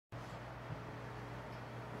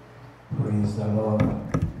Praise the Lord.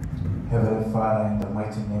 Heavenly Father, in the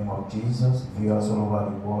mighty name of Jesus, viewers all over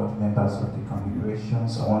the world, members of the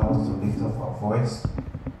congregations, I want us to lift up our voice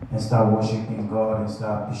and start worshiping God and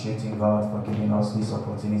start appreciating God for giving us this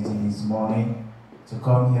opportunity this morning to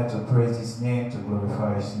come here to praise His name, to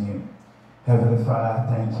glorify His name. Heavenly Father,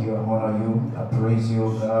 I thank you, I honor you, I praise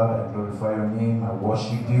you, God, I glorify your name, I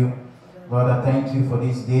worship you. Lord, I thank you for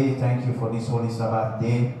this day, thank you for this Holy Sabbath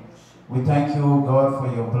day. We thank you, God,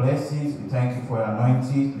 for your blessings. We thank you for your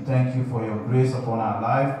anointing. We thank you for your grace upon our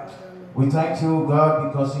life. We thank you, God,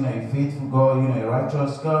 because you are a faithful God, you are a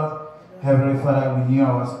righteous God. Heavenly Father, renew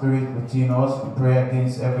our spirit within us. We pray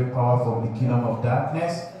against every power from the kingdom of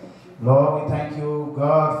darkness. Lord, we thank you,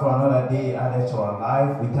 God, for another day added to our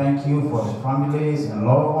life. We thank you for the families and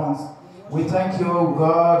loved ones. We thank you,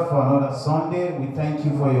 God, for another Sunday. We thank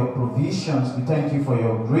you for your provisions. We thank you for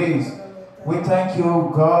your grace. We thank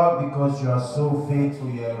you, God, because you are so faithful,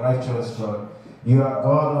 you are righteous, God. You are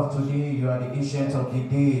God of today, you are the ancient of the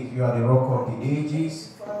day, you are the rock of the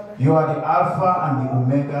ages. You are the Alpha and the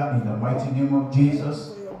Omega in the mighty name of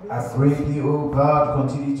Jesus. I pray thee, oh God,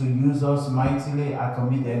 continue to use us mightily. I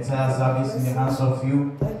commit the entire service in the hands of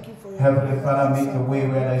you. Heavenly Father, make a way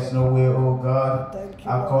where there is no way, oh God.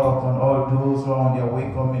 I call upon all those who are on their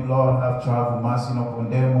way coming, Lord, have traveled mercy upon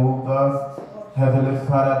them, oh God. Heavenly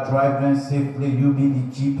Father, drive them safely. You be the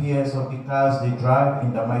GPS of the cars they drive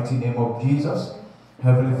in the mighty name of Jesus.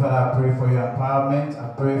 Heavenly Father, I pray for your empowerment.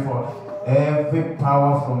 I pray for every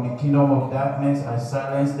power from the kingdom of darkness. I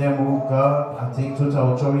silence them, oh God. I take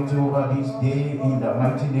total authority over this day in the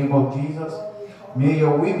mighty name of Jesus. May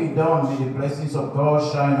your will be done. May the blessings of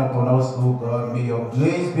God shine upon us, oh God. May your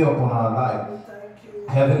grace be upon our life.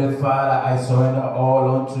 Heavenly Father, I surrender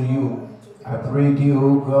all unto you. I pray thee,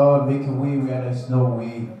 O God, make a way where there is no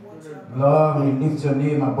way. Lord, we lift your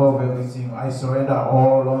name above everything. I surrender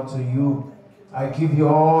all unto you. I give you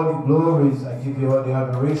all the glories. I give you all the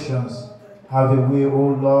adorations. Have a way, O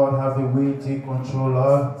Lord. Have a way. Take control,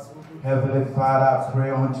 Lord. Heavenly Father, I pray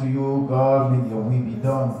unto you, O God, may your will be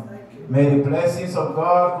done. May the blessings of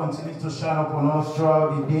God continue to shine upon us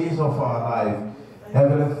throughout the days of our life.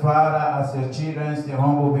 Heavenly Father, as your children, they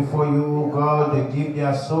humble before you, O God. They give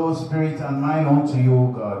their soul, spirit, and mind unto you, O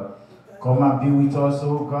God. Come and be with us,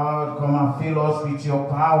 O God. Come and fill us with your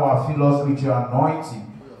power. Fill us with your anointing.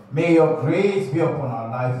 May your grace be upon our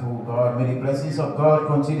life, O God. May the blessings of God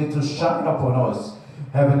continue to shine upon us.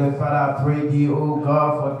 Heavenly Father, I pray thee, O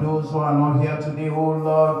God, for those who are not here today, O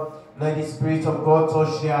Lord. Let the Spirit of God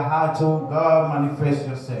touch their heart, O God. Manifest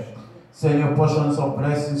yourself. Send your portions of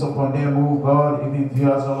blessings upon them, O God, even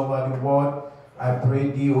viewers all over the world. I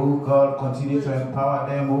pray thee, O God, continue to empower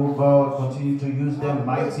them, O God, continue to use them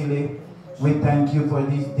mightily. We thank you for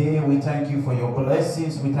this day. We thank you for your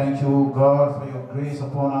blessings. We thank you, O God, for your grace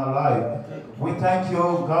upon our life. We thank you,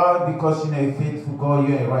 O God, because you are a faithful God,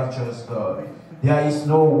 you are a righteous God. There is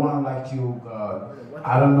no one like you, God.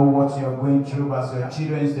 I don't know what you are going through, but as your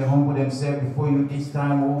children, they humble themselves before you this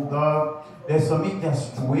time, O God. They submit their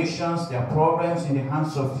situations, their problems in the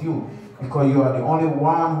hands of you, because you are the only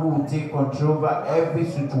one who will take control over every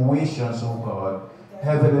situation, oh God.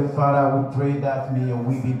 Heavenly Father, we pray that may your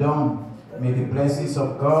will be done. May the blessings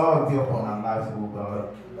of God be upon our life, oh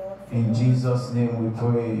God. In Jesus' name we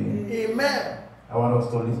pray. Amen. I want us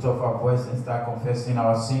to lift up our voice and start confessing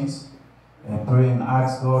our sins and pray and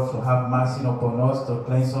ask God to have mercy upon us, to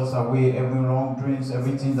cleanse us away every wrongdoings,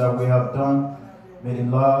 everything that we have done. May the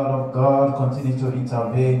Lord of God continue to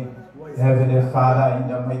intervene. Heavenly Father,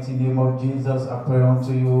 in the mighty name of Jesus, I pray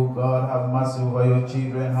unto you, God, have mercy over your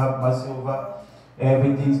children, have mercy over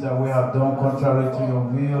everything that we have done contrary to your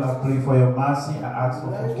will. I pray for your mercy, I ask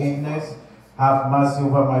for forgiveness. Have mercy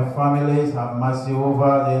over my families, have mercy over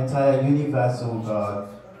the entire universe, oh God.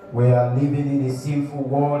 We are living in a sinful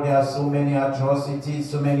world. There are so many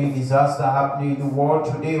atrocities, so many disasters happening in the world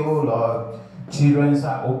today, oh Lord. Children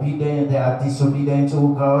are obedient, they are disobedient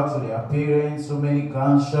to God, to their parents, so many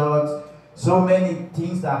gunshots, so many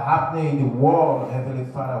things that are happening in the world. Heavenly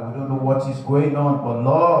Father, we don't know what is going on, but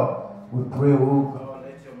Lord, we pray, oh God,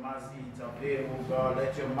 let your mercy intervene, oh God,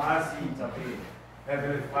 let your mercy intervene.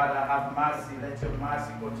 Heavenly Father, have mercy, let your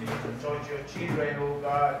mercy continue to touch your children, oh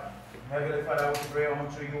God. Heavenly Father, we pray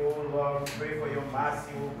unto you, oh Lord, we pray for your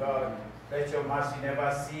mercy, oh God. Let your mercy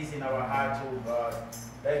never cease in our hearts, oh God.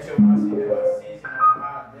 Let your mercy never cease in our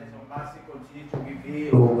heart. Let your mercy continue to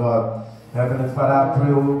reveal, oh God. Heavenly Father, I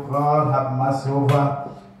pray, oh God, have mercy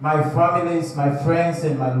over my families, my friends,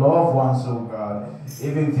 and my loved ones, oh God.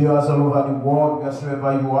 Even viewers all over the world,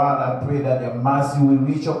 wherever you are, I pray that your mercy will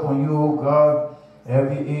reach upon you, oh God.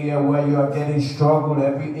 Every area where you are getting struggle,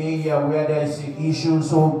 every area where there is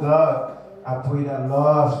issues, oh God. I pray that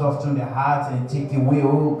Lord soften the heart and take away,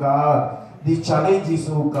 oh God, the challenges,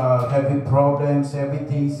 oh God, heavy problems,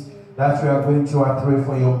 everything that we are going through. I pray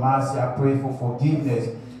for your mercy. I pray for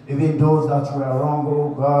forgiveness. Even those that were wrong, oh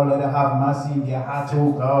God, let them have mercy in their heart,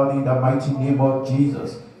 oh God, in the mighty name of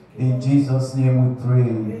Jesus. In Jesus' name we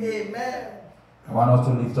pray. Amen. I want us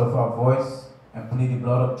to lift up our voice and plead the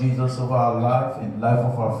blood of Jesus over our life and life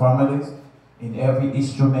of our families. In every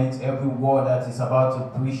instrument, every word that is about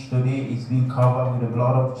to preach today is being covered with the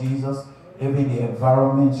blood of Jesus. Even the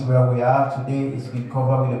environment where we are today is being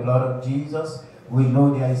covered with the blood of Jesus. We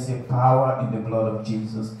know there is a power in the blood of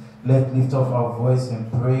Jesus. Let's lift up our voice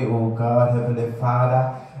and pray, oh God, Heavenly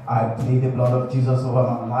Father. I plead the blood of Jesus over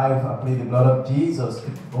my life. I plead the blood of Jesus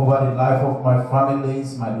over the life of my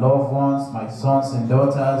families, my loved ones, my sons and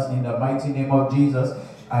daughters. In the mighty name of Jesus,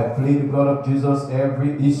 I plead the blood of Jesus,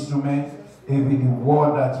 every instrument, every the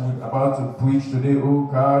word that we're about to preach today, oh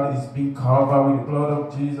God, is being covered with the blood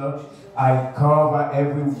of Jesus. I cover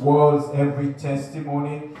every word, every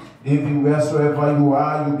testimony. Even wheresoever you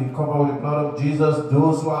are, you'll be covered with the blood of Jesus.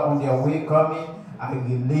 Those who are on their way coming, I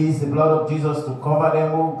release the blood of Jesus to cover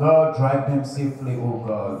them, oh God. Drive them safely, oh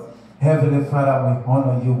God. Heavenly Father, we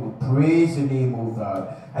honor you. We praise your name, oh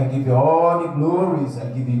God. I give you all the glories. I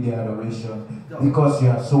give you the adoration because you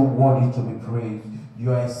are so worthy to be praised.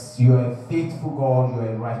 You are a faithful God. You are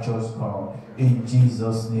a righteous God. In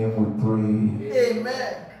Jesus' name we pray.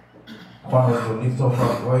 Amen. I want us to lift up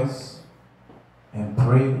our voice and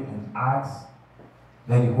pray and ask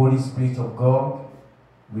that the Holy Spirit of God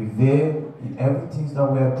reveal in everything that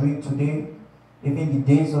we are doing today. Even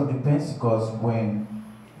the days of the Pentecost when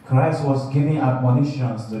Christ was giving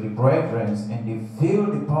admonitions to the brethren and they feel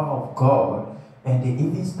the power of God and they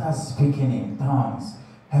even start speaking in tongues.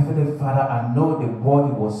 Heavenly Father, I know the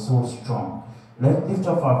word was so strong. Let's lift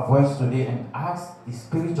up our voice today and ask the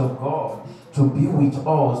Spirit of God to be with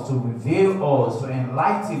us, to reveal us, to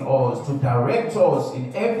enlighten us, to direct us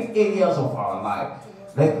in every areas of our life.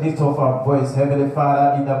 Let's lift up our voice. Heavenly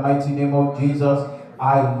Father, in the mighty name of Jesus,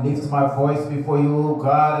 I lift my voice before you,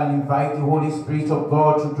 God, and invite the Holy Spirit of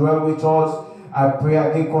God to dwell with us. I pray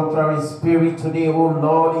against contrary spirit today, oh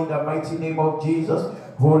Lord, in the mighty name of Jesus.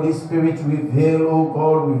 Holy Spirit, reveal, oh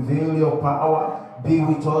God, reveal your power. Be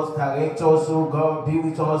with us, direct us, oh God. Be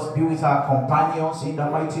with us, be with our companions in the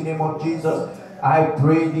mighty name of Jesus. I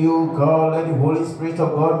pray you, God, let the Holy Spirit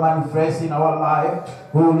of God manifest in our life.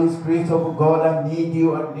 Holy Spirit of God, I need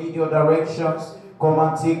you, I need your directions. Come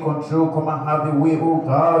and take control, come and have a way, oh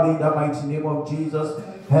God, in the mighty name of Jesus.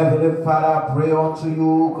 Heavenly Father, I pray unto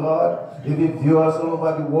you, God. Even viewers all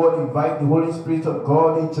over the world, invite the Holy Spirit of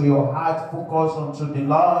God into your heart. Focus unto the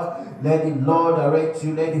Lord. Let the Lord direct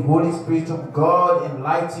you. Let the Holy Spirit of God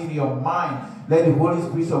enlighten your mind. Let the Holy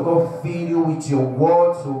Spirit of God fill you with your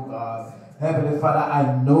words, oh God. Heavenly Father,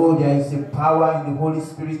 I know there is a power in the Holy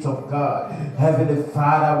Spirit of God. Heavenly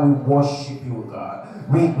Father, we worship you,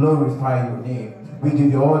 God. We glorify your name. We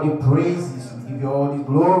give you all the praises. We give you all the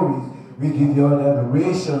glories. We give you all the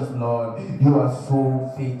adorations, Lord. You are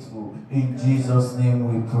so faithful. In Jesus' name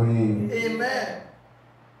we pray. Amen.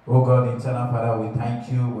 Oh God, eternal Father, we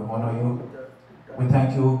thank you. We honor you. We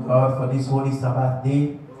thank you, God, for this Holy Sabbath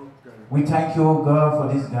day. We thank you, God,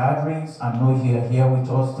 for these gatherings. I know you are here with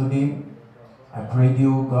us today. I pray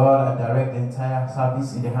you, God, I direct the entire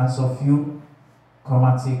service in the hands of you. Come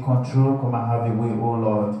and take control. Come and have a way, oh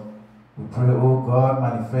Lord. We pray, oh God,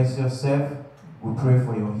 manifest yourself. We pray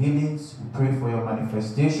for your healings. We pray for your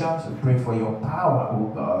manifestations. We pray for your power,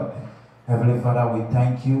 oh God. Heavenly Father, we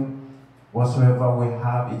thank you. Whatsoever we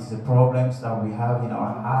have, it's the problems that we have in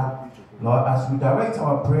our heart. Lord, as we direct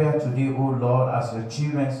our prayer today, oh Lord, as your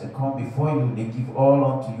children come before you, they give all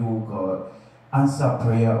unto you, oh God. Answer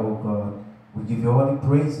prayer, oh God. We give you all the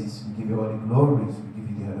praises. We give you all the glories. We give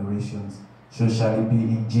you the adorations. So shall it be.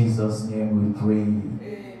 In Jesus' name we pray.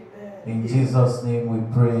 Amen. In Jesus' name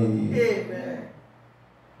we pray. Amen.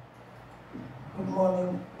 Good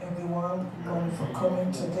morning, everyone. Good morning for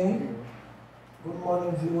coming today. Good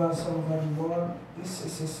morning, viewers all over the world. This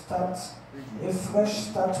is a fresh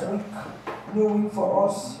start week, new week for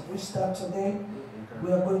us. We start today.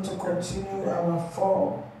 We are going to continue our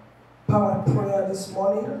 4-power prayer this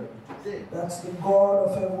morning. That's the God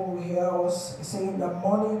of heaven will hear us. He said, in the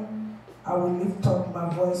morning, I will lift up my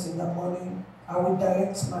voice. In the morning, I will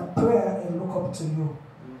direct my prayer and look up to you.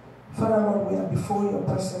 Father Lord, we are before your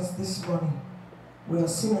presence this morning. We are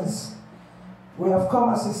sinners. We have come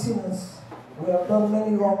as sinners. We have done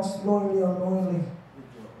many wrongs, knowingly or unknowingly.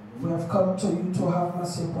 We have come to you to have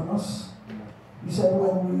mercy upon us. You said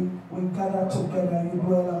when we gather together, you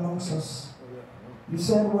dwell amongst us. You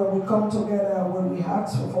said when we come together, when we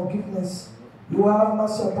ask for forgiveness, You will have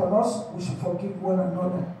mercy upon us. We should forgive one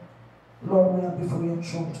another. Lord, we are before your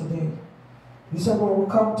throne today. You said when we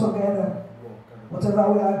come together,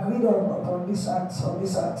 whatever we agreed on this act,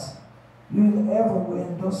 you in heaven will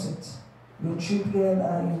endorse it. Your children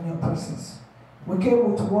are in your presence. We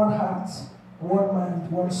came with one heart, one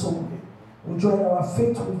mind, one soul. We join our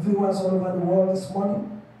faith with viewers all over the world this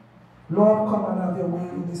morning. Lord, come and have your way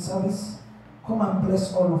in this service. Come and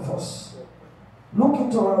bless all of us. Look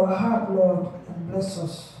into our heart, Lord, and bless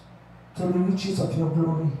us to the riches of your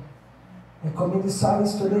glory. I commit the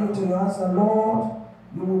service today into your hands, and Lord,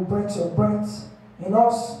 you will breathe your breath in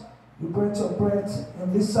us. You breathe your breath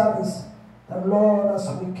in this service. And Lord, as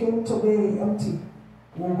we came today empty,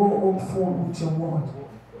 we'll go home full with your word.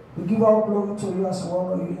 We give our glory to you as we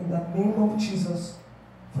honor you in the name of Jesus.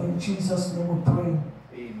 For in Jesus' name we pray.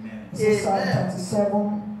 Amen. This is Psalm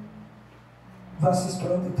 37, verses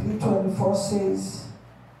 23-24 says,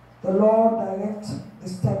 the Lord directs the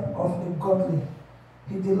step of the godly.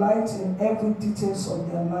 He delights in every details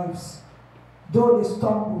of their lives. Though they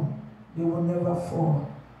stumble, they will never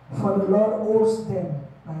fall. For the Lord holds them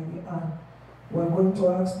by the hand. We're going to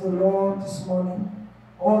ask the Lord this morning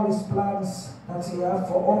all his plans that he has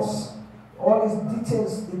for us, all his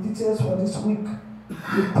details, the details for this week.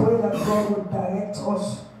 We pray that God will direct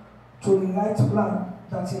us to the right plan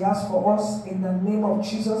that he has for us in the name of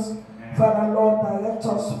Jesus. Father, Lord, direct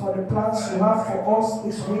us for the plans you have for us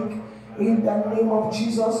this week in the name of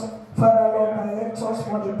Jesus. Father, Lord, direct us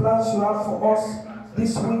for the plans you have for us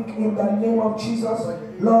this week in the name of Jesus.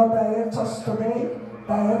 Lord, direct us today.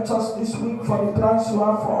 Direct us this week for the plans you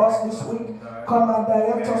have for us this week. Come and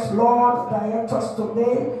direct us, Lord. Direct us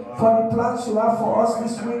today for the plans you have for us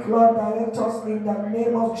this week. Lord, direct us in the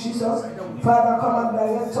name of Jesus. Father, come and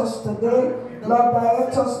direct us today. Lord,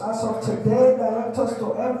 direct us as of today. Direct us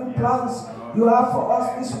to every plans you have for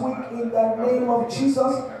us this week in the name of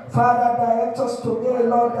Jesus. Father, direct us today.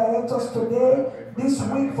 Lord, direct us today, this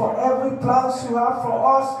week for every plans you have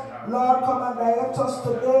for us. Lord, come and direct us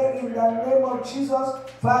today in the name of Jesus.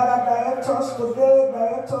 Father, direct us today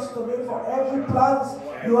for every plans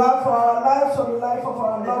you have for our lives, for the life of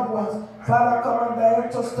our loved ones. Father, come and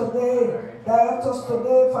direct us today. Direct us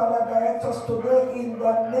today, Father, direct us today in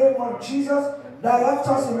the name of Jesus. Direct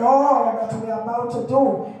us in all that we are about to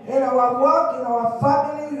do, in our work, in our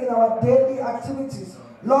family, in our daily activities.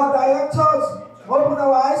 Lord, direct us. Open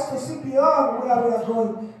our eyes to see beyond where we are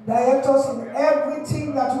going. Direct us in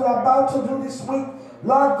everything that we are about to do this week.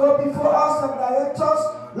 Lord, go before us and direct us.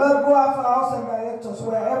 Lord, go after us and direct us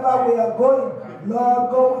wherever we are going.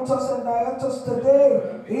 Lord, go with us and direct us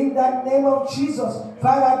today in the name of Jesus.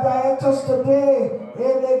 Father, direct us today.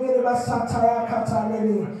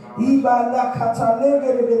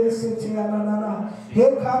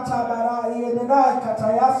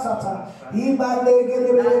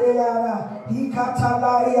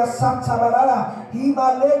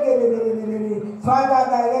 Father,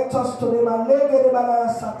 direct us today.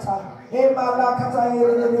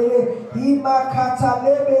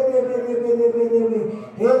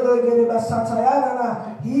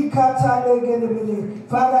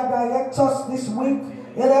 Father, direct us this week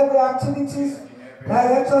in every activities.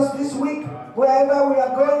 Direct us this week wherever we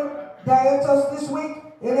are going. Direct us this week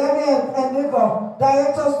in every endeavor.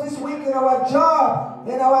 Direct us this week in our job,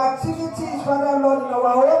 in our activities, Father Lord, in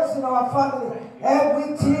our homes, in our family.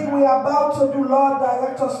 Everything we are about to do, Lord,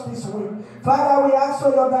 direct us this week. Father, we ask for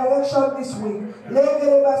your direction this week.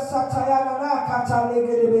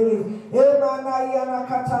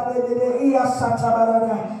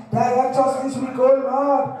 Direct us this week, oh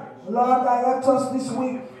Lord. Lord, direct us this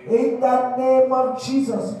week in the name of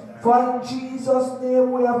Jesus. For in Jesus'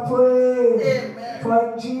 name we are praying. Amen.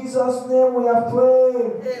 For in Jesus' name we are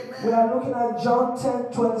praying. Amen. We are looking at John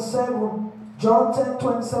 10:27. John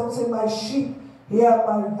 10:27 says, my sheep hear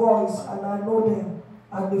my voice, and I know them,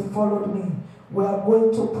 and they followed me. We are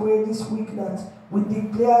going to pray this week that we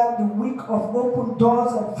declare the week of open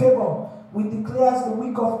doors and favor. We declare the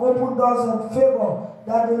week of open doors and favor,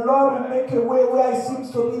 that the Lord will make a way where it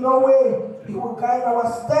seems to be no way. He will guide our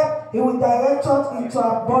step. He will direct us into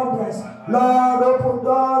abundance. Lord, open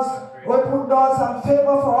doors and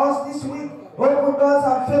favor for us this week. Open doors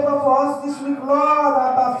and favor for us this week, Lord,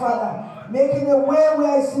 Abba Father. Making a way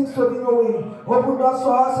where it seems to be no way. Open doors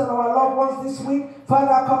for us and our loved ones this week.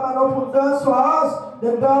 Father, come and open doors for us.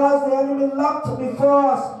 The doors the enemy locked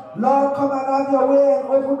before us. Lord, come and have your way and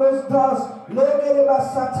open those doors.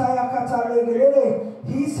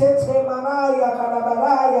 He said, Manaya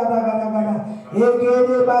Kanabaraya Daganagana.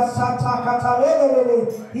 Egede Basata Catalegere.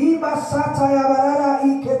 He Basata Yabarara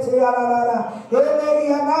Ikete Yalara. Ele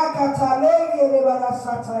Yanaka Talegere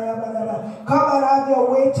Come and have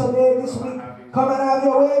your way today, this week. Come and have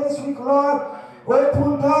your way this week, Lord.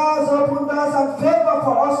 Open doors and favor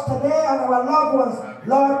for us today and our loved ones.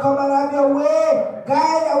 Lord, come and have your way.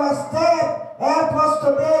 Guide our step. Help us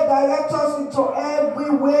today. Direct us into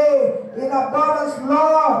every way in abundance,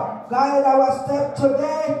 Lord. Guide our step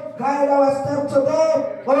today. Guide our step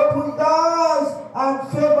today. Open doors and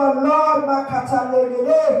favor, Lord. Makata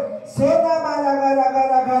legele. Sena mana.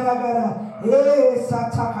 Hey,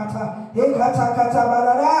 satakata. Hey, katakata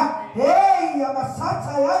barada. Hey,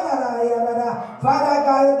 yamasata yana. Father,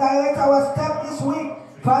 direct our step this week.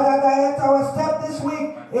 Father, direct our step this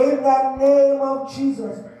week in the name of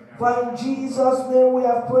Jesus. For in Jesus' name we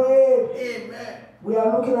have prayed. Amen. We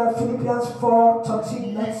are looking at Philippians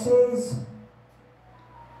 4:13 that says,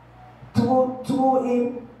 through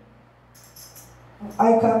him,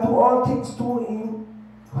 I can do all things through him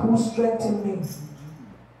who strengthens me.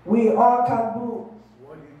 We all can do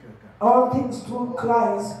all things through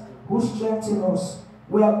Christ who strengthens us.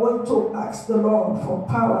 We are going to ask the Lord for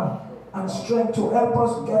power and strength to help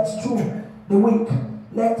us get through the week.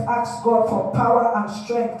 Let's ask God for power and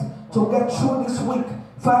strength to get through this week.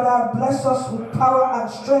 Father, bless us with power and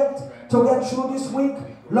strength to get through this week.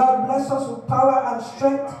 Lord, bless us with power and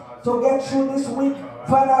strength to get through this week.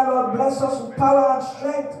 Father, Lord, bless us with power and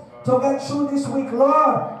strength to get through this week.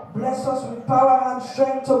 Lord, bless us with power and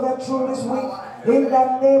strength to get through this week. In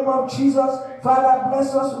the name of Jesus, Father,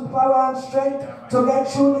 bless us with power and strength to get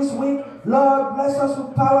through this week. Lord, bless us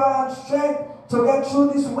with power and strength to get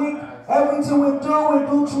through this week. Everything we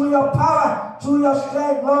do through your power, through your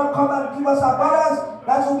strength. Lord, come and give us abundance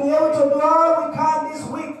that we'll be able to do all we can this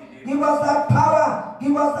week. Give us that power,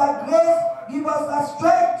 give us that grace, give us that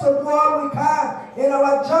strength to do all we can in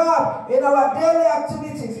our job, in our daily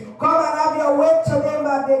activities. Come and have your way today,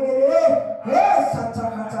 my dear. Yes,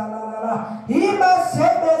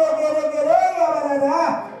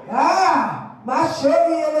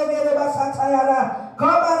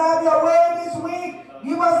 come and have your way this week.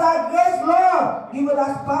 Give us that grace, Lord. Give us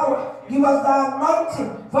that power. Give us that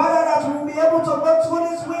anointing. Father, that we will be able to go through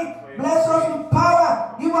this week. Bless us with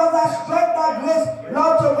power. Give us that strength, that grace,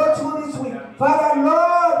 Lord, to go through this week. Father,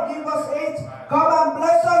 Lord, give us it. Come and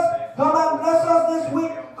bless us. Come and bless us this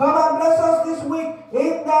week. Come and bless us this week.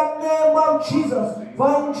 In the name of Jesus. For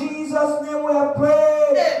in Jesus' name we have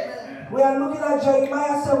prayed. We are looking at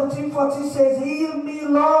Jeremiah 17:40 says, heal me,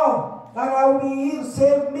 Lord, and I will be healed.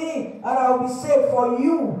 Save me, and I will be saved. For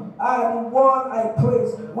you are the one I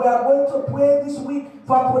praise. We are going to pray this week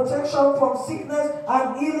for protection from sickness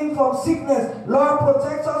and healing from sickness. Lord,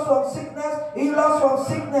 protect us from sickness. Heal us from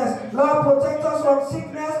sickness. Lord, protect us from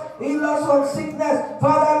sickness. Heal us from sickness.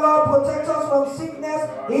 Father, Lord, protect us from sickness.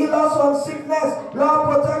 Heal us from sickness. Lord,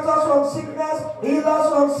 protect us from sickness. Heal us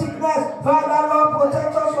from sickness. Father, Lord,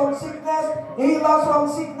 protect us from sickness. Heal us from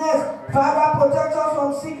sickness. Father, protect us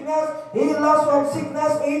from sickness. Heal us from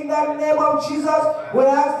sickness in the name of Jesus. We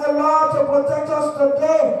ask the Lord to protect us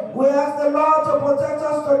today. We ask the Lord to protect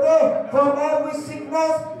us today from every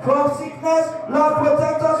sickness, from sickness. Lord,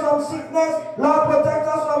 protect us from sickness. Lord, protect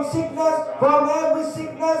us from sickness, from every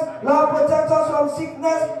sickness. Lord, protect us from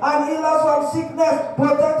sickness and heal us from sickness.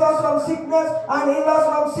 Protect us from sickness and heal us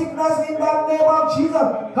from sickness in the name of Jesus.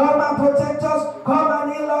 Come and protect us. Come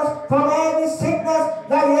and heal us from every sickness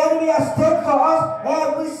that the enemy has taken for us.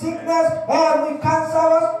 Every sickness, every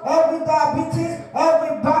cancerous, every diabetes,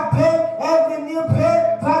 every back pain, every knee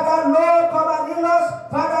pain. Father, Lord, come and heal us.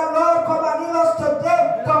 Father, Lord, come and heal us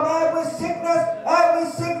today from every sickness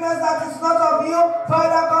that is not of you.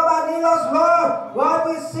 Father, come and heal us, Lord.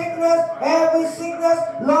 Every sickness,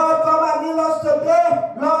 Lord, come and heal us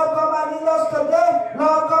today. Lord, come and heal us today.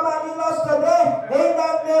 Lord, come and heal us today. In the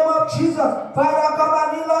name of Jesus. Father, come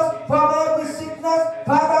and heal us from every sickness.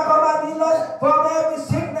 Father, come and heal us from every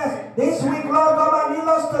sickness. This week, Lord, come and heal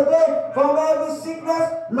us today from every sickness.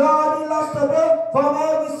 Lord, heal us today from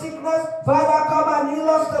every sickness. Father, come and heal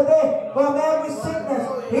us today from every sickness.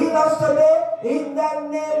 Heal us today in the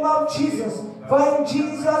name of Jesus. For in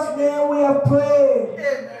Jesus' name we have prayed.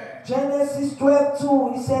 Amen. Genesis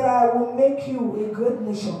 12:2, he said, I will make you a great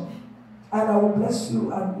nation, and I will bless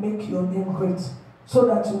you and make your name great, so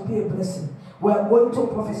that you'll be a blessing. We are going to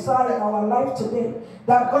prophesy in our life today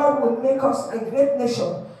that God will make us a great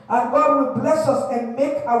nation, and God will bless us and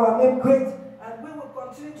make our name great, and we will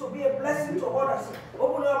continue to be a blessing to others.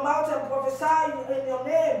 Open your mouth and prophesy in your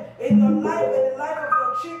name, in your life, in the life of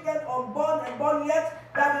your children, unborn and born yet,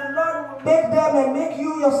 that the Lord will make them and make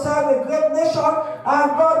you yourself a great nation,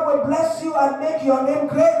 and God will bless you and make your name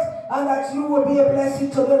great, and that you will be a blessing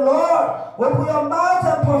to the Lord. Open your mouth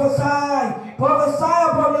and prophesy. Prophesy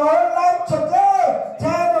upon your own life today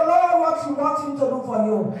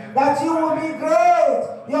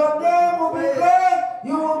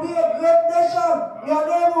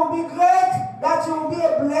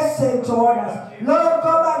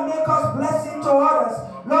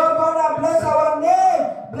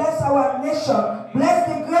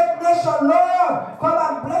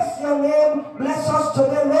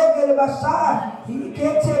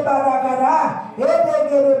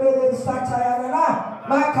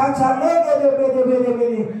makata lege de bede bede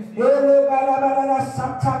bede, ele bara bara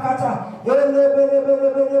santa kata, ele bede bede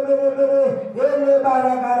bede bede bede, ele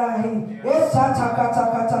bara bara hi, esata kata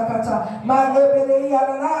kata kata, male bede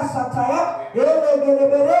yana sataya, ele bede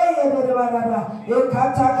bede yede bara,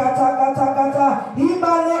 ekata kata kata kata,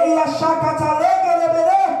 imale ya shakata lege de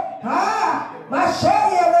bede, ha, mashe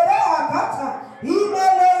yede akata,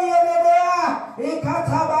 imele yede ya,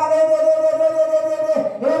 ekata bale de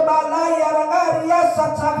ebalaya rangari ya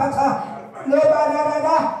satakata,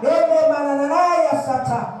 lebanana, elemanana ya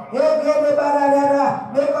sata,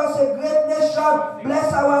 egelebanana. Make us a great nation.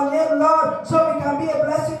 Bless our name, Lord, so we can be a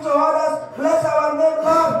blessing to others. Bless our name,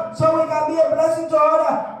 Lord, so we can be a blessing to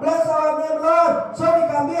others. Bless our name, Lord, so we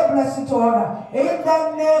can be a blessing to others. In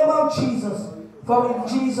the name of Jesus. For in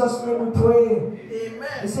Jesus' name we pray. Amen.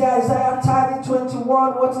 You see Isaiah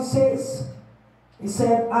 30:21, what it says. He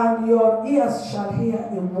said, and your ears shall hear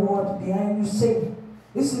a word behind you saying,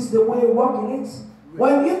 this is the way, walk in it.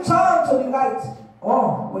 When you turn to the right,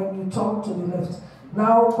 or when you turn to the left.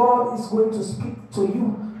 Now God is going to speak to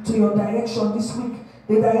you, to your direction this week.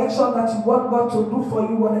 The direction that you want God to do for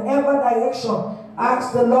you, whatever direction.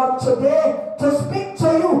 Ask the Lord today to speak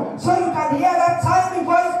to you, so you can hear that tiny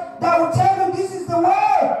voice that will tell you this is the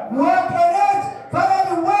way, walk in it.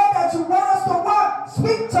 Father, the way that you want us to walk,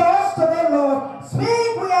 speak to us today, Lord.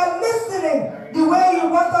 Speak, we are listening. The way you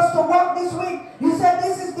want us to walk this week, you said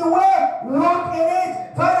this is the way, walk in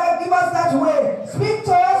it. Father, give us that way. Speak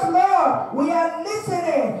to us, Lord. We are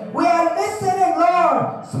listening. We are listening,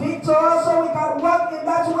 Lord. Speak to us so we can walk in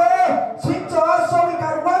that way. Speak to us so we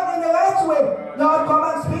can walk in the right way. Lord, come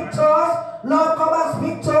and speak to us. Lord, come and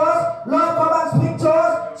speak to us. Lord, come and speak to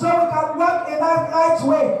us so we can walk in that right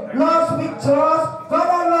way. Lord, speak to us.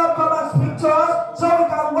 Father, Lord, come and speak to us so we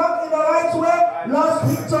can walk in the right way. Lord,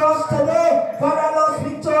 speak to us today. Father, Lord,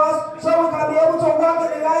 speak to us so we can be able to walk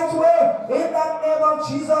in the right way. In the name of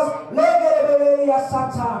Jesus.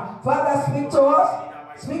 Father, speak to us.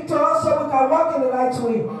 Speak to us so we can walk in the right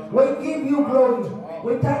way. We give you glory.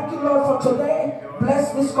 We thank you, Lord, for today.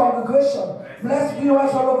 Bless this congregation. Bless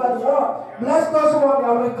viewers all over the world. Bless those who are on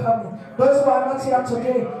their way coming. Those who are not here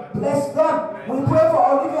today. Bless them. We pray for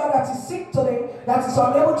Olivia that is sick today, that is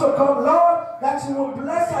unable to come. Lord, that you will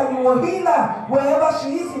bless her, you will heal her wherever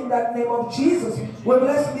she is in that name of Jesus. We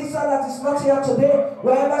bless Lisa that is not here today.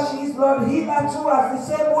 Wherever she is, Lord, heal her too as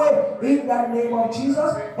the same way in that name of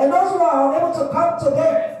Jesus. And those who are unable to come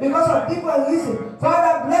today because of different reasons,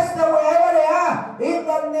 Father, bless them wherever they are in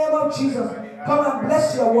the name of Jesus. Come and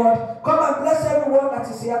bless your word. Come and bless everyone that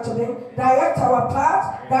is here today. Direct our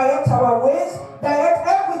path, direct our ways, direct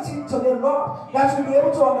everything to the Lord, that we'll be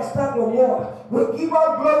able to understand your word. We give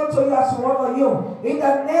all glory to you as we honor you. In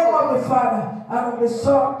the name of the Father, and of the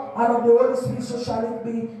Son, and of the Holy Spirit, so shall it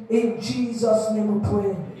be. In Jesus' name we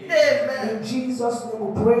pray. Amen. In Jesus'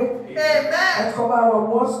 name we pray. Amen. Let's cover our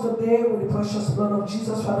words today with the precious blood of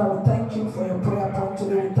Jesus. Father, we thank you for your prayer point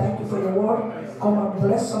today. We thank you for your word. Come and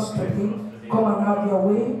bless us today. Come and have your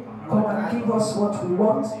way. Come and give us what we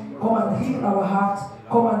want. Come and heal our heart.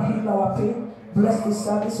 Come and heal our pain. Bless this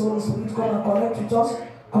service, Holy Spirit. Come and connect with us.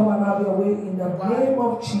 Come and have your way in the name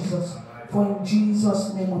of Jesus. For in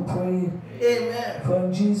Jesus' name we pray. Amen. For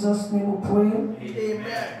in Jesus' name we pray.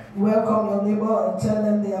 Amen. Welcome your neighbor and tell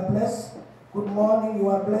them they are blessed. Good morning, you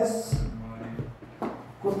are blessed.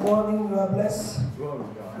 Good morning, you are blessed.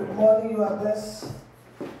 Good morning, you are blessed.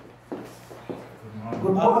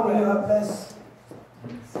 Good morning, you are blessed.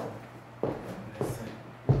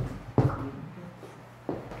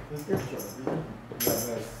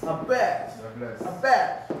 I'm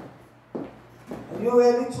back. Are you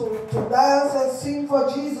ready to dance and sing for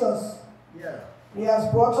Jesus? Yeah. He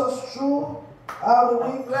has brought us through all the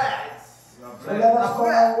week. So let us come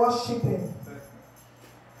and worship Him.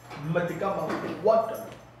 Water.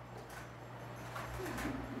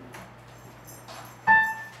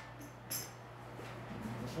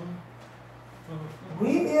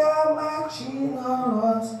 We are marching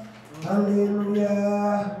on,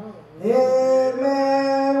 hallelujah,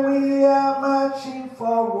 amen. We are marching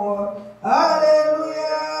forward,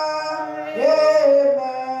 hallelujah,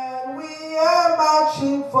 amen. We are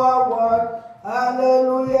marching forward,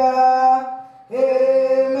 hallelujah,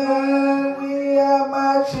 amen. We are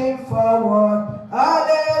marching forward,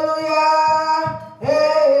 hallelujah,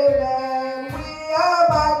 amen. We are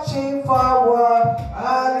marching forward,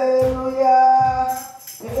 hallelujah.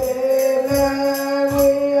 Amen. We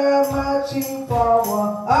are marching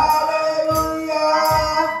forward. Hallelujah.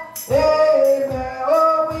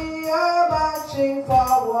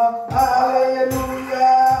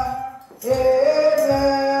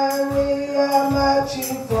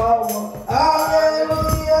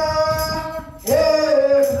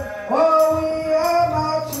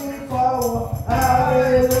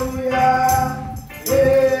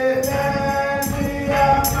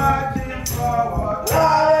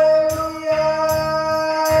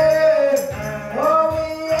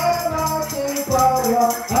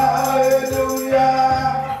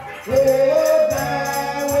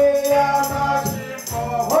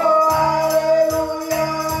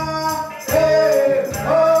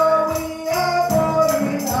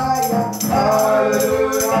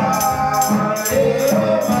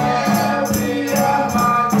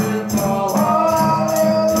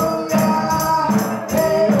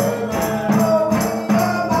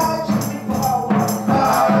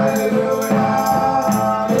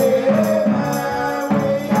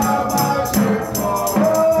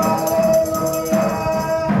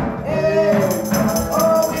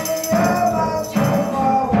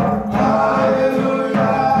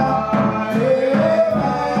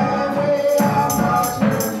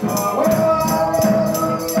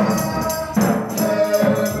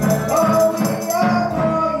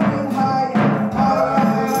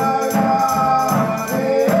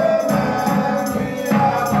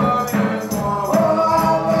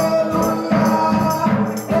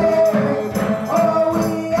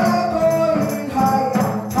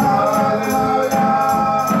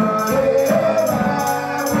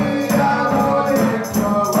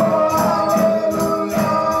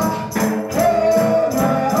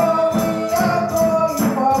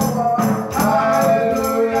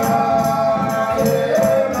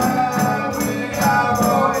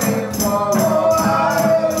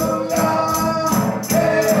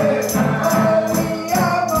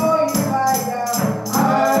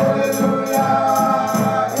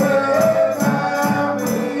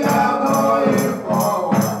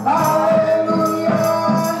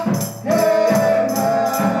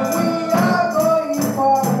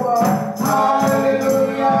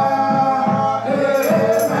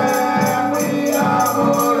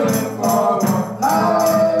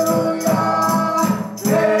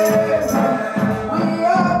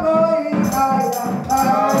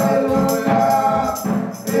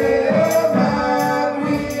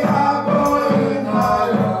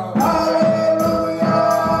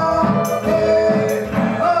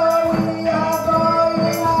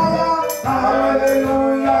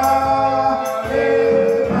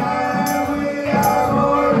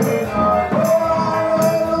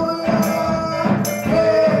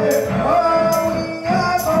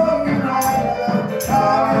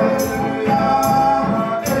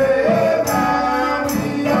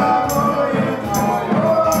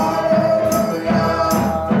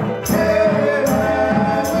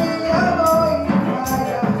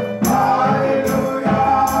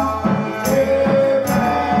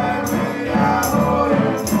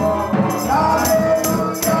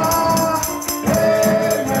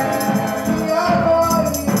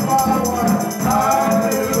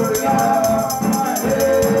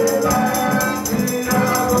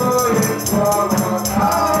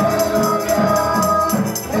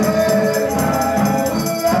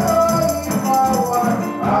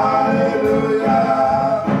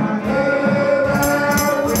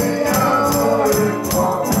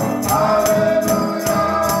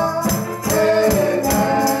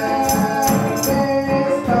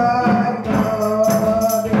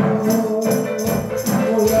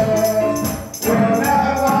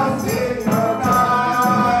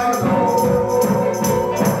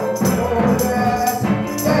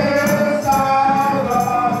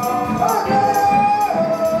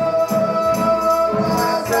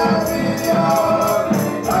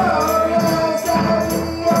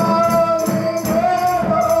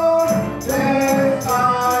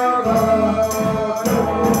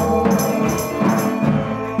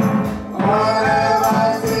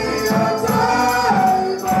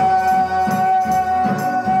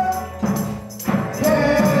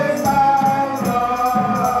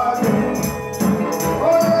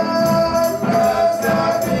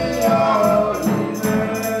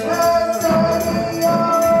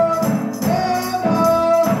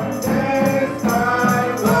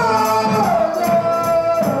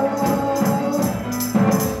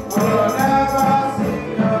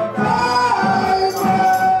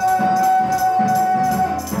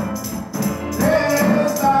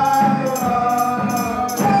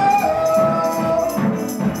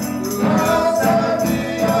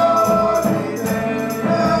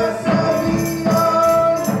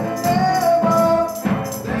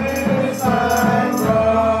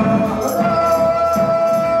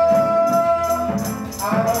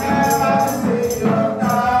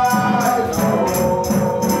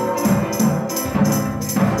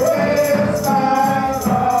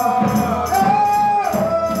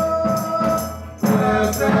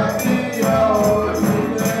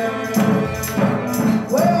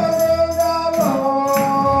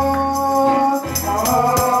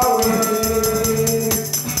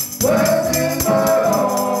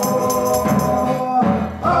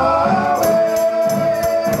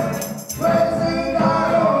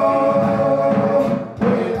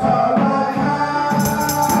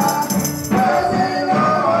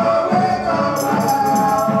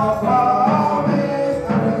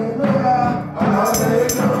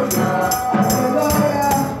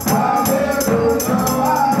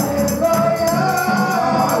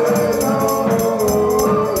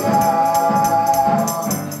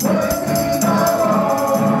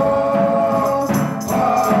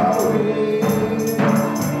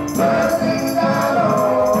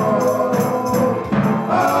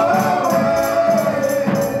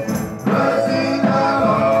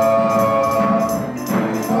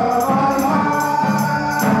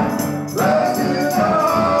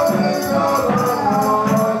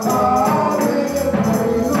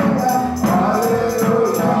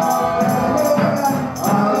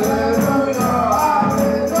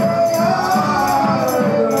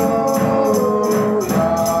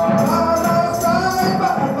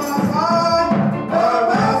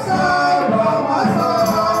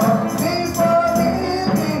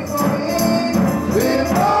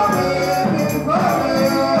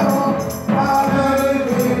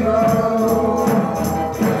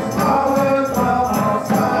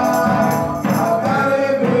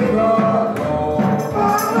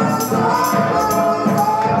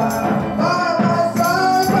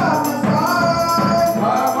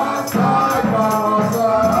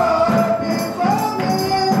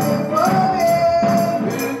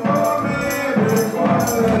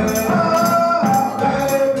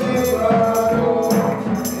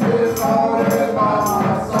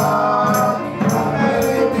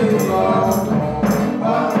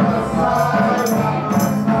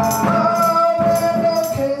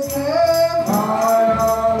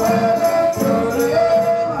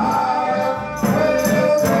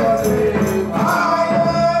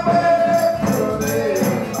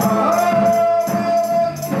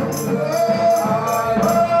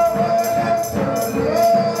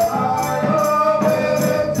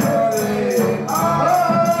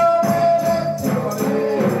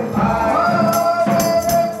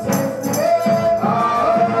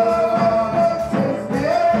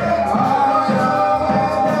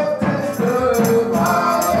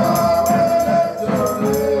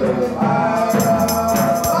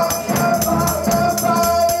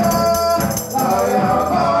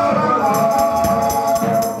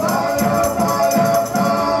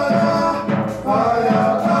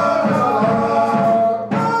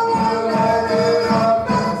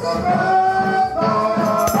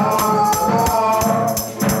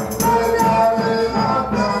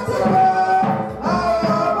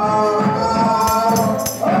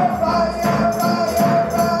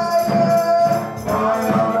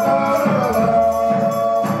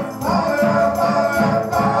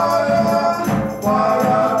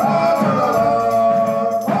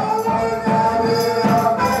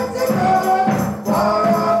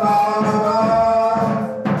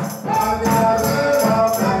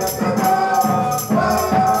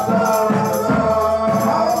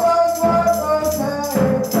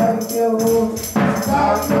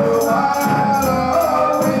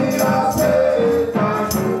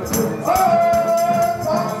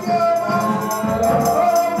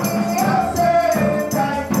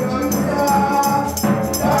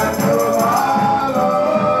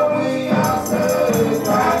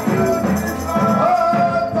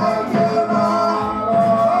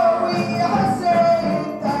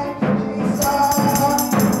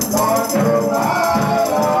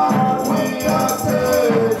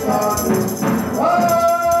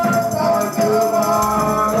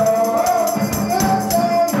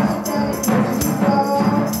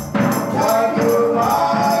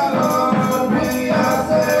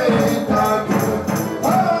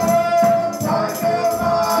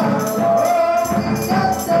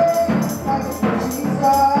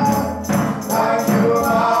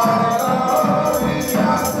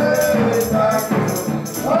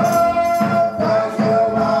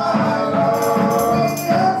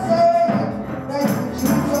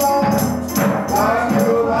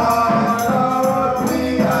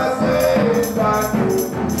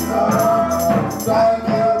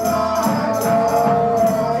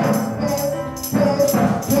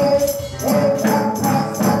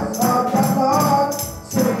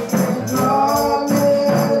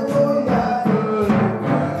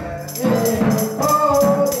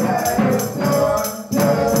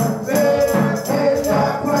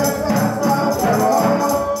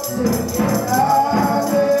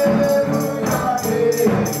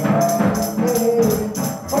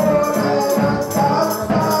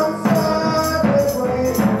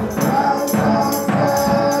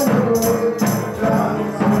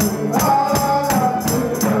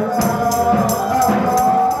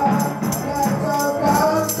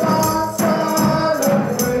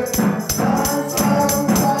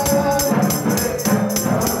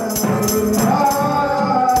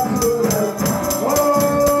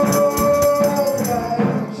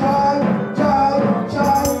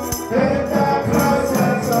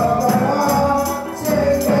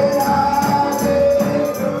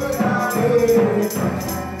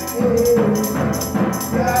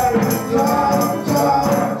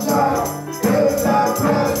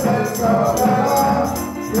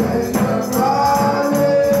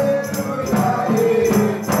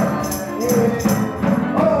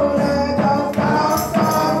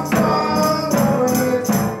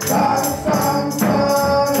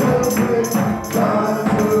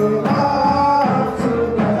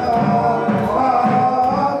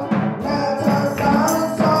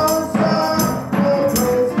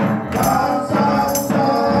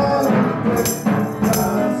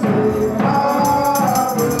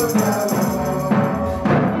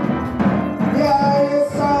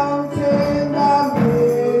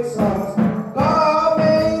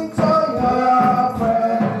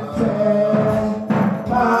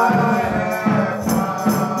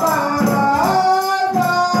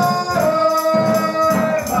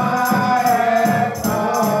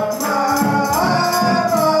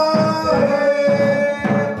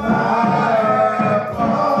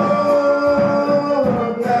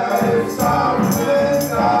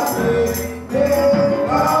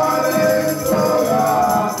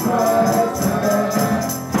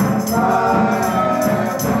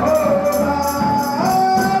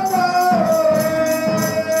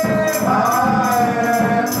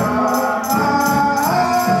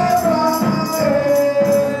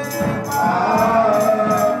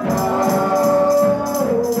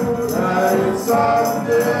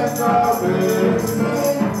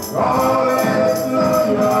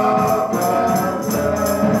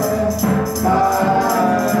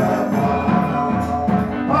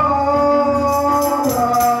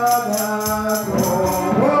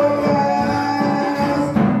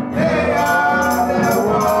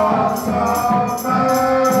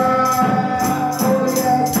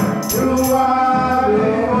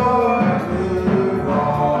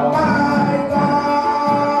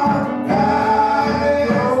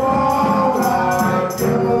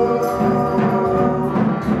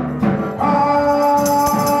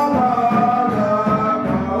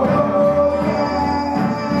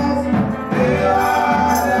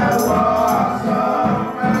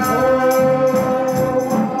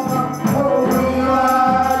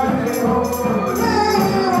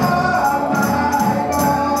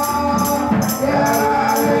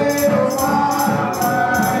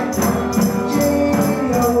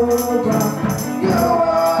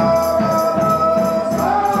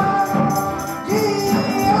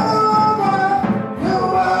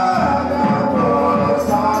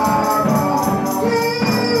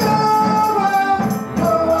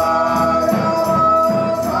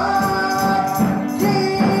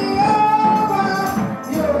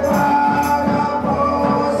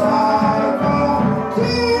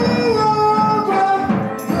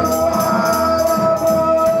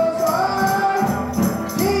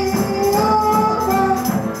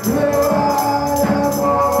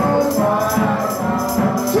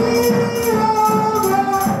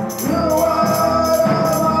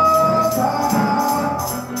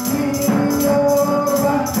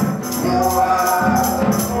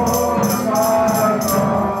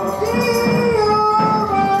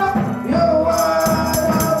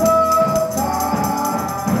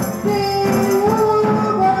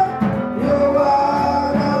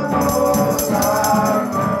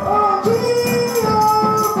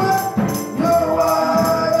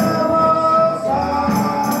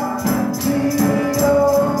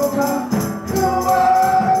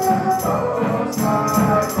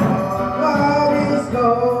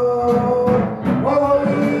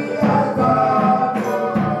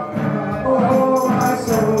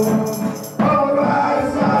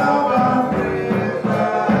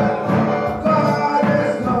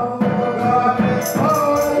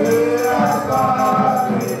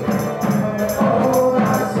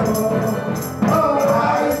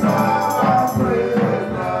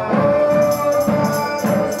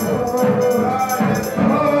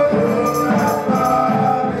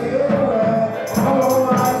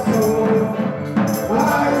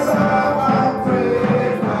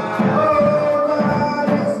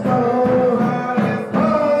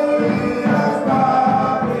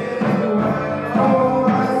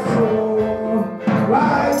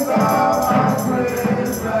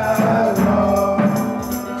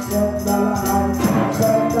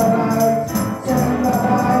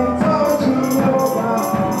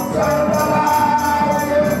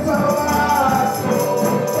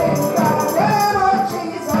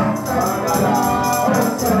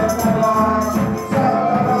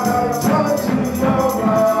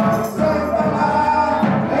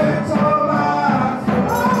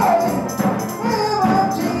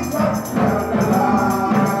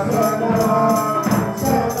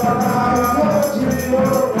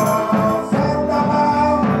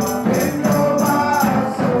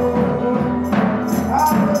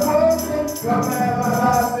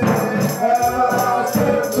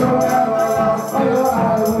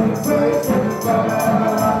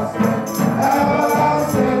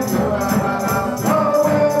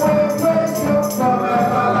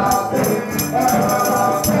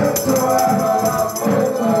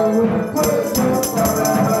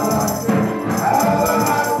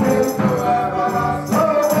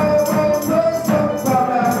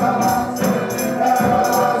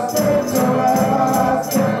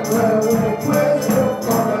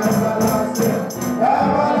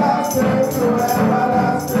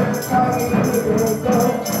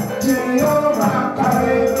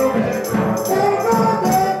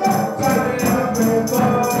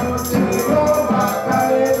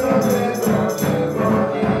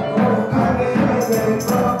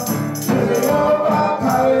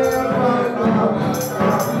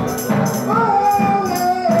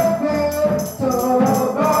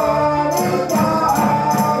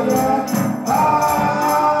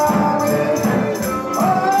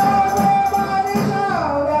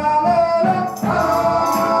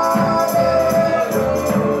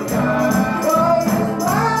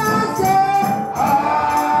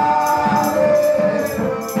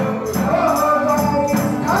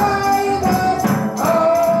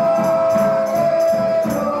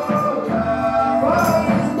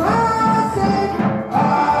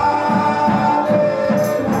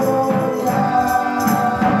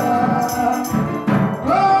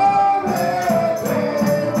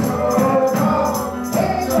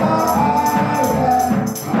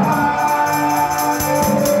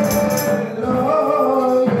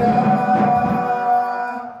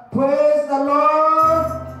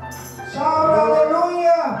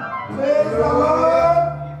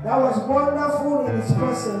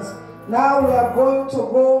 Now we are going to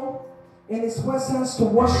go in His presence to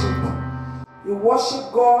worship. You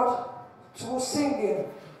worship God through singing.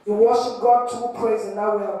 You worship God through praise. And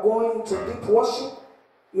now we are going into deep worship.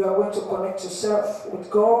 You are going to connect yourself with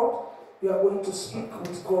God. You are going to speak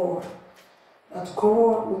with God. That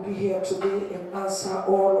God will be here today and answer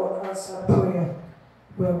all unanswered prayer.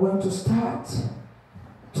 We are going to start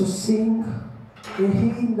to sing a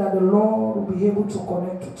hymn that the Lord will be able to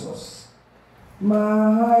connect with us.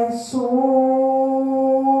 My soul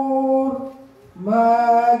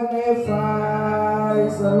magnifies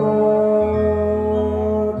the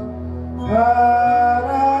Lord, and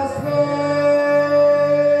I stand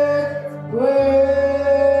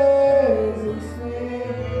praise His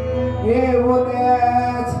name. Even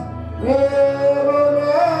that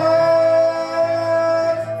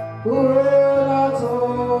who will not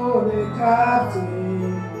hold the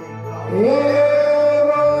captive,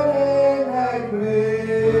 even in thy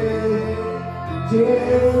grave,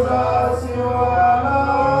 Jesus, you are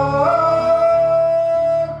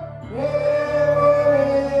Lord, even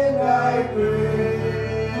in thy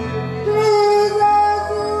grave, Jesus,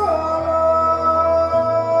 you are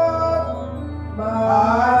Lord,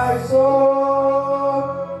 my soul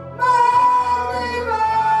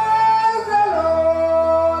magnifies the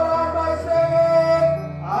Lord,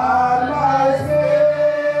 and my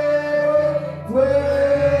spirit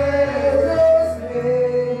praises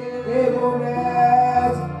Him. Even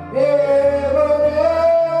as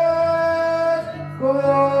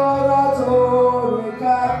God told the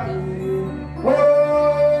captive,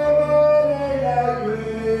 over in thy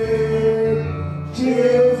grave,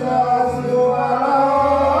 Jesus, you are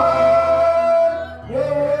Lord,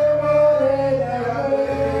 even in thy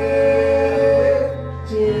grave,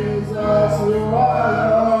 Jesus, you are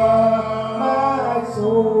Lord, my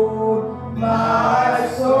soul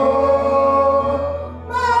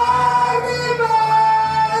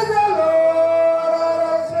magnifies the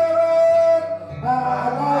Lord,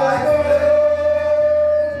 and my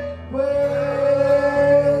spirit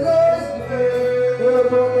praises Him.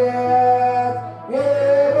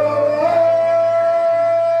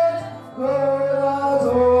 God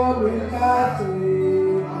told me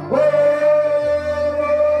captive,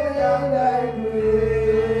 over in thy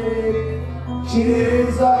grave,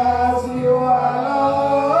 Jesus, you are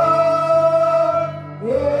Lord,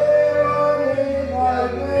 even in thy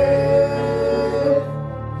grave,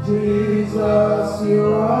 Jesus, you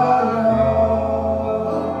are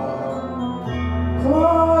Lord.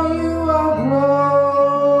 For you are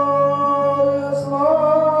glorious,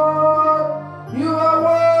 Lord. You are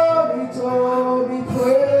worthy to be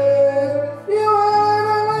praised. You are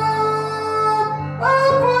the Lord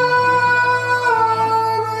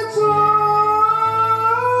upon the throne.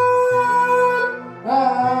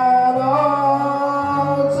 And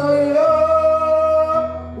unto you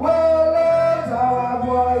we lift our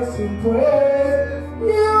voice in praise.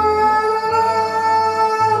 You are the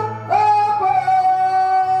Lord upon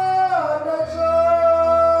the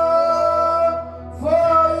throne.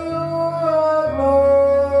 For you are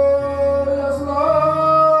glorious,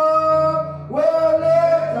 Lord. We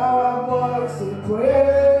lift our voice in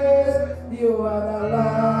praise. You are the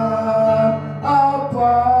Lamb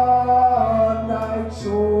upon thy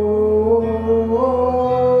throne.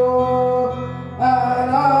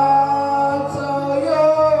 And unto you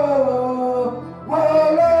we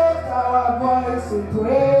lift our voice in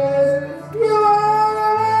praise. You are the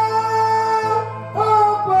Lamb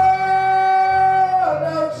upon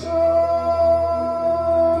the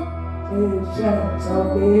throne. Ancient of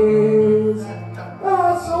days,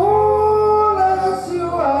 as old as you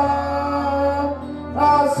are,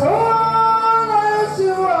 as old as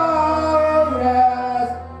you are, yes,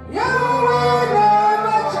 you will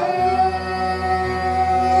never change.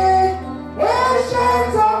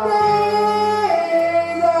 Ancient of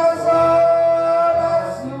days, as old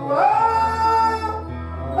as you are,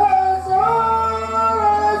 as old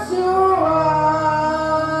as you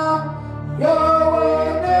are, you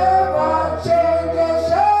will never change.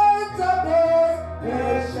 Ancient of days,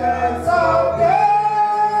 ancient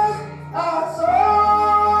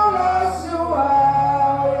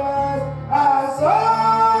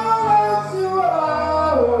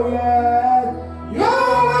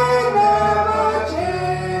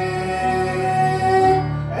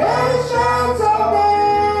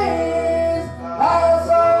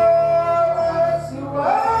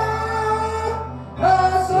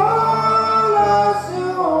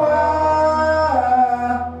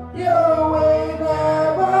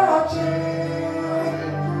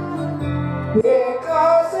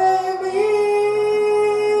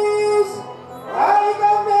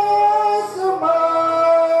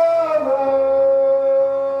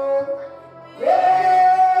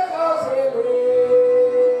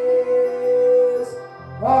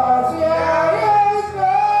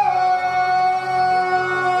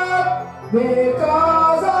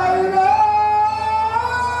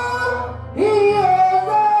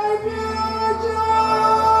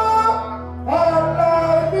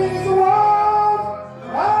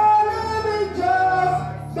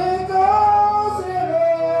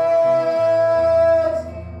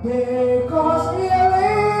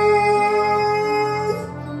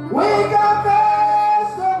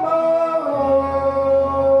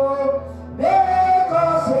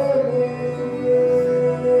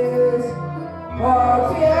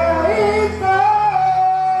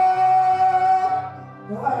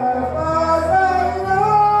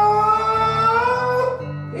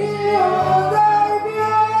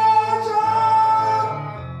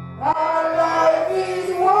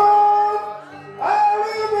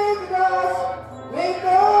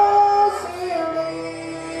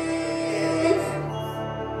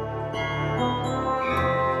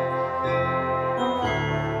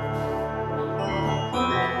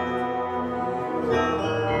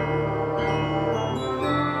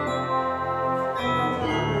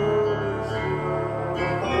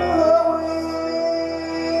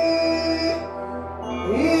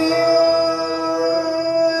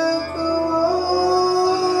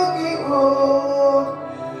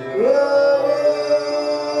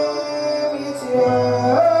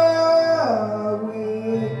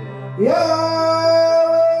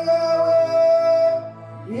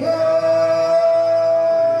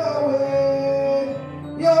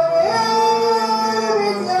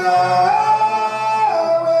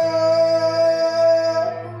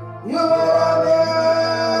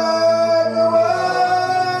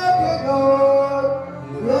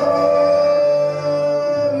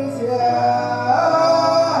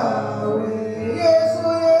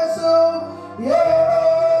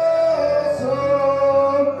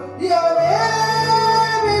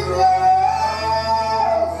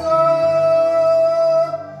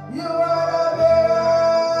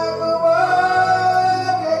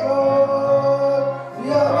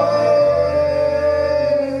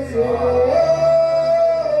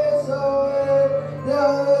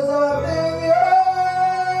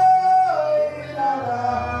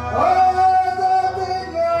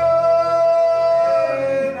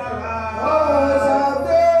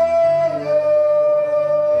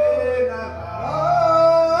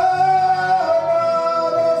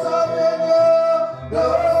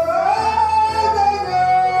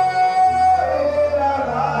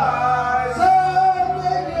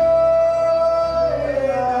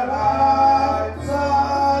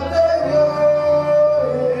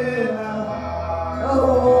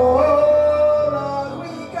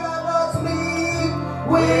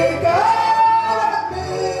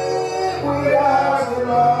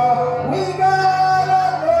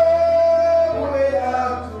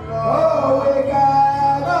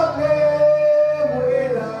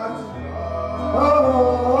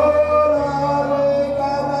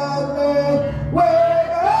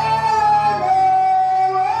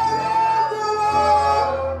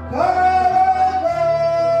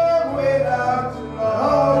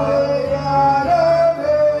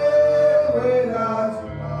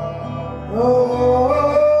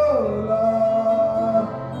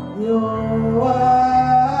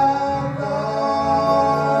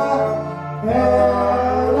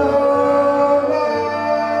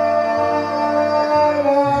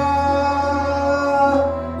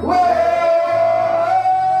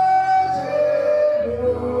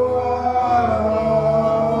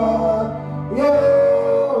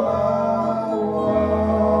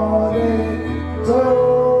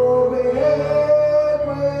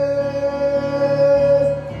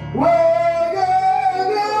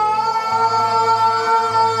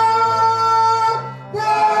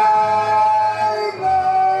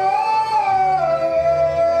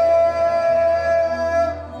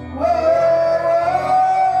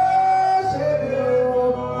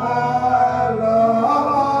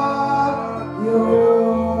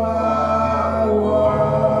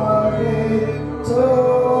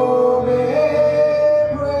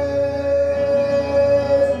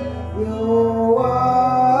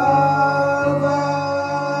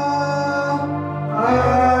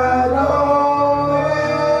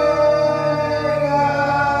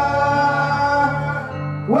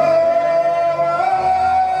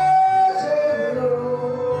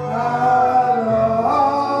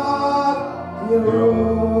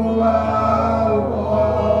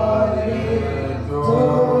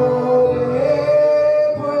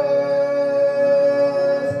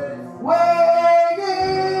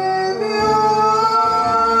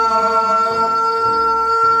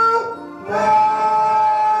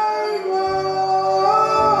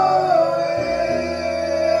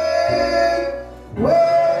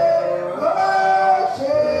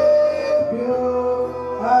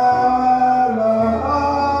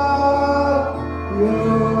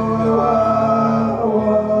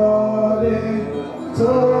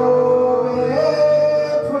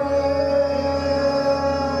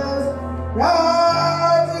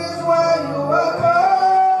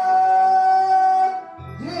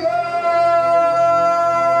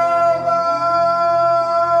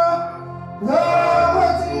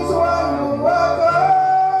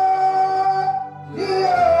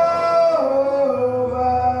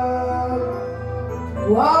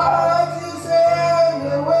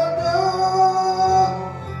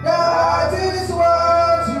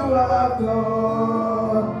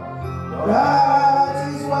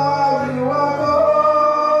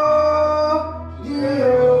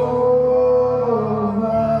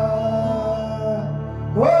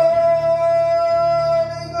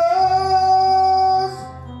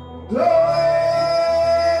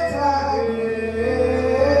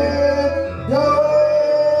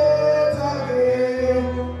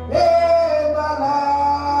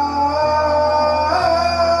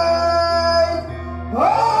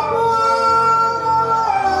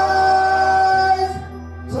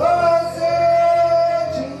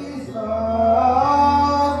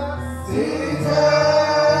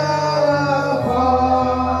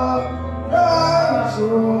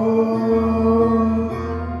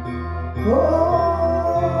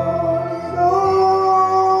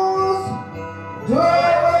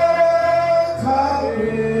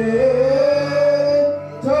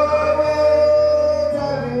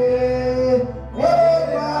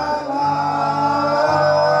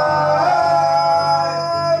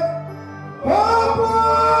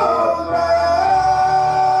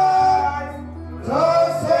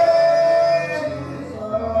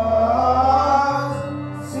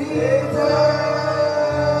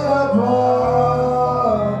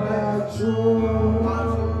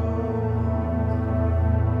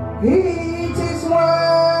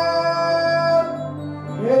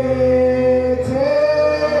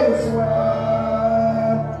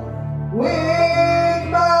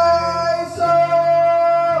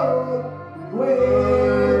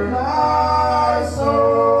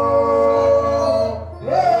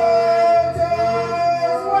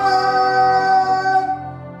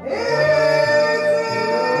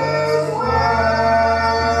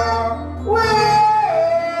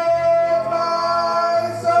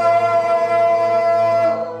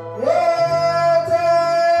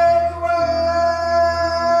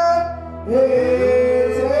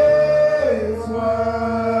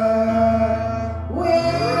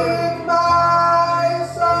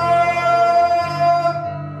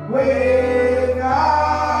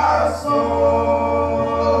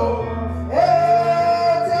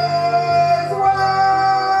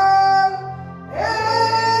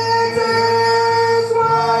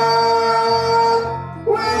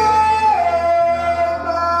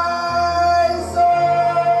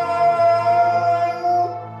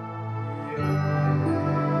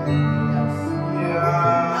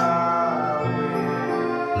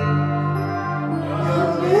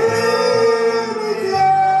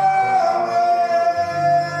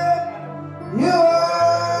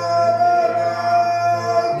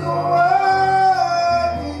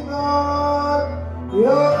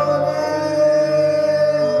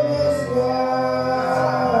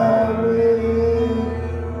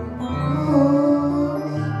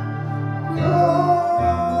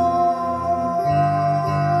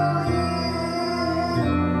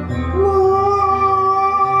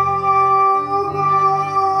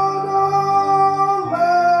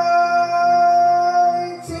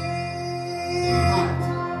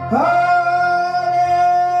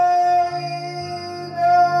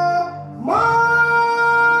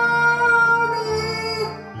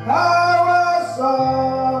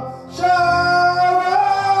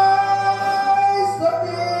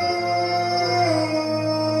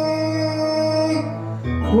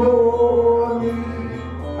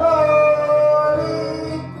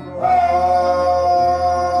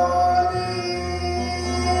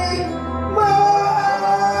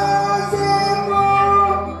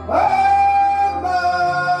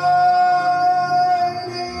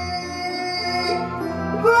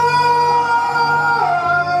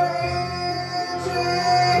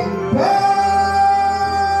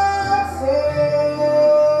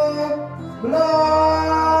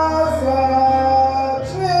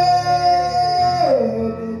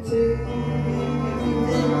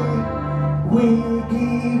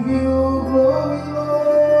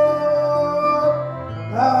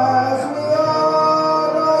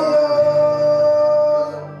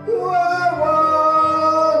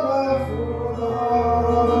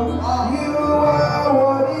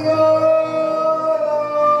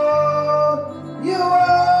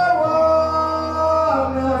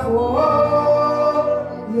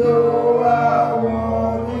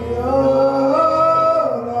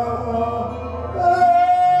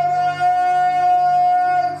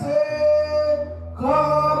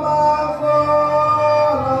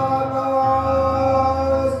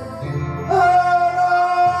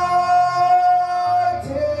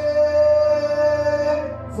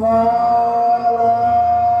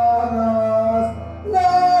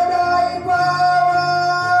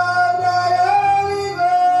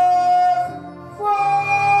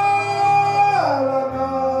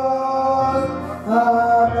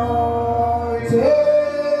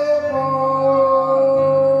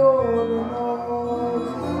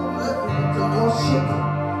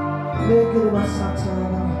Open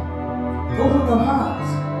your heart.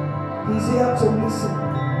 He's here to listen.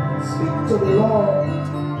 Speak to the Lord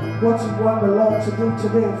what you want the Lord to do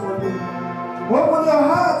today for you. Open your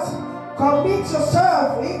heart. Commit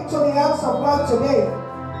yourself into the hands of God today.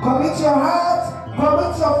 Commit your heart.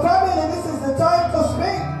 Commit your family. This is the time to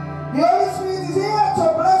speak. The Holy Spirit is here to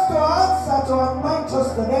bless, to answer, to anoint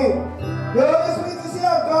us today. The Holy Spirit is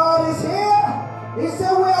here. God is here. He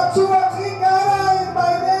said we are 2 or 3 gathered in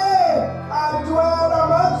my name. I dwell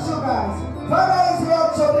amongst you guys. Father is here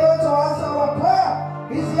today to answer our prayer.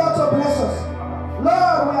 He's here to bless us.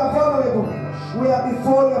 Lord, we are vulnerable. We are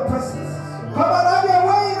before your presence. Come and have your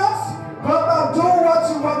way in us. Come and do what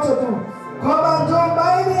you want to do. Come and do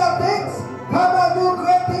mighty things. Come and do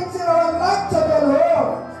great things in our life today,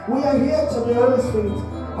 Lord. We are here today, Holy Spirit.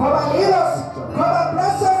 Come and heal us. Come and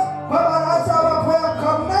bless us. Come and answer our prayer.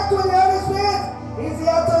 Connect with the Holy Spirit. He's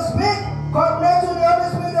here to speak. Connect with the Holy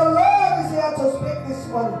Spirit. The Lord is here to speak this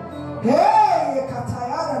morning. Hey,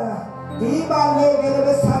 Katayana.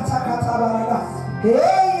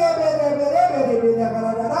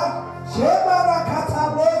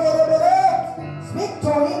 Speak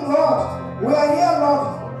to him, Lord. We are here, Lord.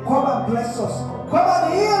 Come and bless us. Come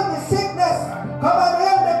and heal the sickness. Come and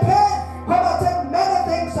heal the pain. Come and take many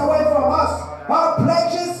things away from us. Our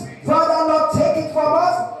pledges, Father, Lord, take it from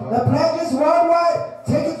us. The pledges worldwide,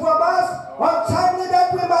 take it from us. Untimely death,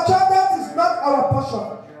 premature death is not our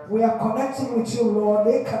portion. We are connecting with you, Lord.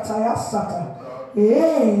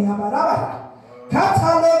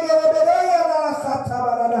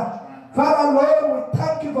 Father, Lord, we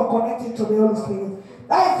thank you for connecting to the Holy Spirit.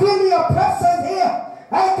 I feel your presence here.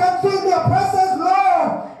 I can feel your presence, Lord.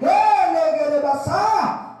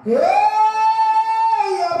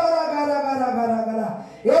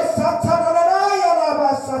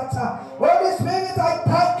 Holy Spirit, I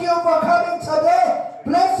thank you for coming today.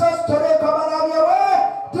 Bless us today. Come and have your way.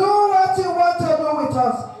 Do what you want to do with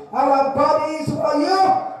us. Our body is for you.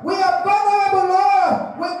 We are vulnerable,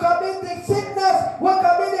 Lord. We commit the sickness. We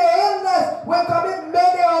commit the illness. We commit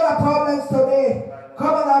many other problems today.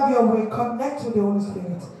 Come and have your way. Connect with the Holy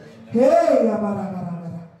Spirit. Hey,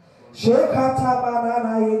 Shekata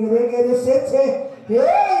banana yegere sete.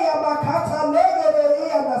 Hey, Yamakata legere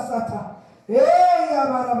yanasata. Hey,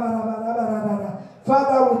 Yabarabara.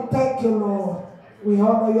 Father, we thank you, Lord. We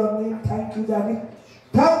honor your name. Thank you, Daddy.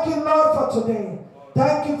 Thank you, Lord, for today.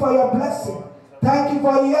 Thank you for your blessing. Thank you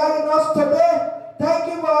for hearing us today.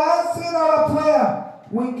 Thank you for answering our prayer.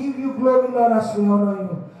 We give you glory, Lord, as we honor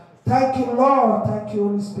you. Thank you, Lord. Thank you,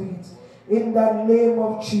 Holy Spirit. In the name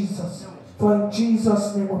of Jesus. For in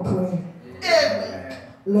Jesus' name we pray. Amen.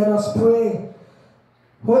 Let us pray.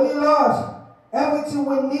 Holy Lord, everything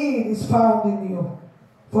we need is found in you.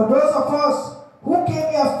 For those of us who came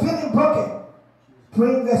here feeling broken,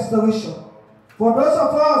 bring restoration. For those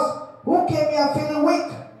of us who came here feeling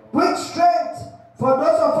weak, bring strength. For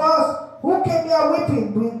those of us who came here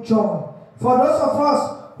weeping, bring joy. For those of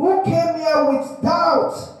us who came here with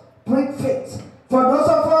doubt, bring faith. For those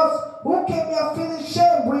of us who came here feeling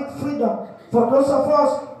shame, bring freedom. For those of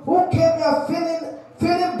us who came here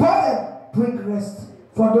feeling burdened, bring rest.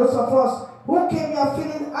 For those of us who came here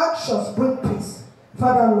feeling anxious, bring peace.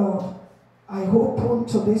 Father, Lord, I open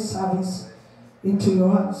today's service into your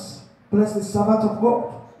hands. Bless the servant of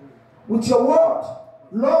God with your word,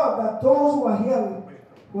 Lord, that those who are hearing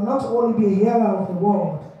will not only be a hearer of the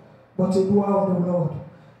word, but a doer of the Lord.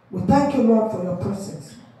 We thank you, Lord, for your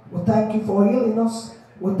presence. We thank you for healing us.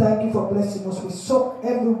 We thank you for blessing us. We soak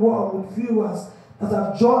everyone with viewers that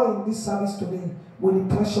have joined this service today with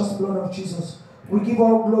the precious blood of Jesus. We give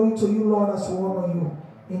all glory to you, Lord, as we honor you.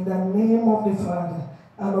 In the name of the Father,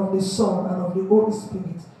 and of the Son, and of the Holy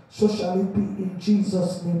Spirit, so shall it be. In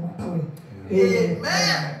Jesus' name we pray.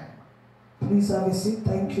 Amen. Please have a seat.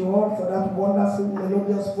 Thank you all for that wonderful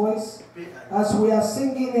melodious voice. As we are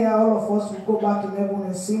singing here, all of us will go back in heaven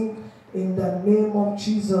and sing in the name of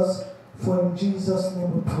Jesus. For in Jesus'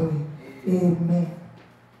 name we pray. Amen.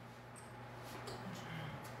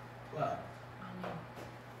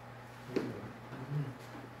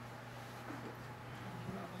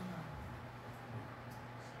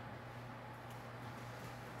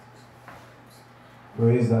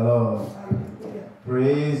 Praise the Lord.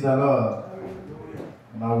 Praise the Lord.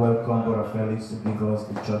 Now welcome Brother Felix to give us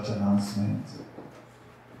the church announcement.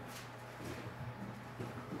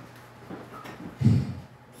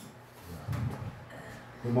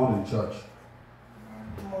 Good morning, church.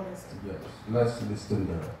 Good morning. Yes, let's listen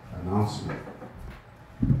to the announcement.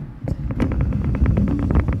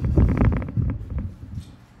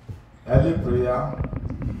 Early prayer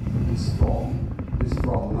is from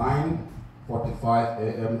 9:45 9:45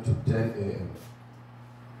 a.m. to 10 a.m.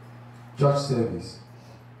 Church service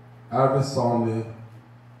every Sunday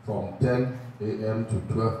from 10 a.m.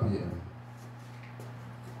 to 12 p.m.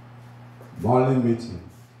 Morning meeting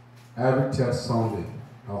every third Sunday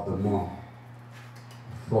of the month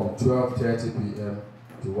from 12:30 p.m.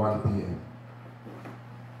 to 1 p.m.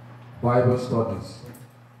 Bible studies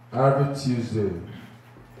every Tuesday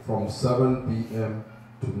from 7 p.m.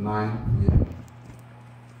 to 9 p.m.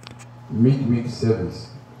 Midweek service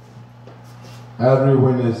every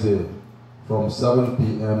Wednesday from 7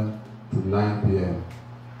 p.m. to 9 p.m.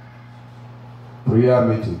 Prayer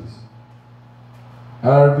meetings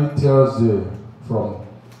every Thursday from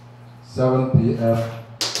 7 p.m.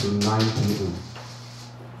 to 9 p.m.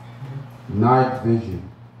 Night vigil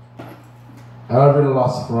every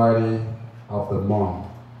last Friday of the month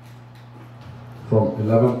from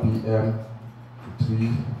 11 p.m. to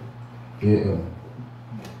 3 a.m.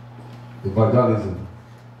 Evangelism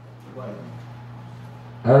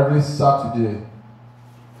every Saturday.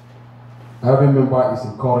 Every member is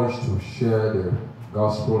encouraged to share the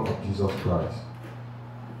gospel of Jesus Christ.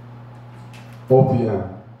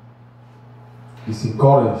 OPM is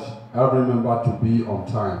encouraged every member to be on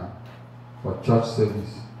time for church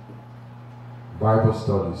service, Bible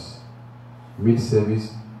studies,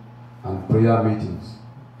 mid-service, and prayer meetings.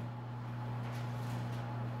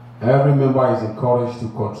 Every member is encouraged to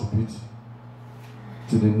contribute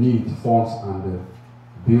to the need funds and the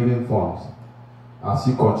building funds. As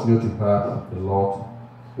you continue to help, the Lord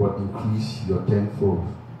will increase your tenfold.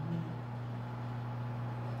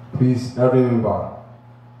 Please, every member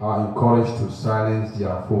are encouraged to silence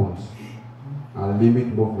their phones and limit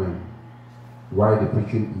movement while the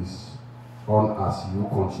preaching is on. As you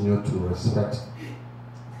continue to respect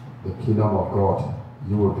the kingdom of God,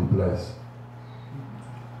 you will be blessed.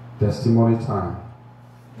 Testimony time.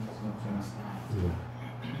 Yeah.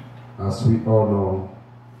 As we all know,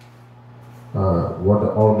 what the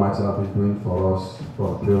Almighty has been doing for us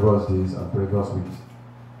for previous days and previous weeks.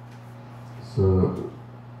 So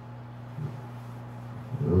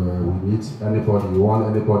we need anybody, you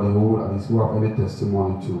want anybody who at least who have any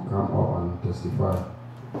testimony to come up and testify.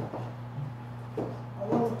 I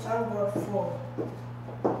want to thank God for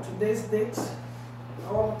today's date.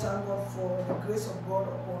 I want to thank God for the grace of God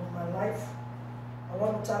upon my life. I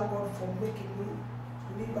want to thank God for making me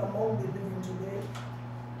live among the living today.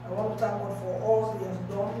 I want to thank God for all He has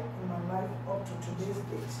done in my life up to today's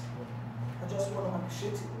date. I just want to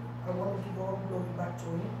appreciate Him. I want to give all glory back to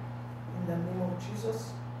Him in the name of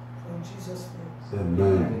Jesus. In Jesus' name.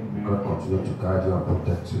 Amen. God continue to guide you and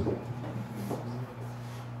protect you.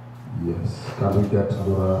 Yes. Can we get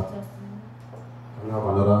another? Can we have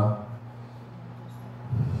another?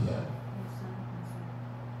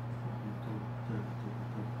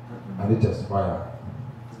 I need testifier.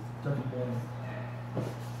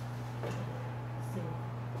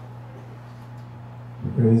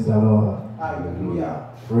 Praise the Lord. Hallelujah.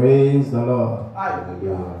 Praise the Lord.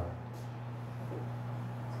 Hallelujah.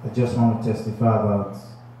 I just want to testify about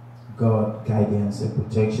God's guidance and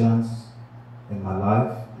protections in my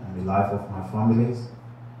life and the life of my families,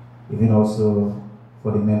 even also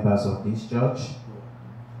for the members of this church.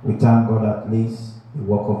 We thank God at least the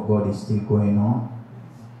work of God is still going on.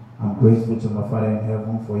 I'm grateful to my Father in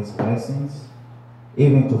heaven for His blessings,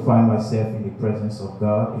 even to find myself in the presence of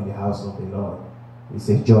God in the house of the Lord. It's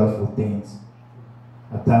a joyful thing.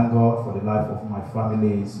 I thank God for the life of my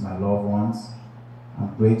families, my loved ones.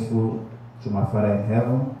 I'm grateful to my Father in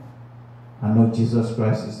heaven. I know Jesus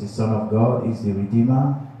Christ is the Son of God, is the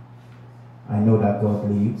Redeemer. I know that God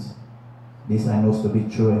lives. This I know to be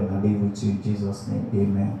true, and I live with you in Jesus' name.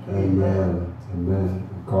 Amen. Amen. Amen.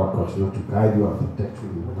 God continue to guide you and protect you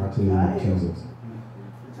in the mighty name of Jesus.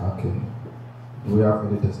 Okay. Do we have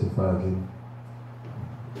any testify again?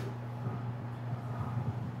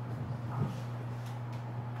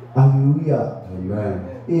 Hallelujah.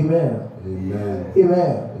 Amen. Amen. Amen.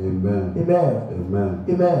 Amen. Amen. Amen. Amen.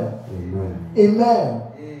 Amen. Amen. Amen.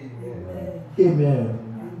 Amen.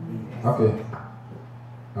 Okay.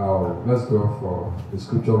 Let's go for the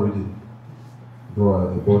scripture reading.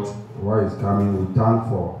 Bro, the boat, why is coming? We thank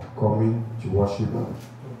for coming to worship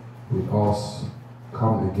with us.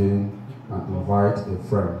 Come again and invite a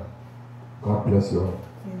friend. God bless you all.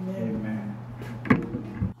 Amen.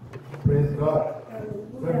 Praise God.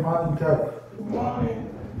 Good morning, church. Good morning.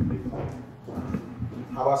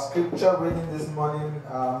 Our scripture reading this morning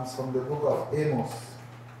is from the book of Amos.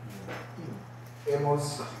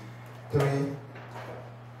 Amos 3,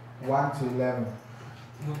 1 to 11.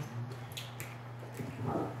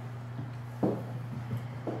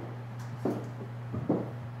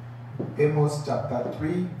 Amos chapter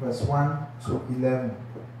 3, verse 1 to 11.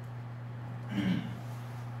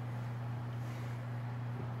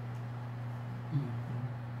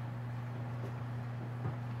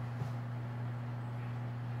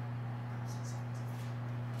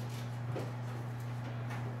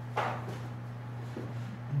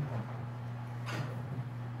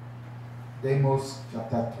 Amos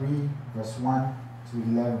chapter 3, verse 1 to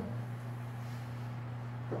 11.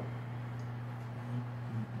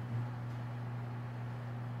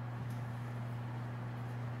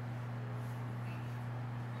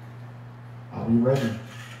 Are we ready?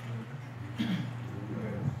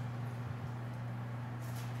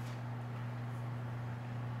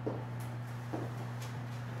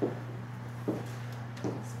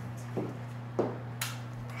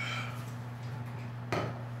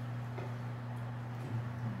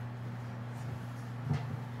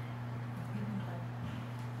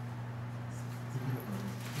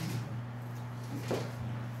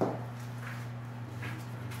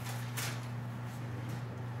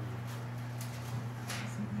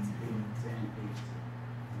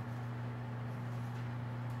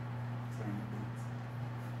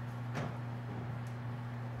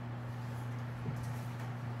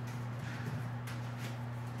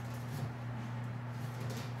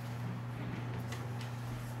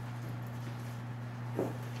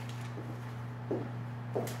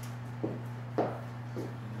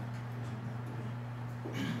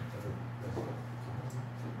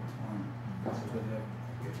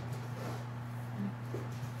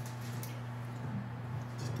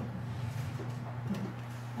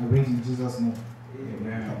 I read in Jesus' name.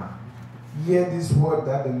 Amen. Hear this word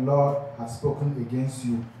that the Lord has spoken against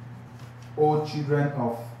you, O children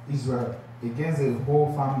of Israel, against the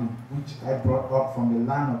whole family which I brought up from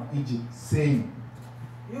the land of Egypt, saying,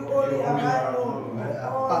 You only have I known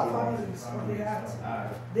of all families of the earth.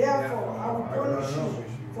 Therefore, I will punish you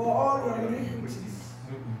for all your iniquities.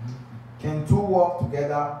 Can two walk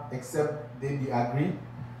together except they be agreed?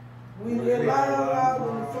 Will a lion roar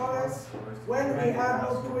in the forest when he had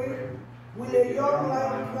no prey? Will a young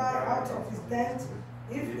lion cry out of his den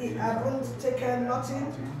if he hadn't taken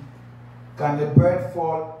nothing? Can the bird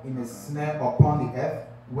fall in a snare upon the earth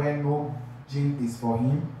where no gin is for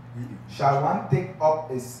him? Shall one take up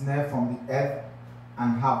a snare from the earth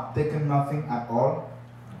and have taken nothing at all?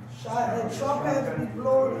 Shall a trumpet be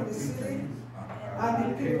blown in the city,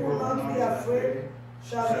 and the people not be afraid?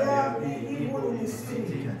 Shall there be evil in the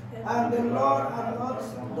city, and the Lord have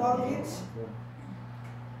not done it?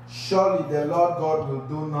 Surely the Lord God will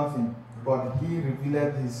do nothing, but he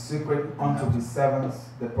revealed his secret unto his servants,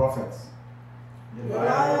 the prophets. The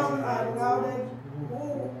lion are grounded, who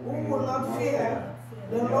will not fear?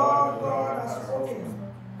 The Lord God has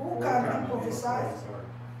spoken. Who can be prophesied?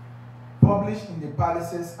 Published in the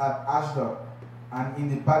palaces at Ashdod, and in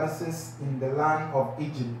the palaces in the land of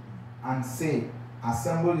Egypt, and say,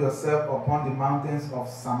 Assemble yourself upon the mountains of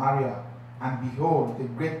Samaria, and behold the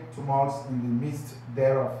great tumults in the midst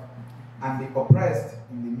thereof, and the oppressed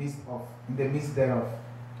in the midst thereof.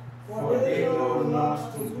 For they know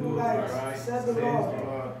not to do right, said the Lord,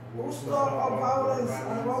 who store up violence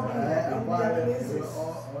and robbery in their places.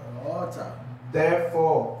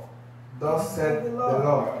 Therefore, thus said the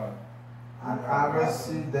Lord, and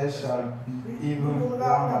adversary there shall be even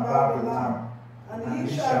round about the land, and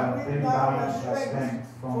he shall bring down your strength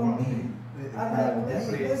from thee, and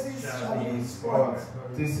the places shall be spoiled.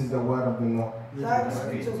 This is the word of the Lord. Thanks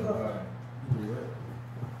be to God.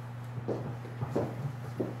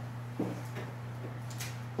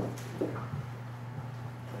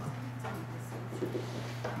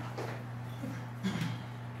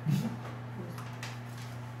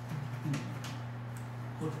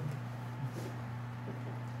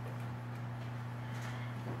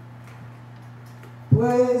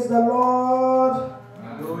 Praise the Lord.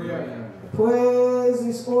 Hallelujah. Praise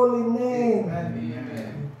his holy name.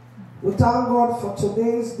 Amen. We thank God for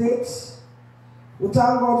today's date. We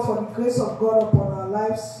thank God for the grace of God upon our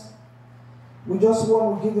lives. We just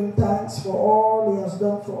want to give him thanks for all he has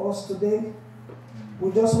done for us today.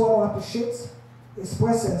 We just want to appreciate his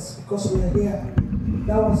presence because we are here.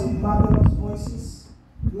 That was a marvelous voices.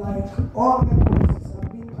 Like 100 voices.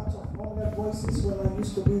 I've been part of 100 voices when I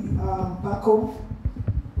used to be back home.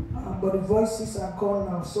 But the voices are gone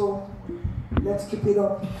now, so let's keep it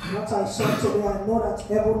up. What I saw today, I know that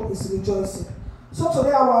heaven is rejoicing. So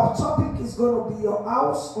today our topic is going to be your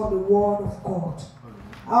house on the word of God.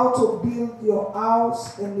 How to build your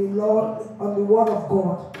house in the Lord on the word of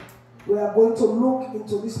God. We are going to look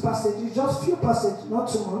into this passage. It's just few passages, not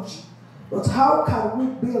too much. But how can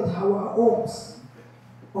we build our homes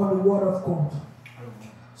on the word of God?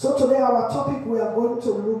 So today our topic, we are going to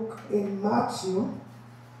look in Matthew.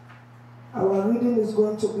 Our reading is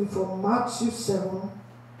going to be from Matthew 7,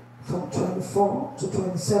 from 24 to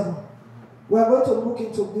 27. We are going to look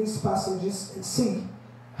into these passages and see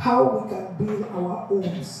how we can build our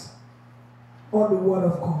homes on the Word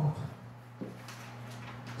of God.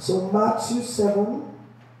 So Matthew 7,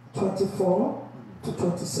 24 to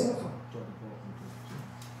 27.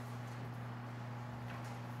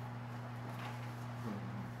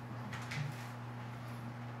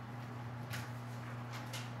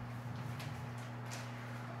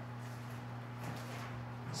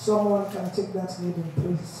 Someone can take that reading,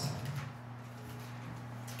 please.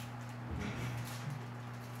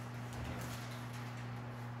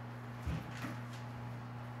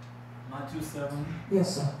 Matthew 7.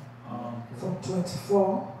 Yes, sir. From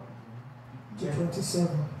 24 to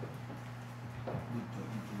 27.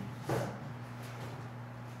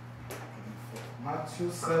 Matthew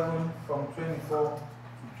 7 from 24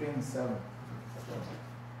 to 27.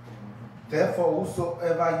 Therefore,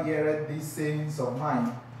 whosoever heareth these sayings of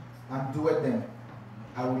mine and doeth them,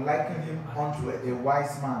 I will liken him unto a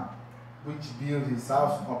wise man, which built his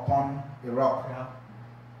house upon a rock.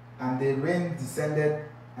 And the rain descended,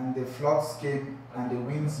 and the floods came, and the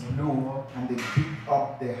winds blew, and they beat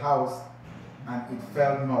up the house, and it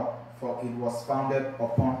fell not, for it was founded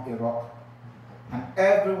upon a rock. And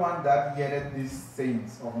everyone that heareth these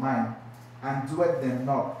sayings of mine, and doeth them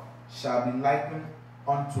not, shall be likened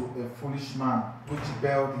unto a foolish man, which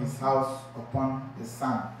built his house upon the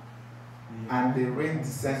sand. And the rain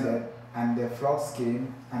descended, and the floods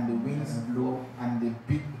came, and the winds blew, and they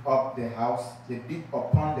beat up the house. They beat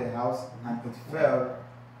upon the house, and it fell,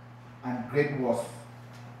 and great was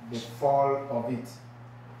the fall of it.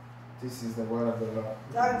 This is the word of the Lord.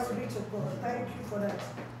 Thanks be to God. Thank you for that.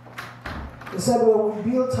 He said, well,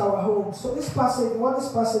 we built our home. So this passage, what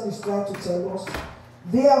this passage is trying to tell us,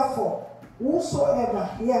 therefore, whosoever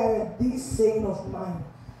heareth this saying of mine,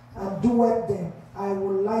 and doeth them, I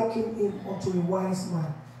will liken him unto a wise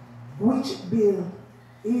man, which built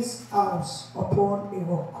his house upon a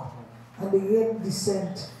rock. And the rain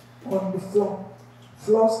descended on the floor.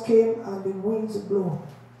 Floods came, and the winds blew,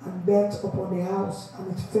 and bent upon the house,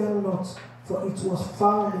 and it fell not, for it was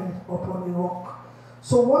founded upon a rock.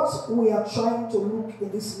 So what we are trying to look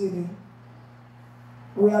in this reading,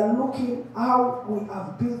 we are looking how we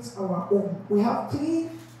have built our home. We have three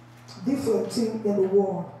different things in the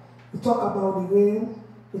world. We talk about the rain,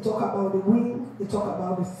 we talk about the wind, we talk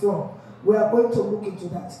about the flood. We are going to look into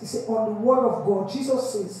that. He said, on the word of God,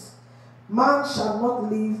 Jesus says, man shall not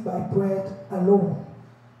live by bread alone,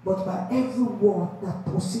 but by every word that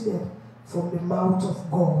proceeded from the mouth of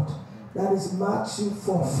God. That is Matthew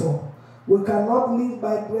 4:4. We cannot live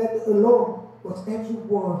by bread alone, but every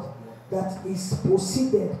word that is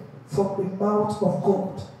proceeded from the mouth of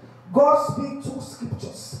God. God speaks through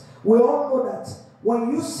scriptures. We all know that.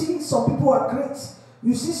 When you see some people are great,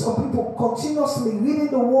 you see some people continuously reading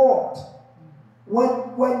the word.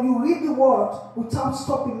 When you read the word without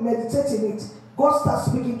stopping, meditating it, God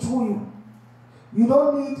starts speaking through you. You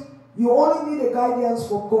only need a guidance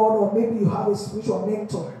from God, or maybe you have a spiritual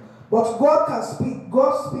mentor. But God can speak.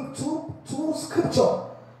 God speaks through scripture.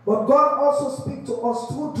 But God also speaks to us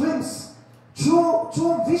through dreams,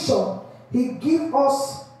 through vision. He gives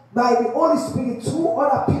us by the Holy Spirit through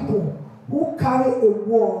other people who carry a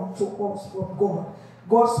word to us from God.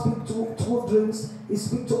 God speaks through dreams. He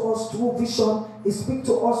speaks to us through vision. He speaks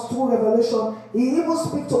to us through revelation. He even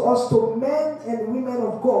speaks to us, to men and women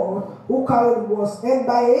of God who carry the words, and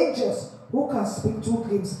by angels who can speak through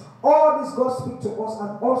dreams. All this God speaks to us,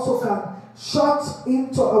 and also can shout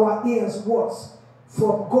into our ears words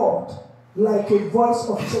from God like a voice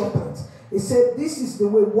of trumpet. He said, this is the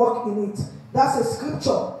way, walk in it. That's a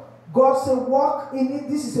scripture. God said, walk in it.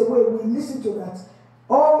 This is the way. We listen to that.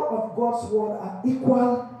 All of God's word are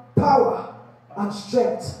equal power and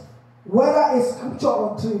strength. Whether a scripture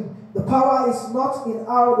or dream, the power is not in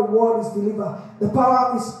how the word is delivered. The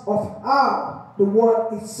power is of how the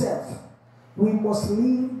word itself. We must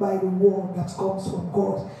live by the word that comes from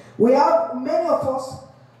God. We have, many of us,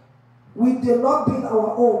 we do not build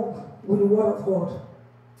our own with the word of God.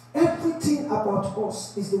 Everything about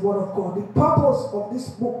us is the word of God. The purpose of this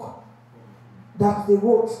book that they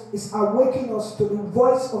wrote is awakening us to the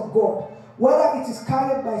voice of God. Whether it is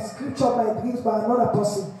carried by scripture, by dreams, by another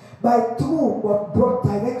person, by through, but brought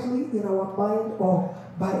directly in our mind or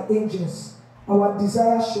by angels. Our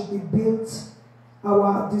desire should be built.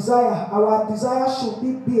 Our desire should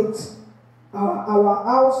be built. Our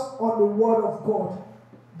house on the word of God.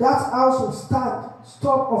 That house will stand,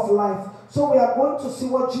 storm of life. So we are going to see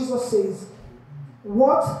what Jesus says.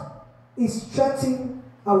 what is threatening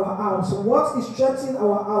our house? What is threatening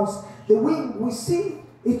our house? The wind, we see,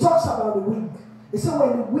 it talks about the wind. It says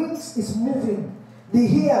when the wind is moving,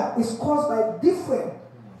 the air is caused by different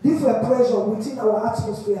pressure within our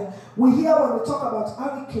atmosphere. We hear when they talk about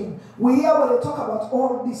hurricane. We hear when they talk about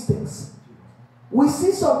all these things. We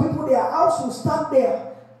see some people, their house will stand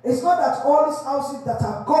there. It's not that all these houses that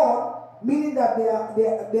are gone, meaning that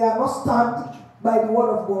they are not stand by the word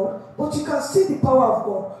of God, but you can see the power of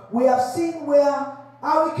God. We have seen where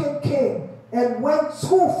hurricane came and went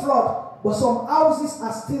through flood, but some houses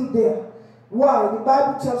are still there. Why? The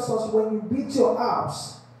Bible tells us when you build your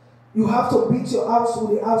house, you have to build your house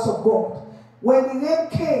with the house of God. When the rain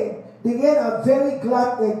came, the rain are very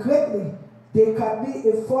glad and greatly. There can be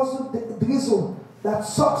a forceful drizzle that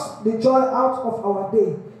sucks the joy out of our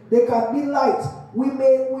day. There can be light. We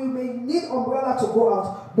may need umbrella to go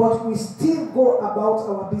out, but we still go about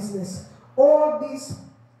our business. All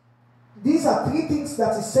these are three things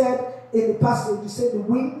that is said in the passage. You say the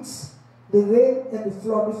winds, the rain, and the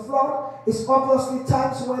flood. The flood is obviously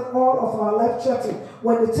times when all of our life threatened.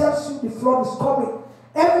 When it tells you the flood is coming,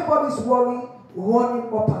 everybody's worrying,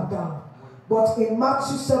 running up and down. But in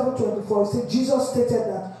Matthew 7:24, it says Jesus stated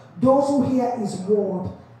that those who hear his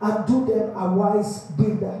word and do them are wise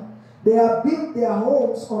builder. They have built their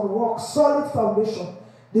homes on rock, solid foundation.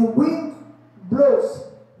 The wind blows,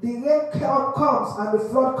 the rain comes, and the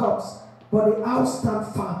flood comes, but the house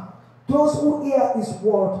stands firm. Those who hear his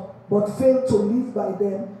word but fail to live by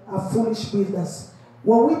them are foolish builders.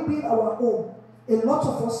 When we build our home, a lot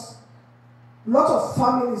of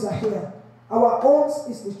families are here. Our homes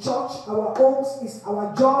is the church, our homes is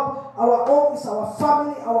our job, our home is our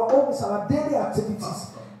family, our home is our daily activities.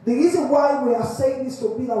 The reason why we are saying this to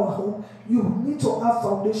build our home, you need to have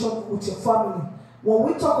foundation with your family. When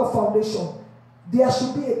we talk of foundation, there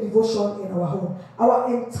should be a devotion in our home. Our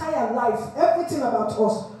entire life, everything about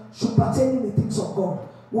us should pertain in the things of God.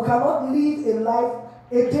 We cannot live a life,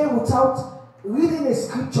 a day without reading a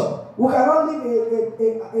scripture. We cannot live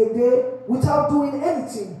a day without doing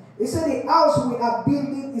anything. He said the house we are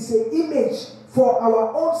building is an image for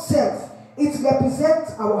our own self. It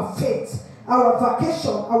represents our faith, our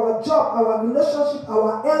vacation, our job, our relationship,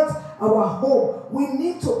 our health, our home. We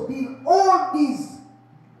need to build all these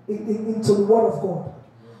into the word of God.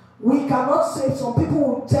 We cannot say, some people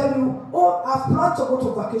will tell you, oh, I've planned to go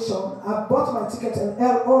to vacation, I've bought my ticket and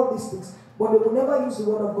all these things. But they will never use the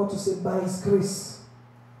word of God to say, by his grace,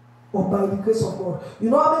 or by the grace of God.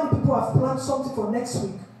 You know how many people have planned something for next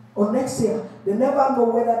week or next year? They never know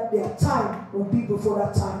whether their time will be before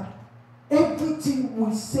that time. Everything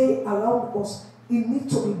we say around us, it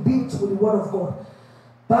needs to be built with the word of God.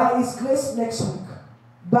 By his grace next week,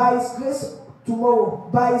 by his grace tomorrow,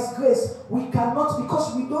 by his grace, we cannot,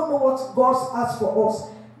 because we don't know what God has for us.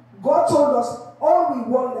 God told us all we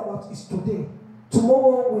worry about is today.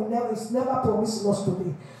 Tomorrow is never promising us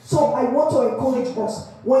today. So I want to encourage us.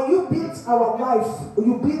 When you build our life,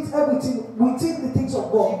 you build everything within the things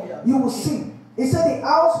of God, you will see. He said the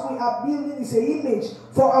house we are building is an image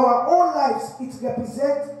for our own lives. It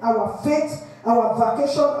represents our faith, our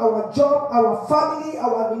vacation, our job, our family,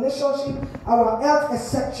 our relationship, our health,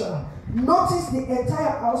 etc. Notice the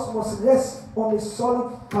entire house must rest on a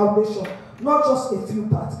solid foundation, not just a few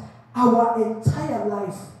parts. Our entire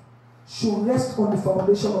life should rest on the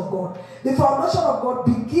foundation of God. The foundation of God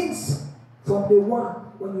begins from the one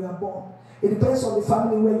when you are born. It depends on the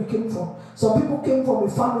family where you came from. Some people came from a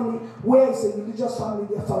family where it's a religious family,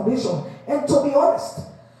 their foundation. And to be honest,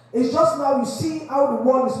 it's just now you see how the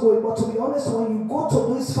world is going. But to be honest, when you go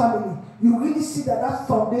to this family, you really see that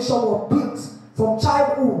foundation was built from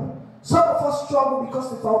childhood. Some of us struggle because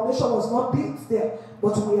the foundation was not built there.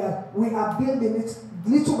 But we are building it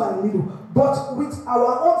little by little. But with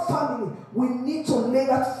our own family, we need to lay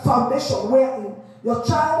that foundation wherein your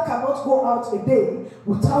child cannot go out a day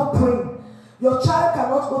without praying. Your child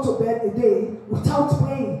cannot go to bed a day without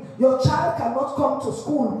praying. Your child cannot come to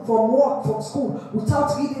school from school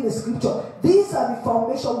without reading the scripture. These are the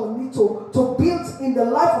foundation we need to build in the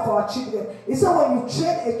life of our children. It's that when you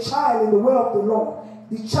train a child in the way of the Lord,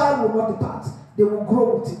 the child will not depart. They will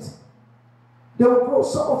grow with it. They will grow.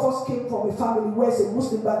 Some of us came from a family where it's a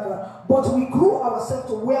Muslim background, but we grew ourselves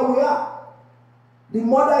to where we are. The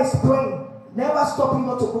mother is praying, never stopping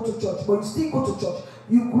not to go to church, but you still go to church.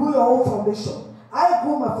 You grew your own foundation. I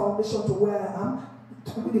grew my foundation to where I am.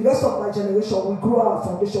 The rest of my generation, we grew our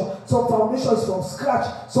foundation. Some foundation is from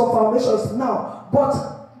scratch. Some foundation is now. But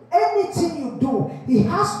anything you do, it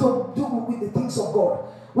has to do with the things of God.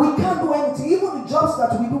 We can't do anything. Even the jobs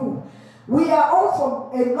that we do, We are all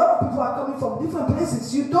from, a lot of people are coming from different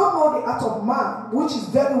places. You don't know the heart of man, which is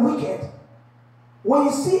very wicked. When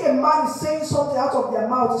you see a man is saying something out of their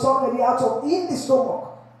mouth, it's already out of in the stomach.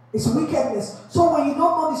 It's wickedness. So when you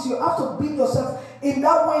don't know this, you have to build yourself in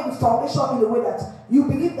that way, the foundation, in a way that you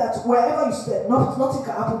believe that wherever you step, nothing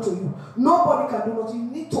can happen to you. Nobody can do nothing.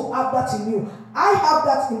 You need to have that in you. I have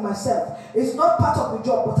that in myself. It's not part of the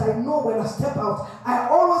job, but I know when I step out, I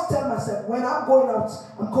always tell myself, when I'm going out,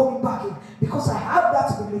 I'm coming back in. Because I have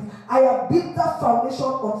that belief. I have built that foundation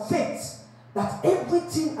on faith, that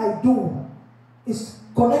everything I do is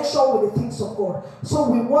connection with the things of God. So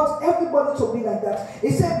we want everybody to be like that.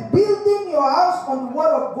 He said, building your house on the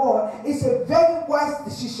word of God is a very wise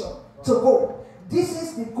decision to go. This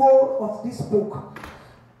is the goal of this book.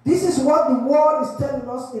 This is what the word is telling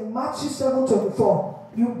us in Matthew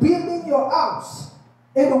 7:24. You building your house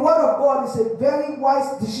in the word of God is a very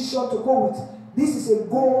wise decision to go with. This is a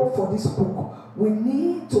goal for this book. We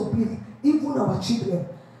need to build, even our children.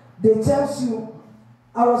 They tells you,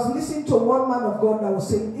 I was listening to one man of God that was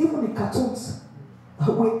saying, even the cartoons,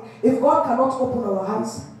 if God cannot open our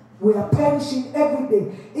eyes, we are perishing every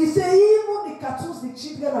day. He said, even the cartoons the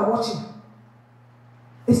children are watching,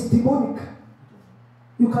 it's demonic.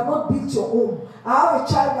 You cannot build your home. I have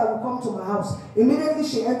a child that will come to my house. Immediately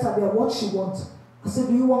she entered there, what she wants. I said,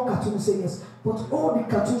 do you want cartoon? He said, yes. But all the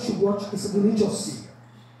cartoons she watch is religious.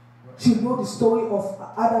 She knows the story of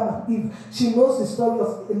Adam and Eve. She knows the story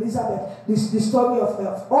of Elizabeth. The story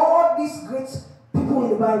of all these great people in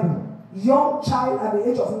the Bible. Young child at the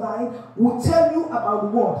age of 9 will tell you about the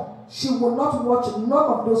word. She will not watch none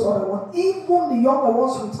of those other ones. Even the younger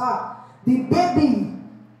ones with her. The baby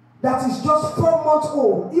that is just 4 months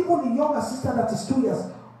old. Even the younger sister that is 2 years.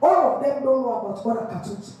 All of them don't know about other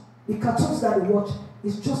cartoons. The cartoons that they watch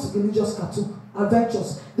is just religious cartoon.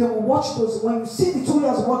 Adventures. They will watch those. When you see the 2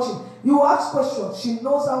 years watching, you ask questions. She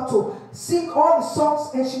knows how to sing all the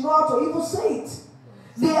songs and she knows how to even say it.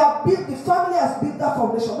 They have built, the family has built that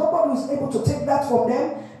foundation. Nobody is able to take that from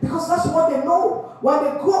them because that's what they know. When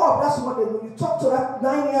they grow up, that's what they know. You talk to that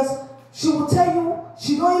 9 years, she will tell you,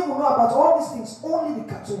 she don't even know about all these things, only the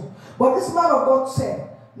cartoon. But this man of God said,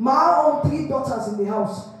 my own 3 daughters in the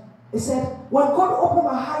house. He said, when God opened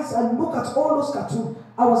my eyes and looked at all those cartoons,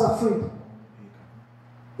 I was afraid.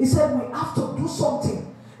 He said, we have to do something.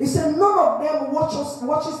 He said, none of them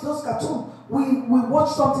watches those cartoons. We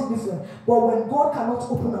watch something different. But when God cannot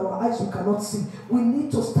open our eyes, we cannot see. We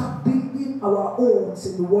need to start building our own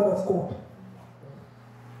in the word of God.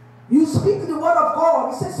 You speak the word of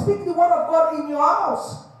God. He says, speak the word of God in your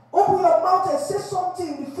house. Open your mouth and say something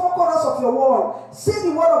in the 4 corners of your wall. Say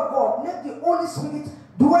the word of God. Let the Holy Spirit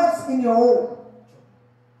dwell in your home.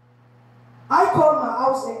 I call my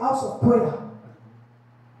house a house of prayer.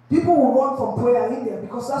 People will run from prayer in there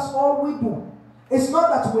because that's all we do. It's not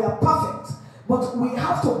that we are perfect, but we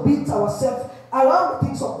have to build ourselves around the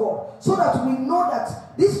things of God so that we know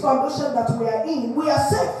that this foundation that we are in, we are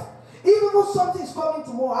safe. Even though something is coming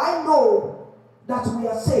tomorrow, I know that we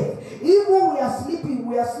are safe. Even when we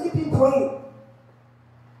are sleeping praying.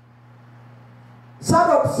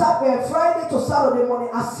 Friday to Saturday morning,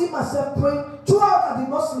 I see myself praying. 2 hours I did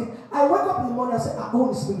not sleep. I wake up in the morning and say,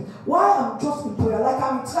 Holy Spirit, why I'm just in prayer? Like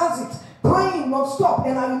I'm in transit, praying non-stop.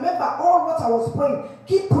 And I remember all what I was praying.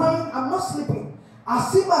 Keep praying, I'm not sleeping. I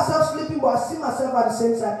see myself sleeping, but I see myself at the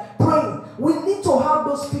same time praying. We need to have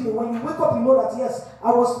those feelings. When you wake up, you know that yes,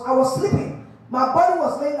 I was sleeping. My body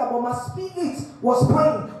was laying down, but my spirit was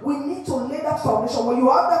praying. We need to lay that foundation. When you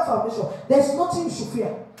have that foundation, there's nothing you should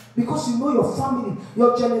fear. Because you know your family,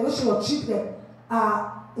 your generation, your children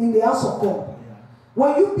are in the hands of God.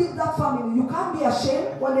 When you build that family, you can't be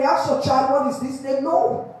ashamed. When they ask your child, what is this? They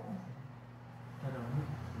know.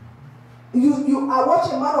 I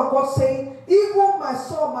watch a man of God saying, even my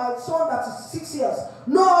son that is 6 years,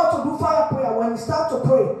 know how to do fire prayer. When he starts to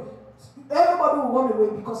pray, everybody will run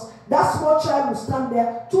away because that small child will stand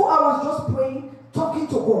there 2 hours just praying, talking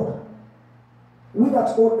to God. We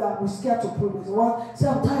that older, we're scared to pray with one. Say,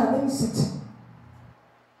 I'm tired, let me sit.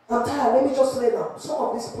 I'm tired, let me just lay down. Some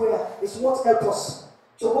of this prayer is what helps us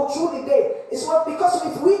to go through the day. It's what, because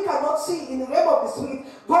if we cannot see in the realm of the spirit,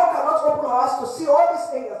 God cannot open our eyes to see all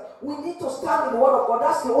these areas. We need to stand in the word of God.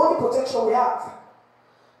 That's the only protection we have.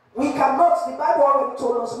 We cannot, the Bible already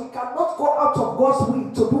told us, we cannot go out of God's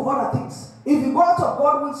will to do other things. If you go out of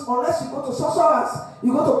God's will, unless you go to sorcerers,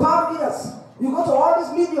 you go to power leaders, you go to all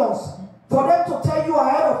these mediums, for them to tell you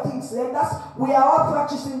ahead of things, then we are all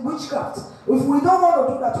practicing witchcraft. If we don't want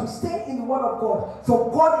to do that, we stay in the word of God for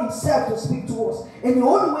God himself to speak to us. And the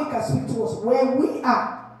only way he can speak to us where we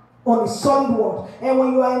are. on the solid word. And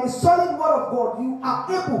when you are in the solid word of God, you are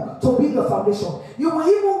able to build your foundation. You will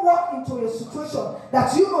even walk into a situation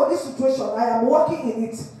that you know this situation, I am walking in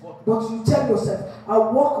it. But you tell yourself,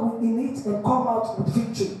 I'll walk in it and come out with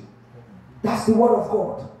victory. That's the word of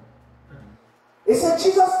God. It said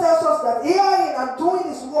Jesus tells us that hearing and doing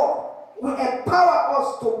his word will empower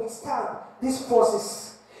us to withstand these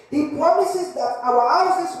forces. He promises that our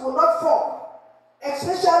houses will not fall.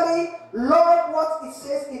 Especially, Lord, what it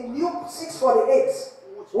says in Luke 6:48.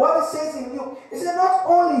 What it says in Luke. It said not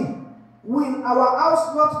only will our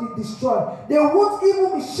house not be destroyed, they won't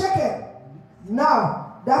even be shaken.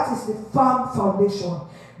 Now, that is the firm foundation.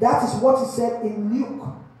 That is what it said in Luke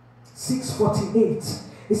 6:48.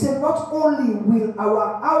 It said not only will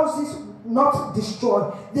our houses not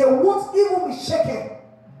destroyed, they won't even be shaken.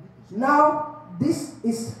 Now, this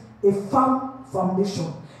is a firm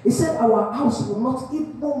foundation. He said our house will not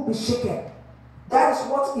even be shaken. That is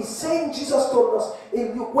what he's saying. Jesus told us.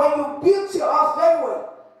 When you build your house very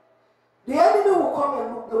well, the enemy will come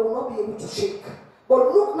and look, they will not be able to shake.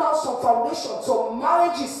 But look now, some foundations, some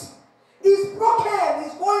marriages is broken,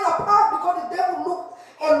 is going apart because the devil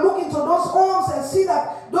look into those homes and see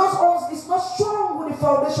that those homes is not strong with the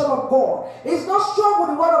foundation of God. It's not strong with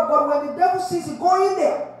the word of God. When the devil sees it, go in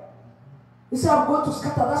there. He said, I'm going to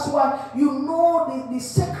scatter. That's why you know the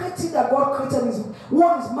sacred thing that God created is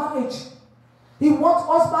one is marriage. He wants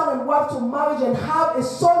husband and wife to marry and have a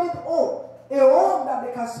solid home, a home that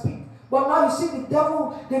they can speak. But now you see the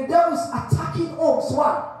devil is attacking homes.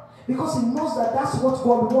 Why? Because he knows that that's what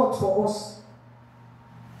God wants for us.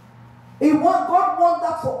 God wants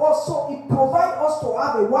that for us, so he provides us to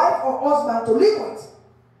have a wife or husband to live with.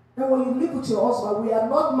 And when you live with your husband, we are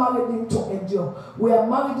not married into endure. We are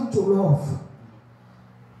married into love.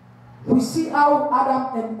 We see how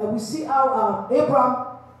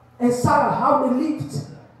Abraham and Sarah, how they lived.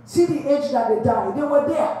 See the age that they died. They were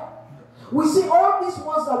there. We see all these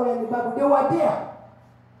ones that were in the Bible. They were there.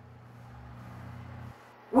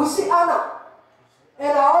 We see Anna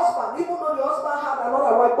and her husband, even though the husband had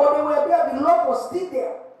another wife, but they were there. The love was still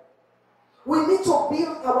there. We need to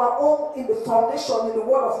build our own in the foundation, in the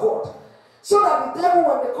word of God. So that the devil,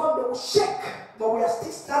 when they come, they will shake. But we are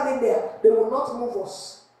still standing there. They will not move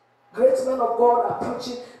us. Great men of God are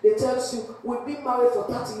preaching. They tell you, we've been married for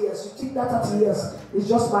 30 years. You think that 30 years is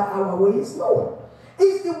just by our ways? No.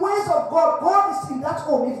 It's the ways of God. God is in that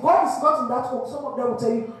home. If God is not in that home, some of them will tell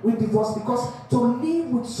you, we divorce. Because to live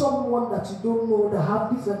with someone that you don't know, that have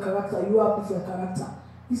different character, you have different character,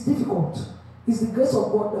 it's difficult. It's the grace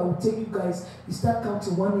of God that will take you guys. You start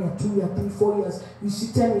counting 1 year, 2 years, 3, 4 years. You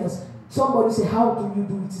see 10 years. Somebody say, how do you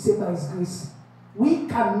do it? He say, by his grace. We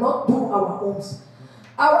cannot do our homes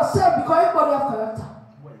ourselves because everybody have character.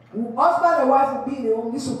 Husband and wife will be in the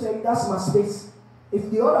home. This will tell you, that's my space.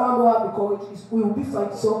 If the other one don't have the courage, we will be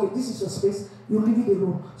fighting. So, okay, this is your space. You leave it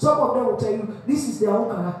alone. Some of them will tell you, this is their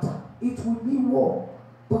own character. It will be war.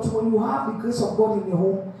 But when you have the grace of God in the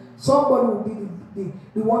home, somebody will be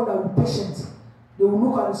the one that will be patient. They will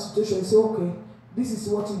look at the situation and say, okay, this is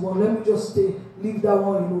what you want. Let me just stay, leave that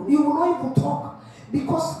one alone. He will not even talk.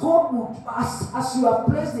 Because God would, as you have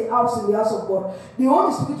placed the house in the house of God, the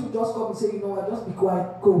Holy Spirit will just come and say, you know what, just be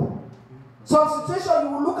quiet, go. Some situation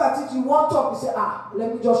you will look at it, you won't talk, you say,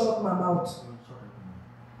 let me just shut my mouth.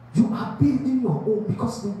 You are building your own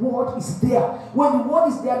because the word is there. When the word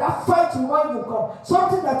is there, that fight will not even come.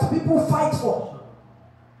 Something that people fight for.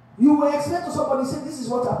 You will explain to somebody, say, this is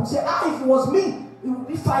what happened. Say, if it was me, it would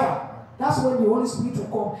be fire. That's when the Holy Spirit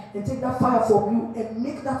will come and take that fire from you and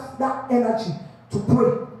make that energy to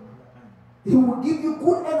pray. He will give you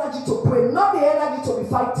good energy to pray, not the energy to be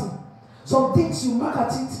fighting. Some things you look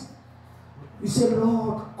at it, you say,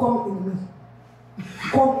 Lord, come in me.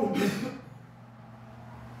 Come in me.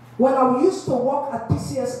 When I used to work at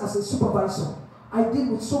PCS as a supervisor, I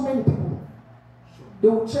deal with so many people. They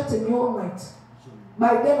would threaten me all night.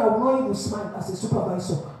 By then, I would not even smile as a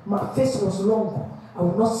supervisor. My face was long. I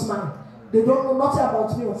would not smile. They don't know nothing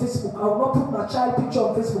about me on Facebook. I will not put my child picture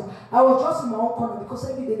on Facebook. I was just in my own corner because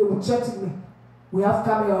every day they would threaten me. We have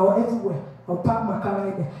camera everywhere. I'll pack my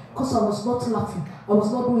camera in there. Because I was not laughing. I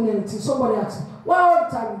was not doing anything. Somebody asked me, why all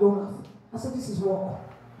the time you don't laugh? I said, this is work.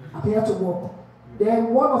 I'm here to work.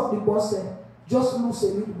 Then one of the boss said, just lose a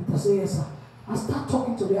little bit. I said, yes, sir. I start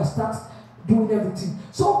talking to them. I start doing everything.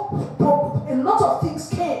 So a lot of things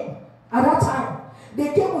came at that time.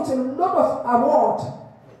 They came with a lot of awards.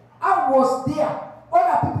 I was there.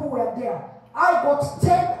 Other people were there. I got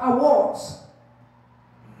 10 awards.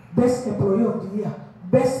 Best employee of the year.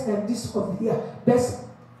 Best and this of the year. Best.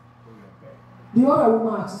 The other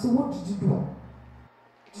woman asked, I said, what did you do?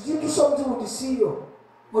 Did you do something with the CEO?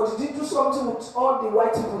 Or did you do something with all the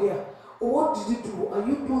white people here? Or what did you do? Are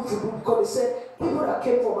you doing voodoo? Because they said people that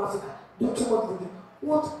came from Africa do too much voodoo.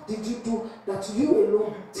 What did you do that you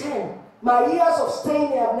alone, 10? My years of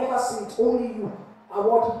staying here, I've never seen it, only you.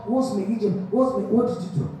 What's my region? What did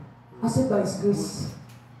you do? I said, by His grace.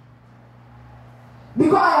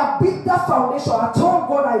 Because I have built that foundation, I told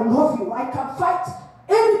God I love you. I can fight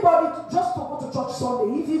anybody just to go to church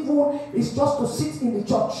Sunday, if even it's just to sit in the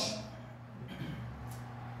church.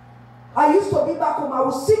 I used to be back home, I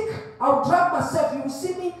was sick, I would drag myself, you will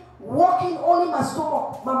see me walking only my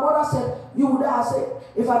stomach. My mother said, you would die. I said,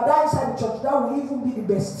 if I die inside the church, that will even be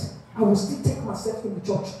the best. I will still take myself in the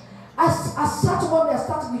church. I sat one day, I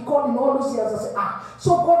started recalling all those years. I said,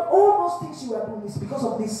 so God, all those things you were doing is because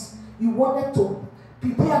of this. You wanted to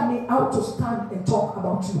prepare me how to stand and talk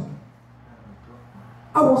about you.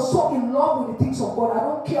 I was so in love with the things of God. I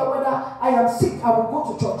don't care whether I am sick, I will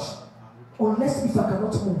go to church. Unless if I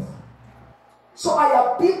cannot move. So I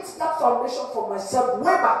have built that foundation for myself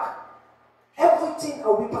way back. Everything I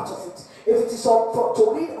will be part of it. If it is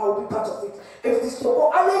to read, I will be part of it. If it is to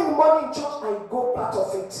go early in the morning in church, I go part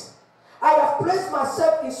of it. I have placed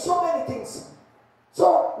myself in so many things.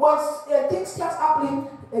 So once things start happening,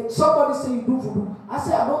 somebody say you do voodoo. I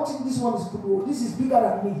say I don't think this one is voodoo. This is bigger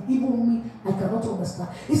than me. Even me, I cannot understand.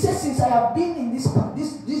 He says since I have been in this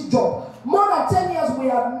job more than 10 years, we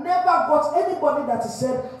have never got anybody that is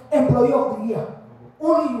said employee of the year.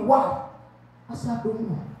 Only you. Why? I said I don't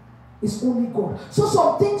know. It's only God. So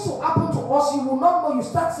some things will happen to us. You will not know. You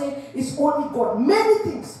start saying it's only God. Many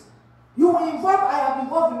things. You will involve. I have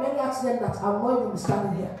involved in many accidents that I'm not even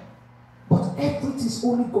standing here. But everything is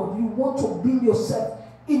only God. You want to build yourself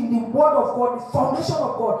in the word of God, the foundation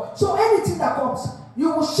of God. So anything that comes, you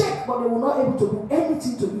will shake, but they will not be able to do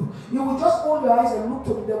anything to you. You will just hold your eyes and look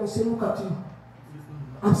to the devil and say, look at you.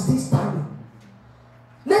 I'm still standing.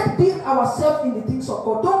 Let's build ourselves in the things of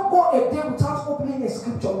God. Don't go a day without opening a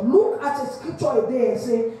scripture. Look at a scripture a day and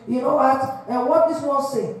say, you know what? And what this one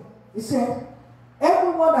say? He said,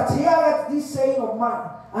 everyone that heareth this saying of mine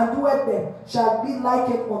and doeth them shall be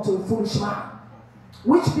likened unto a foolish man,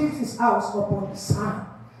 which built his house upon the sand.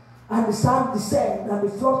 And the sand descended, and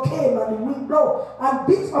the flood came, and the wind blew, and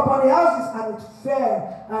beat upon the houses, and it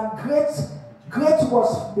fell, and great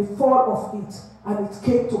was the fall of it. And it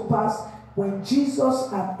came to pass, when Jesus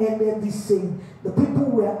had ended this saying, the people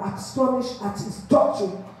were astonished at his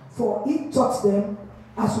doctrine, for he taught them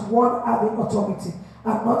as one having authority,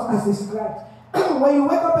 and not as a scribe. When you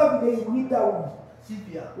wake up every day, you read that one.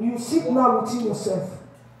 You sit now within yourself.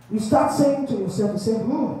 You start saying to yourself, you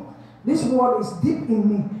say, this word is deep in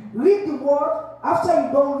me. Read the word. After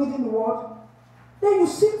you're done reading the word, then you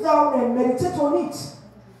sit down and meditate on it.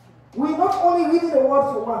 We're not only reading the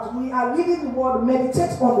word for what? We are reading the word,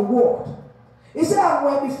 meditate on the word. He said, and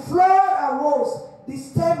when the flood arose, the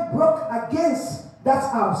stem broke against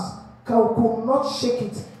that house. Could not shake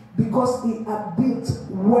it because he had built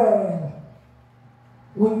well.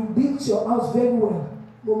 When you build your house very well,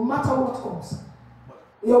 no matter what comes,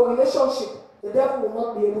 your relationship, the devil will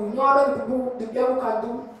not be able. You know how many people the devil can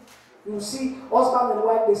do? You see, husband and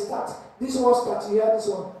wife, they start. This one starts, you hear this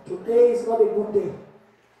one. Today is not a good day.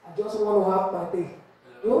 I just want to have my day.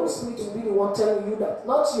 The Holy Spirit will be the one telling you that,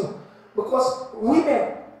 not you. Because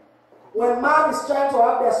women, when man is trying to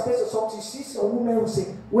have their space or something, you see some women who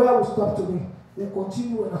say, where will stop today? We'll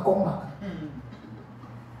continue when I come back.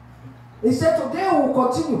 He said, today we will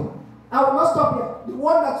continue. I will not stop here. The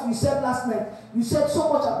one that you said last night, you said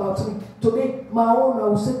so much about me. Today, my own, I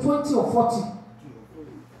will say 20 or 40.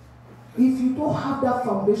 If you don't have that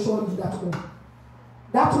foundation in that home,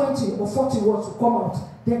 that 20 or 40 words will come out,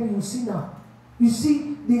 then you see now. You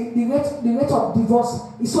see, the rate of divorce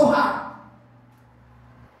is so high.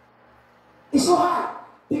 It's so high.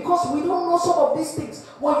 Because we don't know some of these things.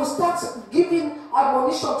 When you start giving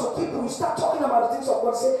admonition to people, you start talking about the things of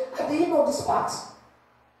God, say, I didn't know this part.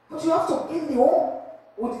 But you have to build the home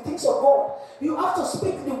with the things of God. You have to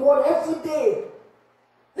speak the word every day.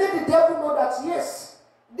 Let the devil know that, yes,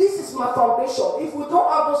 this is my foundation. If we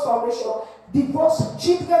don't have those foundations, divorce,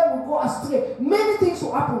 children will go astray. Many things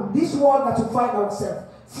will happen. This world that we find ourselves.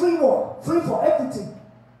 Free world, free for everything.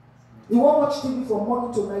 You won't watch TV from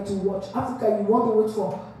morning to night to watch. Africa, you want to wait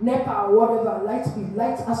for NEPA or whatever,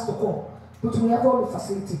 light has to come. But we have all the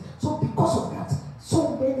facility. So because of that,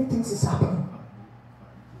 so many things is happening.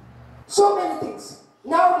 So many things.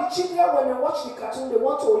 Now the children, when they watch the cartoon, they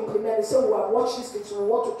want to implement. They say, we have watched this thing, so we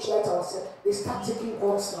want to try it ourselves. They start taking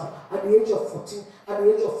guns now at the age of 14, at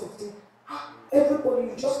the age of 15. Everybody,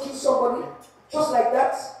 you just kill somebody, just like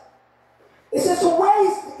that. It says, so where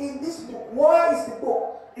is in this book? Where is the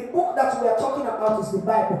book? The book that we are talking about is the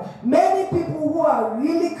Bible. Many people who are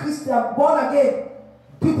really Christian, born again,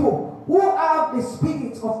 people who have the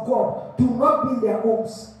Spirit of God, do not build their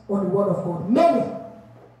homes on the Word of God. Many.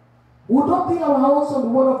 We don't build our house on the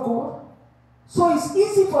Word of God. So it's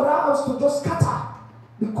easy for that house to just scatter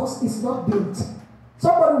because it's not built.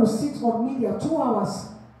 Somebody will sit on media 2 hours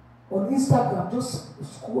on Instagram just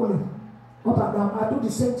scrolling up and down. I do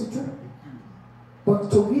the same to you. But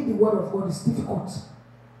to read the Word of God is difficult.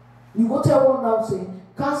 You go tell one now, say,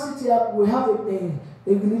 can't sit here, we have a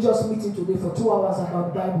religious meeting today for 2 hours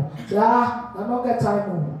about the Bible. Say, I don't get time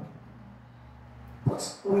more.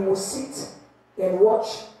 But we will sit and watch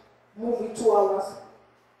movie 2 hours,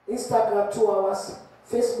 Instagram 2 hours,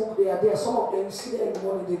 Facebook, they are there. Some of them, you see them in the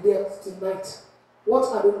morning, they're there till night. What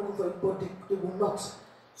are they looking for? But they will not.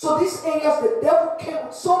 So these areas, the devil came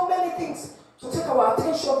with so many things to take our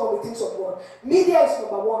attention from the things of God. Media is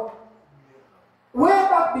number one. Way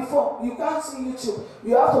back before, you can't see YouTube.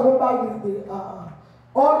 You have to go buy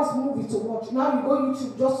all these movies to watch. Now you go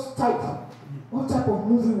YouTube, just type what type of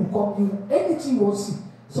movie will come. Anything you will see.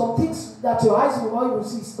 Some things that your eyes will not even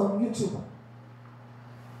see is on YouTube.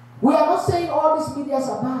 We are not saying all these medias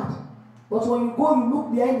are bad, but when you go, you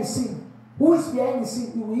look behind the scene. Who is behind the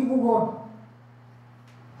scene? You will even run.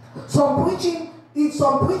 Some preaching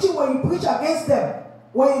when you preach against them,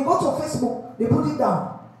 when you go to Facebook, they put it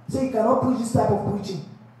down. Say you cannot preach this type of preaching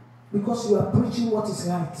because you are preaching what is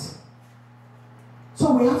right.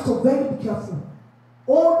 So we have to very be careful.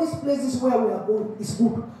 All these places where we are going is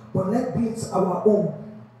good, but let's build our own.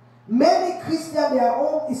 Many Christians, their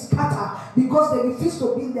home is scattered because they refuse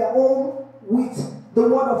to build their home with the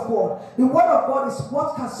Word of God. The Word of God is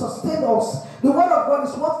what can sustain us. The Word of God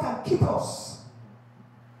is what can keep us.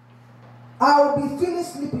 I will be feeling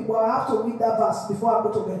sleepy, but I have to read that verse before I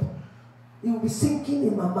go to bed. It will be sinking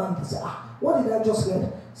in my mind. I say, what did I just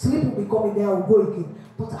read? Sleep will be coming there, I will go again.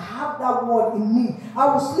 But I have that word in me. I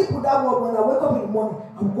will sleep with that word. When I wake up in the morning,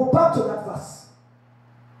 I will go back to that verse.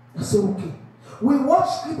 I say, okay. We watch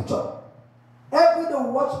scripture. Every day we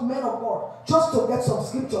watch men of God just to get some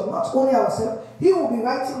scripture, not only ourselves. He will be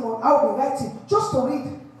writing one, I will be writing just to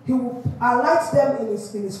read. He will highlight them in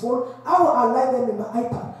his phone. I will highlight them in my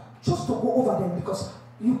iPad just to go over them because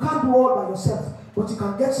you can't do all by yourself. But you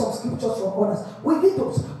can get some scriptures from others. We need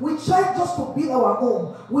those. We try just to build our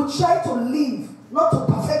own. We try to live, not to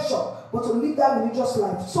perfection, but to live that religious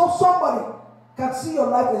life. So somebody can see your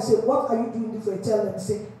life and say, what are you doing different? Tell them,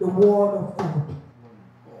 say, the Word of God.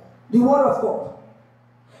 The Word of God.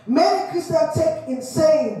 Many Christians take in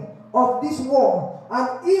saying of this word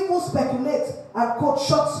and even speculate and quote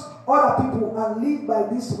shots other people and live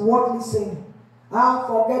by this worldly saying.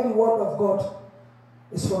 Forget the Word of God.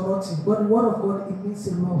 It's for nothing. But the Word of God, it means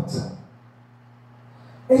a lot.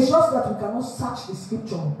 It's just that we cannot search the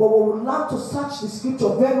scripture. But when we learn to search the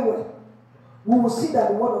scripture very well, we will see that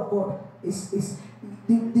the Word of God is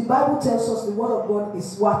the Bible tells us the Word of God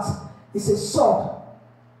is what? It's a sword.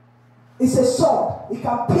 It's a sword. It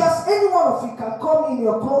can pierce any one of you. It can come in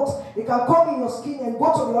your clothes. It can come in your skin and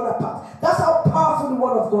go to the other part. That's how powerful the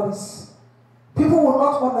Word of God is. People will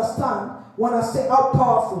not understand when I say how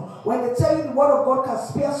powerful. When they tell you the Word of God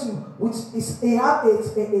can pierce you, which is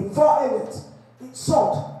a four-edged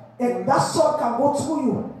sword. And that sword can go through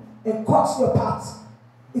you and cut your part.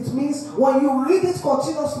 It means when you read it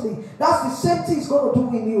continuously, that's the same thing it's going to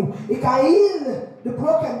do in you. It can heal the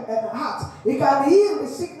broken heart. It can heal the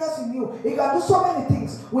sickness in you. It can do so many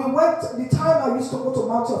things. We went, the time I used to go to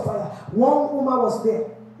Mountain of Fire, one woman was there.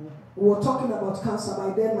 We were talking about cancer.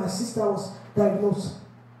 By then, my sister was diagnosed.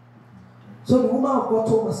 So the woman of God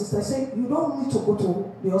told my sister, I said, you don't need to go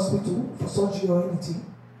to the hospital for surgery or anything.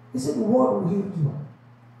 He said, the Word will heal you.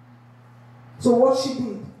 So what she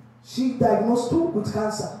did, she diagnosed too with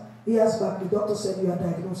cancer. Years back, the doctor said, you are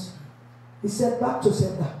diagnosed. He said, back to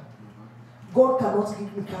sender. God cannot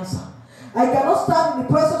give me cancer. I cannot stand in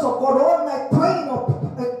the presence of God all night praying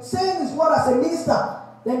or saying his word as a minister.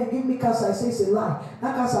 Then he give me cancer. I say it's a lie.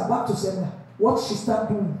 That cancer back to sender. What she start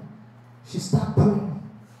doing? She start praying.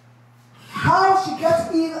 How she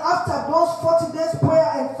gets healed after those 40 days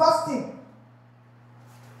prayer and fasting.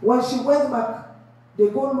 When she went back, they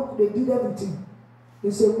go look, they did everything. They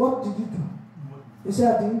say, what did you do? They say,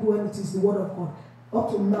 I didn't do anything. It's the Word of God. Up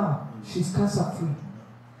to now, she's cancer free.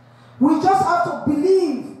 We just have to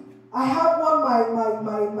believe. I have one,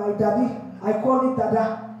 my daddy. I call it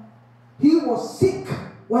Dada. He was sick.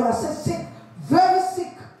 When I say sick, very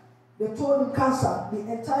sick. They told him cancer. The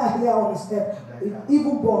entire hair on his head,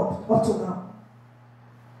 even bald up to now.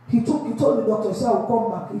 He told the doctor, he said, I will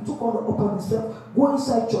come back. He took upon himself, go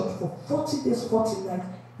inside church for 40 days, 40 nights.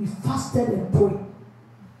 He fasted and prayed.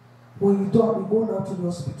 When you're done, you go now to the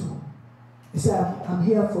hospital. He said, I'm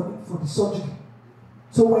here for the surgery.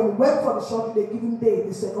 So when he went for the surgery, they give him day.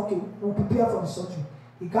 They said, okay, we'll prepare for the surgery.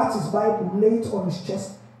 He got his Bible, laid it on his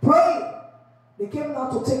chest, prayed. They came now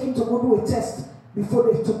to take him to go do a test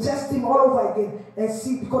to test him all over again and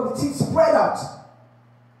see, because the teeth spread out.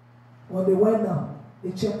 When they went now,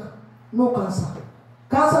 they checked, no cancer.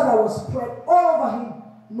 Cancer that was spread all over him,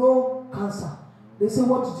 no cancer. They said,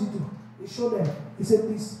 what did you do? He showed them. He said,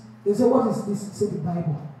 this. They said, what is this? He said, the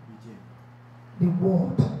Bible. The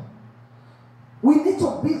Word. We need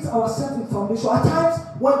to build ourselves in foundation. At times,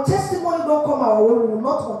 when testimony don't come our way, we will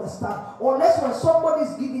not understand. Unless when somebody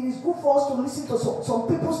is giving, it's good for us to listen to some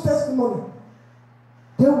people's testimony.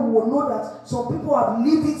 Then we will know that some people have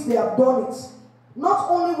lived it, they have done it. Not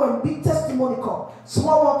only when big testimony come,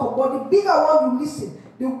 small one come, but the bigger one you listen.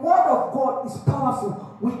 The Word of God is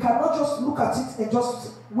powerful. We cannot just look at it and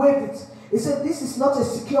just wave it. He said this is not a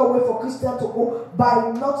secure way for Christians to go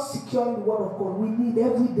by not securing the Word of God. We need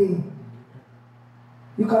every day.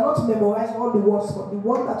 You cannot memorize all the words, but the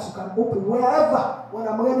one that you can open wherever. When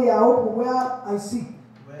I'm ready, I open where I see.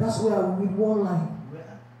 That's where I will read one line.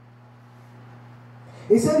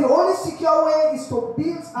 He said the only secure way is to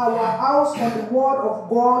build our house on the Word of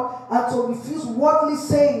God and to refuse worldly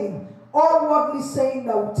saying. All worldly saying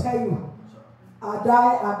that will tell you, I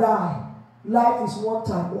die, I die. Life is one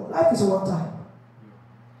time. Life is one time.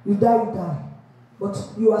 You die, you die. But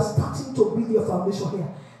you are starting to build your foundation here.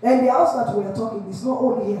 And the house that we are talking is not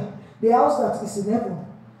only here. The house that is in heaven.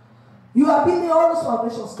 You are building all those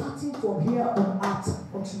foundations starting from here on earth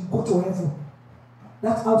until you go to heaven.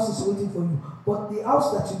 That house is waiting for you. But the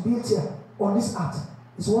house that you built here on this earth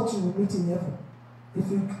is what you will meet in heaven. If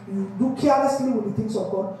you do carelessly with the things of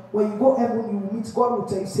God, when you go heaven, you will meet God will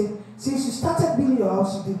tell you, say, since you started building your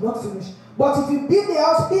house, you did not finish. But if you build the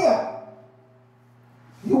house here,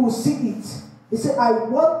 you will see it. He said, I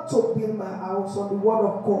want to build my house on the Word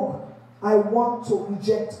of God. I want to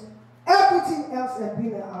reject everything else and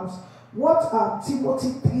build a house. What Timothy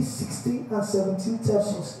 3:16 and 17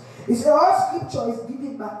 tells us. He said, all scripture is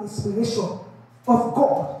given by inspiration of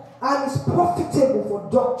God and is profitable for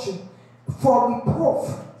doctrine, for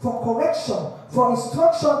reproof, for correction, for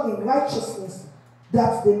instruction in righteousness,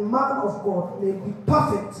 that the man of God may be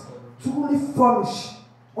perfect, truly furnished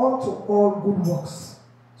unto all good works.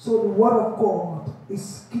 So the Word of God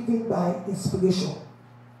is given by inspiration.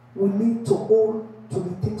 We need to hold to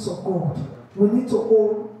the things of God. We need to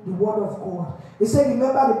hold the Word of God. He said,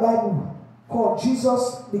 remember the Bible called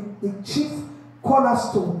Jesus, the chief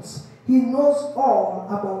cornerstones. He knows all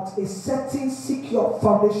about a certain secure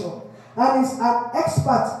foundation and is an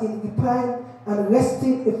expert in repairing and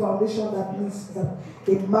resting a foundation that needs help.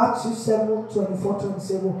 In Matthew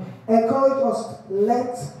 7:24-27, encourage us,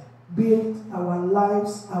 let's build our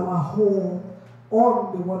lives, our home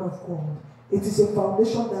on the Word of God. It is a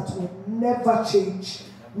foundation that will never change,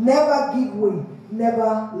 never give way,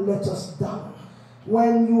 never let us down.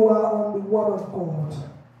 When you are on the Word of God,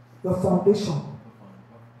 your foundation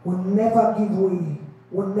will never give way,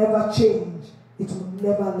 will never change, it will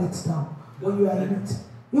never let down. When you are in it,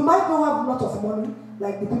 you might not have a lot of money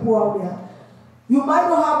like the people out there. You might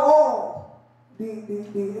not have all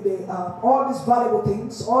all these valuable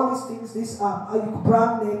things, all these things, these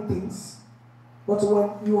brand name things. But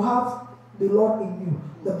when you have the Lord in you,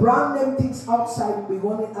 the brand name things outside will be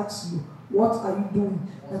wanting to ask you, what are you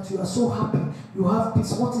doing that you are so happy? You have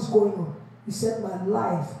peace. What is going on? He said, my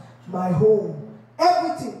life, my home,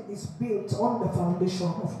 everything is built on the foundation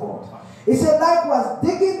of God. He said, likewise,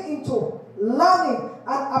 digging into, learning,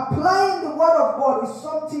 and applying the Word of God is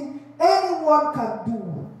something anyone can do.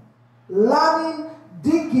 Learning,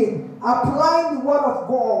 digging, applying the Word of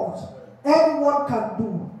God, anyone can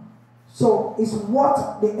do. So it's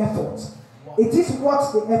worth the effort. It is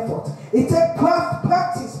worth the effort. It takes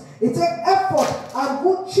practice. It takes effort and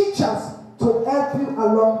good teachers to help you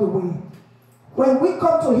along the way. When we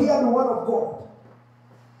come to hear the Word of God,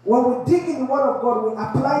 when we dig in the Word of God, we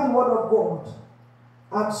apply the Word of God,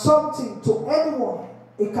 and something to anyone,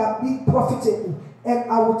 it can be profitable.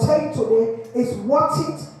 And I will tell you today, it's worth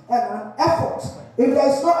it and an effort. If there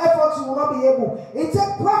is no effort, you will not be able. It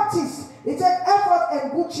takes practice. It takes effort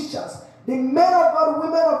and good teachers. The men of God,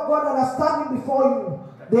 women of God that are standing before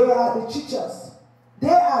you, they are the teachers. They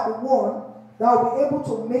are the one that will be able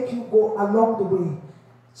to make you go along the way.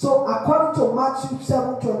 So according to Matthew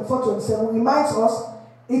 7:24-27, reminds us,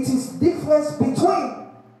 it is difference between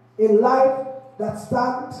a life that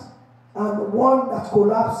stands and one that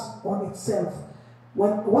collapses on itself.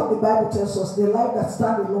 What the Bible tells us, the life that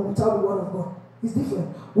stands alone without the Word of God is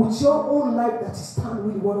different. With your own life that is stand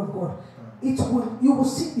with the Word of God, you will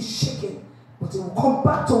see it shaking, but it will come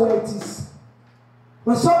back to where it is.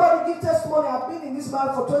 When somebody gives testimony, I've been in this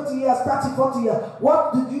marriage for 20 years, 30, 40 years,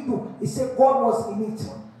 what did you do? He said God was in it.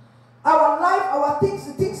 Our life, our things,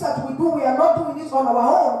 the things that we do, we are not doing it on our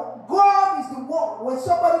own. God is the one. When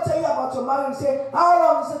somebody tell you about your marriage, you say, how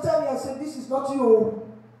long? You say, tell me, I say, this is not you.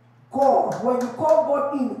 God. When you call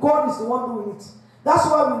God in, God is the one doing it. That's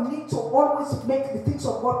why we need to always make the things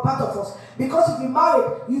of God part of us. Because if you marry,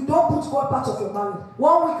 you don't put God part of your marriage.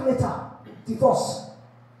 1 week later, divorce.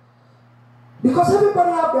 Because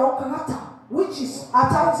everybody have their own character, which is at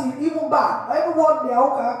times even bad. Everyone, their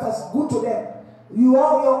own character is good to them. You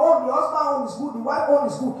own your own, the husband own is good, the wife own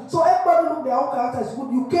is good. So everybody look their own character is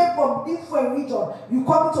good. You came from different region. You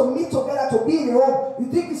come to meet together to be in a home.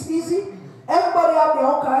 You think it's easy? Everybody have their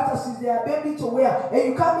own character since they are baby to wear.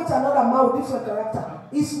 And you can't meet another man with different character.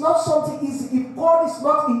 It's not something easy. If God is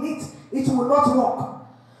not in it, it will not work.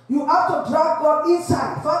 You have to drag God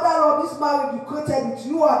inside. Father, Lord, this marriage, you created it.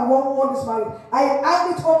 You are the one who won this marriage. I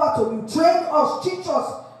hand it over to you. Train us, teach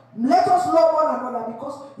us. Let us love one another,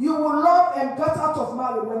 because you will love and get out of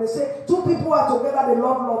marriage. When they say two people are together, they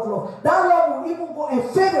love. That love will even go and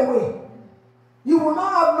fade away. You will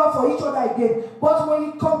not have love for each other again. But when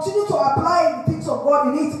you continue to apply the things of God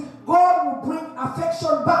in it, God will bring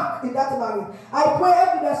affection back in that marriage. I pray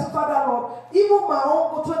every day, say, Father, Lord, even my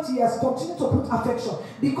own 20 years, continue to put affection.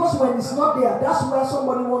 Because when it's not there, that's where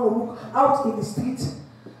somebody want to look out in the street.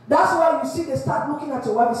 That's why you see they start looking at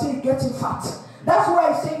your wife, you say you're getting fat. That's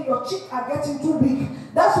why I say your cheeks are getting too big.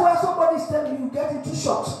 That's why somebody is telling you you're getting too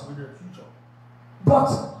short. But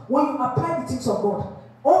when you apply the things of God,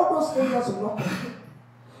 all those areas will not come.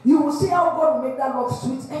 You will see how God will make that love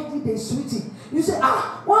sweet every day, sweetie. You say,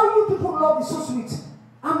 why you people love is so sweet?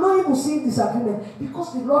 I'm not even seeing disagreement,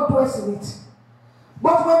 because the Lord dwells in it.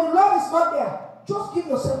 But when the love is not there, just give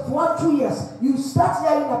yourself 1-2 years. You start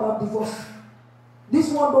hearing about divorce. This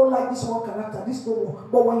one don't like this one character, this don't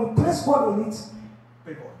want. But when you place God in it,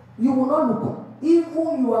 you will not look.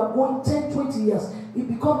 Even you are going 10-20 years, it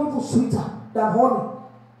becomes even sweeter than honey.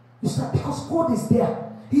 You start, because God is there.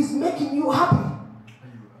 He's making you happy.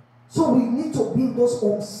 So we need to build those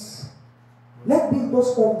homes. Let's build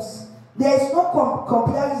those homes. There is no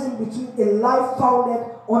comparison between a life founded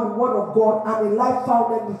on the word of God and a life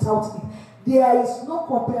founded without it. There is no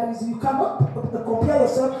comparison. You cannot compare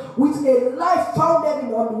yourself with a life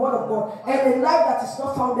founded on the word of God and a life that is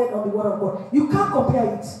not founded on the word of God. You can't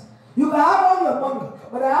compare it. You can have all your money,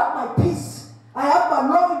 but I have my peace. I have my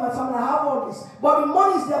love in my family. I have all this. But the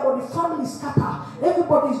money is there, but the family is scattered.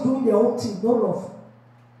 Everybody is doing their own thing. No love.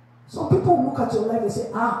 Some people look at your life and say,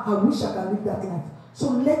 I wish I can live that life.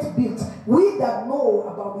 So let's build. We that know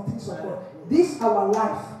about the things of God, this our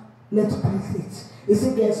life, let's build it. He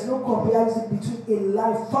said there is no comparison between a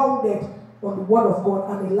life founded on the word of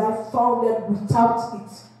God and a life founded without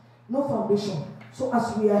it. No foundation. So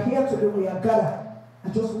as we are here today, we are gathered. I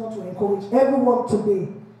just want to encourage everyone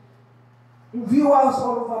today, viewers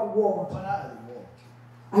all over the world.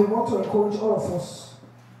 I want to encourage all of us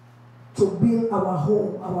to build our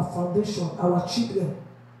home, our foundation, our children.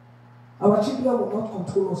 Our children will not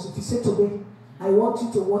control us. If you say today, I want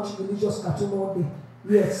you to watch religious cartoon all day.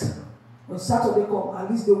 Yes. When Saturday comes,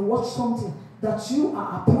 at least they watch something that you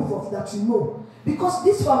are approved of, that you know. Because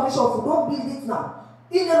this foundation, if you don't build it now,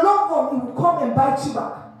 in the long run, it will come and bite you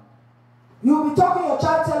back. You will be talking, your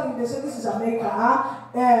child telling you, they say, this is America.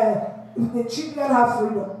 If the children have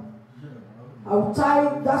freedom, I will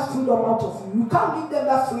tie that freedom out of you. You can't give them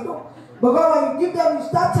that freedom. Because when you give them, you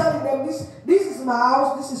start telling them, this is my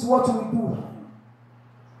house, this is what we do.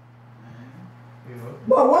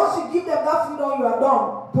 But once you give them that freedom, you are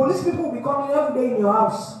done. Police people will be coming every day in your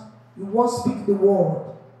house. You won't speak the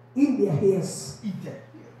word in their ears.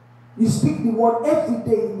 You speak the word every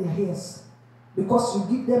day in their ears. Because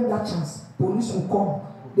you give them that chance, police will come.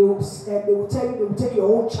 They will tell you, they will take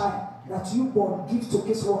your own child that you born, give to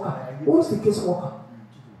caseworker. Who is the caseworker?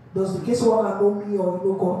 Does the caseworker know me or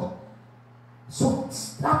know God? So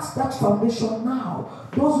start that foundation now.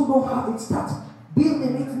 Those who don't have it, start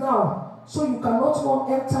building it now. So you cannot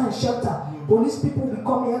run enter and shelter. Police people will be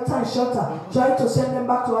coming enter and shelter, trying to send them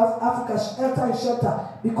back to Africa, enter and shelter.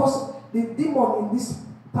 Because the demon in this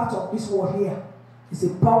part of this world here is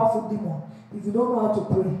a powerful demon. If you don't know how to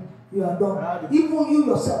pray, you are done. Even you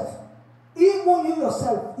yourself,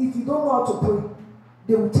 if you don't know how to pray,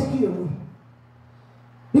 they will take you away.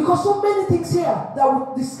 Because so many things here that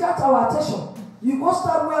will distract our attention. You go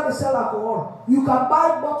start where they sell alcohol. You can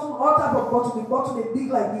buy bottle, all type of bottle. The bottle is big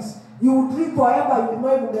like this. You will drink forever. You will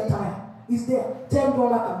not even get tired. It's there. $10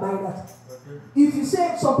 can buy that. If you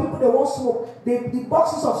say some people they won't smoke, the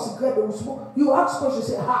boxes of cigarette they will smoke, you ask questions,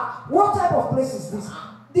 say, what type of place is this?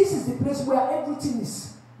 This is the place where everything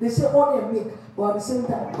is. They say honey and milk, but at the same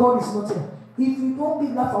time, God is not here. If you don't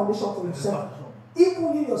build that foundation for yourself,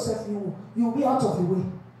 even you yourself, you will be out of the way.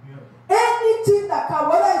 Anything that can,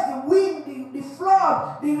 whether it's the wind, the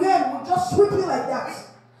flood, the rain, will just sweep you like that.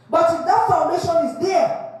 But if that foundation is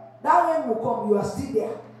there, that rain will come, you are still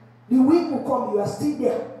there. The wind will come, you are still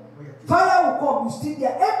there. Fire will come, you still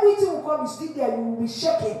there. Everything will come, you still there. You will be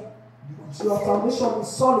shaking. Your foundation is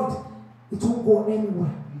solid. It won't go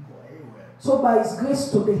anywhere. So by His grace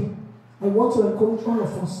today, I want to encourage all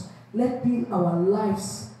of us. Let's build our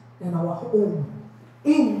lives and our home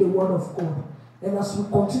in the Word of God. And as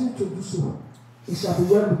we continue to do so, it shall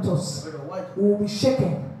be well with us. We will be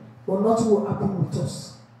shaken, but nothing will happen with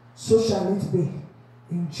us. So shall it be.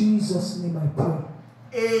 In Jesus' name I pray.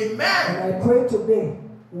 Amen. And I pray today,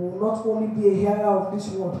 we will not only be a hearer of this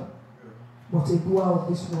word, but a doer of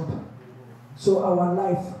this word. So our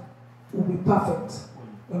life will be perfect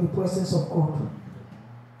in the presence of God.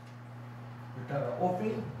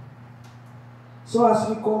 So as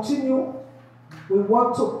we continue, we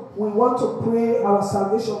want to pray our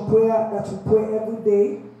salvation prayer that we pray every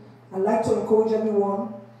day. I'd like to encourage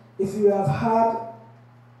everyone, if you have heard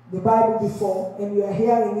the Bible before and you are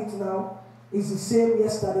hearing it now, it's the same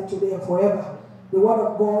yesterday, today, and forever. The Word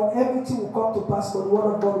of God, everything will come to pass, but the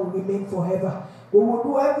Word of God will remain forever. We will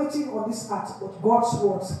do everything on this earth, but God's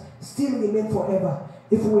words still remain forever.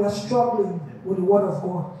 If we are struggling with the Word of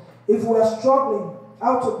God, if we are struggling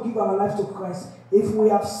how to give our life to Christ, if we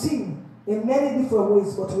have sinned in many different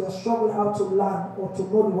ways, but we are struggling how to learn or to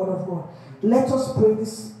know the Word of God, let us pray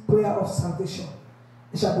this prayer of salvation.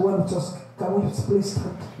 It shall be well with us. Can we please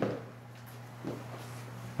stand?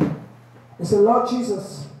 And say, Lord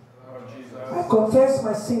Jesus, I confess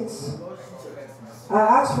my sins. I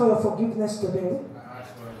ask for your forgiveness today.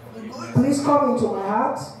 Please come into my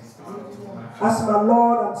heart as my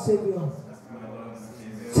Lord and Savior.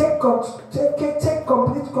 Take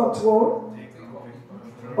complete control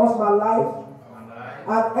of my life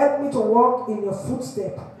and help me to walk in your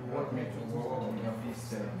footsteps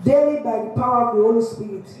daily by the power of the Holy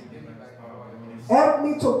Spirit. Help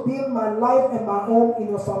me to build my life and my home in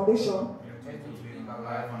your foundation.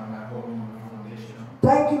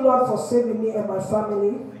 Thank you, Lord, for saving me and my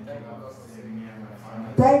family.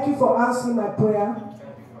 Thank you for answering my prayer.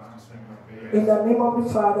 In the name of the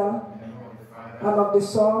Father, and of the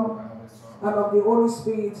Son, and of the Holy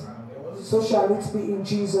Spirit, so shall it be in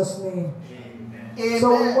Jesus' name. Amen. So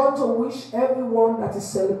we want to wish everyone that is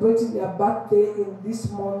celebrating their birthday in this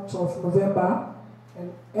month of November,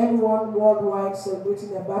 and anyone worldwide celebrating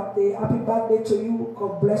their birthday, happy birthday to you.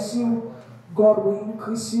 God bless you. God will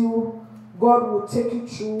increase you. God will take you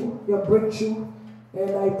through your breakthrough.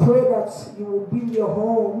 And I pray that you will build your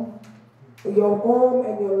home and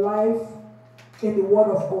your life in the Word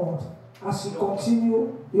of God. As you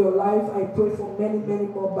continue your life, I pray for many, many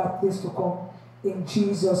more birthdays to come. In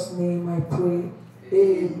Jesus' name I pray.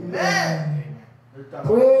 Amen.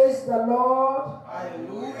 Praise the Lord.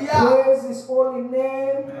 Hallelujah. Praise His holy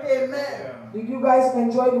name. Amen. Did you guys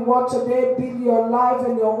enjoy the word today? Build your life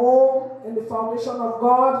and your home in the foundation of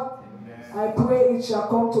God. I pray it shall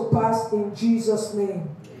come to pass in Jesus' name.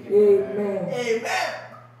 Amen. Amen.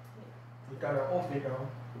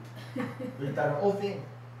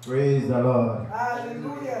 Praise the Lord.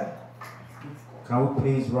 Hallelujah. Can we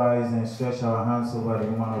please rise and stretch our hands over the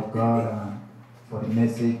woman of God and for the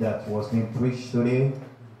message that was being preached today?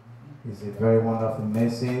 It's a very wonderful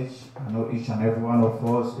message. I know each and every one of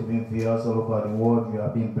us, even viewers all over the world, you are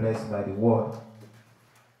being blessed by the word.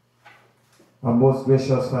 Our most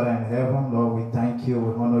gracious Father in heaven, Lord, we thank you,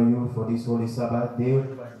 we honor you for this holy Sabbath day.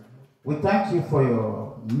 We thank you for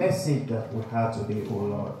your message that we had today, O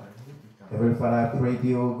Lord. Heavenly Father, I pray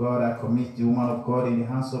thee, O God, I commit the woman of God in the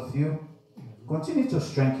hands of you. Continue to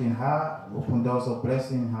strengthen her, open doors of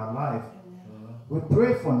blessing in her life. We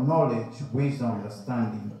pray for knowledge, wisdom,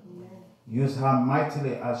 understanding. Use her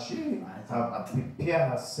mightily as she has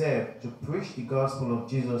prepared herself to preach the gospel of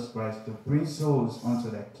Jesus Christ, to bring souls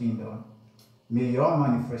unto the kingdom. May your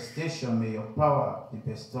manifestation, may your power be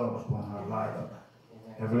bestowed upon her life.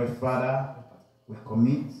 Heavenly Father, we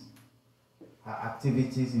commit her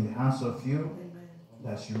activities in the hands of you,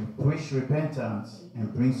 that she will preach repentance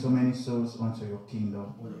and bring so many souls unto your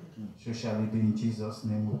kingdom. So shall it be in Jesus'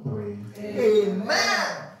 name we pray. Amen.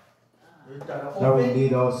 That will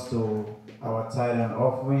lead us to our tithe and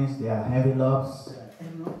offerings. They are heavy loads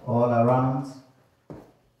all around.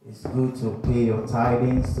 It's good to pay your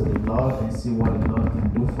tithings to the Lord and see what the Lord can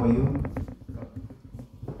do for you.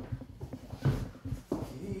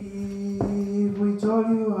 all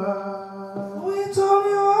you have. With all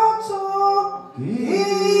your heart,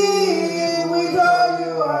 give with all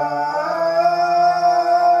you have.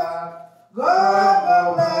 God will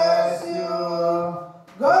bless you.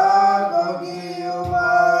 God will give you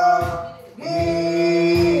more.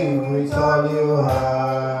 Give with all you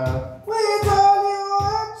have. With all your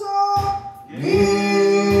heart,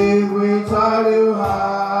 Give with all you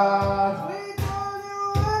have. with all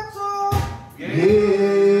your heart,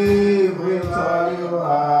 Give with all you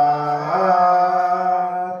have.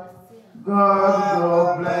 God will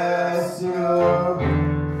bless you.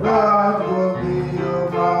 God will give you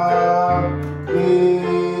more.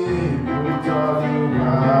 Give with all you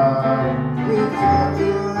have. with all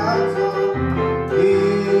you have,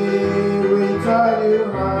 Give with all you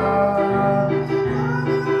have.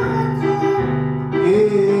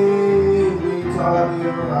 Give with all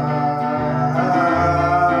you have.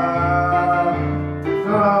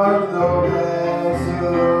 God will bless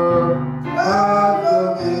you. God will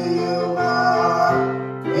give you more.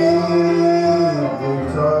 Give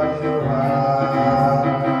with all you have.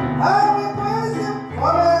 I will praise you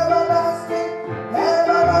from everlasting,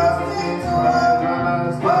 everlasting to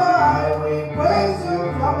everlasting. Oh, I will praise you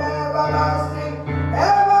from everlasting,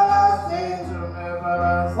 everlasting to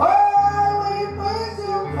everlasting. Oh, I will praise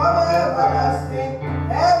you from everlasting,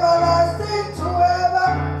 everlasting to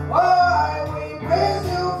everlasting. Oh, I will praise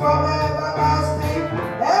you from everlasting,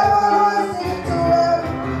 everlasting to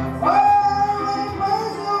everlasting. Oh, I will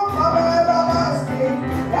praise you from everlasting,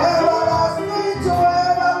 everlasting to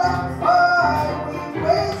everlasting. Oh, I will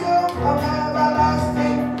praise you from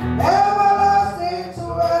everlasting, everlasting to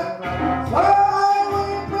everlasting. Oh, I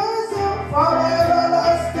will praise you from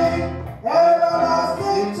everlasting,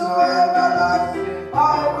 everlasting to everlasting. I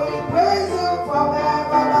will praise you from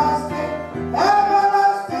everlasting,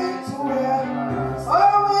 everlasting to everlasting.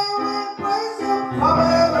 Oh, we will praise you from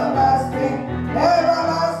everlasting,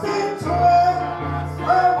 everlasting to everlasting.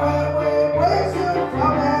 Oh, we will praise you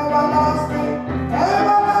from everlasting,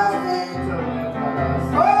 everlasting to everlasting.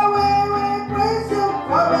 Oh, we will praise you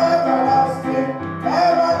from everlasting,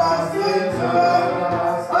 everlasting to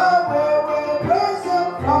everlasting. Oh, we will praise you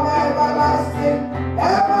from everlasting,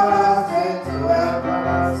 everlasting to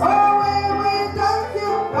everlasting. Oh, we will thank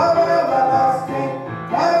you from everlasting,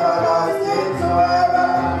 everlasting to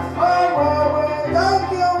everlasting. Oh, we will thank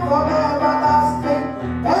you from everlasting,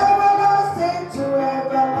 everlasting to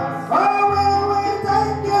everlasting. Oh, we will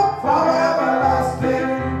thank you from everlasting,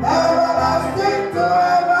 everlasting to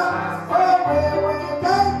everlasting. Oh, we will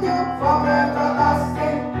thank you from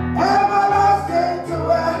everlasting, everlasting to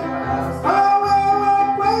everlasting. Oh, we will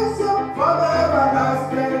praise you from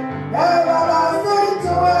everlasting, everlasting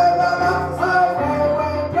to everlasting. Oh, we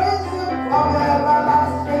will praise you from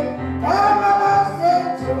everlasting, everlasting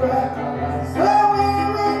to everlasting. Oh, we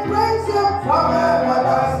will praise you from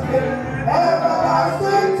everlasting,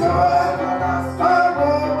 everlasting to everlasting. Oh,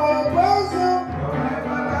 we will praise you from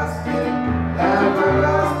everlasting,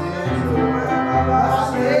 everlasting to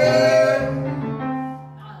everlasting.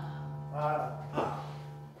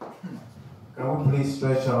 Can we please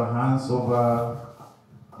stretch our hands over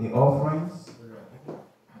the offerings?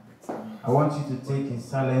 I want you to take a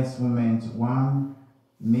silence moment, 1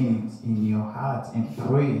 minute in your heart, and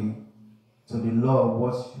pray to the Lord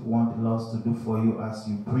what you want the Lord to do for you as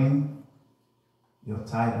you bring your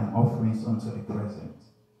tithe and offerings unto the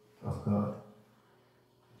presence of God.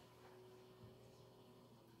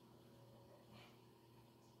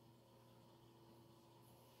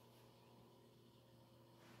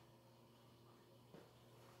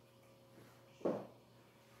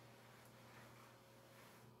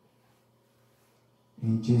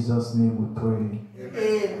 In Jesus' name we pray.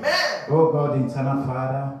 Amen. Oh God, eternal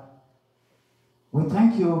Father, we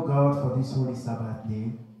thank you, oh God, for this holy Sabbath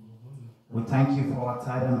day. We thank you for our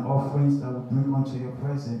tithe and offerings that we bring unto your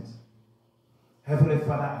presence. Heavenly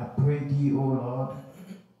Father, I pray thee, O Lord,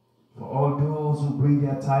 for all those who bring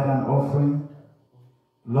their tithe and offering,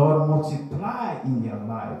 Lord, multiply in their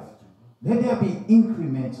life. Let there be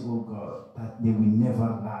increment, O God, that they will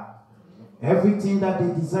never lack. Everything that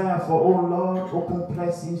they desire for, O Lord, open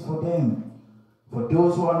blessings for them. For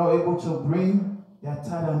those who are not able to bring their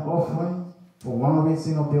tithe and offering for one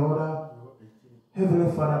reason or the other,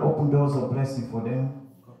 Heavenly Father, open doors of blessing for them.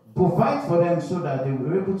 Provide for them so that they will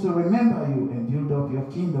be able to remember you and build up your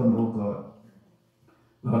kingdom, O God.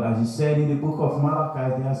 Lord, as you said in the book of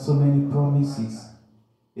Malachi, there are so many promises.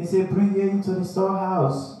 He said, bring you into the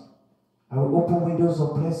storehouse. I will open windows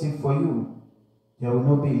of blessing for you. There will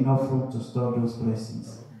not be enough room to store those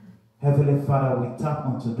blessings. Heavenly Father, we tap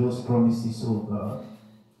onto those promises, O God.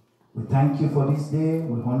 We thank you for this day.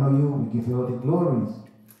 We honor you. We give you all the glories.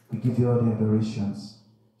 We give you all the adorations.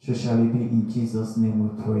 So shall it be in Jesus' name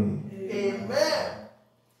we pray. Amen.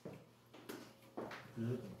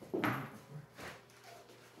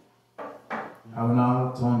 I will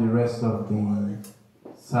now turn the rest of the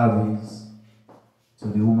service to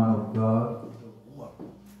the woman of God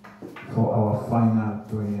for our final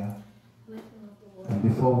prayer. And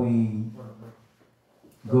before we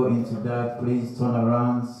go into that, please turn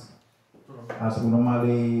around as we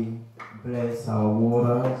normally bless our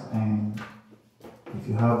waters. And if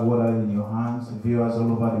you have water in your hands, viewers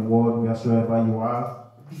all over the world, wherever you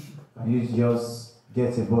are, can you just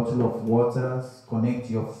get a bottle of water, connect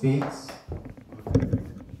your faith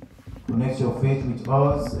with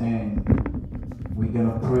us, and we're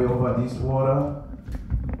going to pray over this water.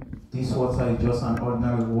 This water is just an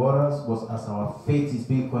ordinary water, but as our faith is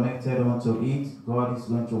being connected onto it, God is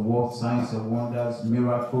going to work signs and wonders,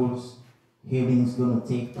 miracles, healing is going to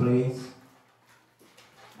take place.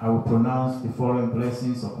 I will pronounce the following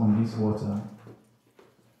blessings upon this water.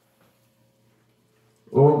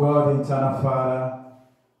 O God, eternal Father,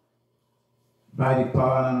 by the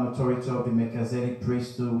power and authority of the Melchizedek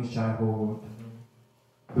priesthood which I hold,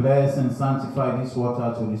 bless and sanctify this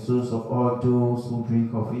water to the souls of all those who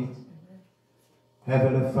drink of it.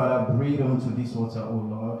 Heavenly Father, breathe onto this water, O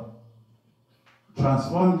Lord.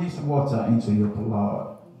 Transform this water into your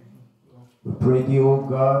blood. We pray thee, O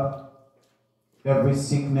God, every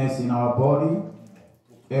sickness in our body,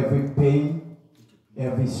 every pain,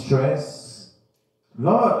 every stress,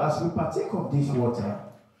 Lord, as we partake of this water,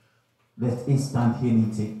 let instant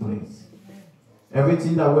healing take place.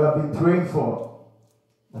 Everything that we have been praying for,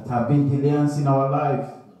 that have been delays in our life,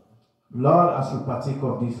 Lord, as we partake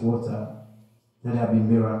of this water, let there be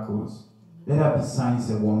miracles. Let there be signs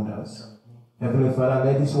and wonders. Heavenly Father,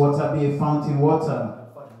 let this water be a fountain water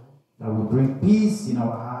that will bring peace in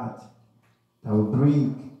our heart, that will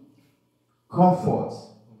bring comfort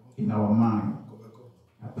in our mind.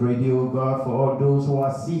 I pray thee, O God, for all those who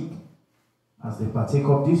are sick, as they partake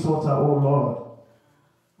of this water, O Lord,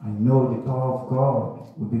 I know the power of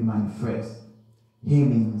God will be manifest.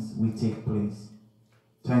 Healings will take place.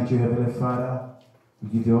 Thank you, Heavenly Father. We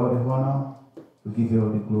give you all the honor. We give you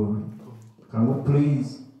all the glory. Can we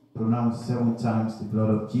please pronounce 7 times the blood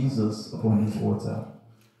of Jesus upon this water?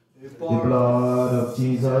 The blood of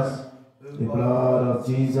Jesus, the blood of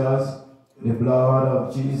Jesus, the blood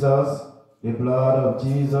of Jesus, the blood of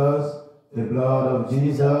Jesus, the blood of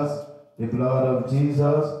Jesus, the blood of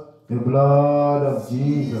Jesus, the blood of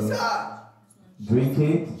Jesus. Drink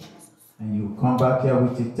it, and you come back here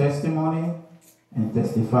with a testimony and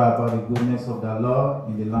testify about the goodness of the Lord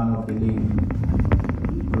in the land of the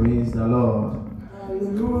living. Praise the Lord.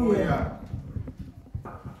 Hallelujah.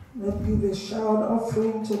 Let's give a shout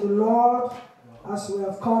offering to the Lord as we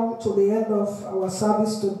have come to the end of our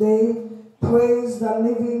service today. Praise the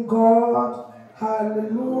living God.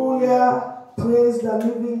 Hallelujah. Praise the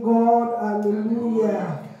living God.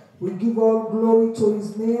 Hallelujah. We give all glory to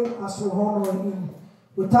his name as we honor him.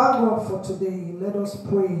 We thank God for today. Let us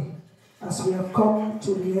pray as we have come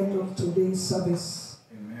to the end of today's service.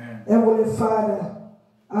 Amen. Heavenly Father,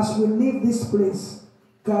 as we leave this place,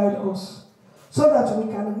 guide us so that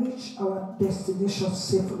we can reach our destination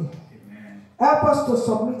safely. Amen. Help us to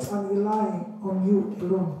submit and rely on you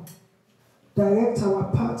alone. Direct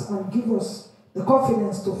our path and give us the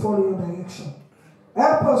confidence to follow your direction.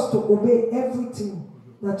 Help us to obey everything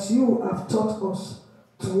that you have taught us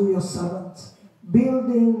through your servant,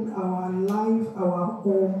 building our life, our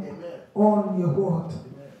home on your word.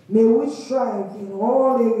 May we strive in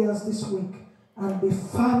all areas this week and be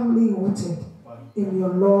firmly rooted in your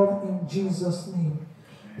love in Jesus' name.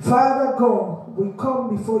 Father God, we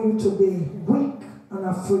come before you today weak and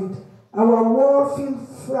afraid. Our world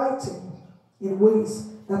feels frightened in ways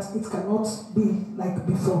that it cannot be like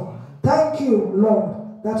before. Thank you,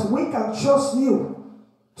 Lord, that we can trust you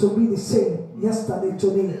to be the same yesterday,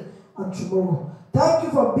 today, and tomorrow. Thank you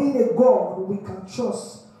for being a God we can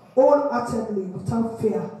trust wholeheartedly without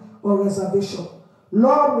fear or reservation.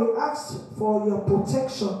 Lord, we ask for your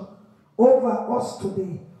protection over us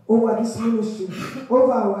today, over this ministry,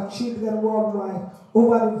 over our children worldwide,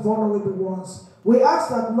 over the vulnerable ones. We ask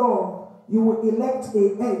that, Lord, you will elect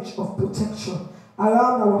a edge of protection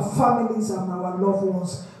around our families and our loved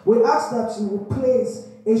ones. We ask that you will place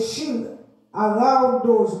a shield around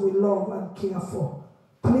those we love and care for.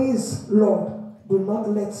 Please, Lord, do not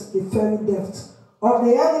let the very depth of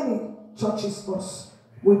the enemy touches us.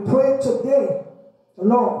 We pray today,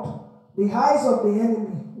 Lord, the eyes of the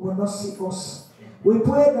enemy will not see us. We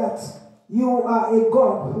pray that you are a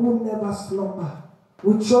God who never slumber,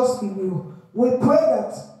 We trust in you. We pray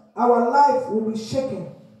that our life will be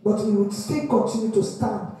shaken, but we will still continue to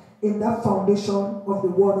stand in that foundation of the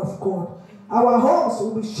Word of God. Our homes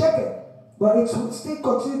will be shaken, but it will still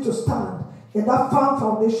continue to stand in that firm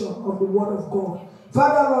foundation of the Word of God.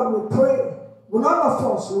 Father, Lord, we pray, none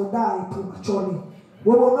of us will die prematurely.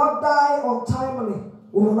 We will not die untimely.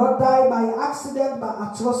 We will not die by accident,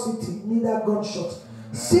 by atrocity, neither gunshot.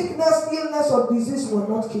 Sickness, illness, or disease will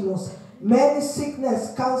not kill us. Many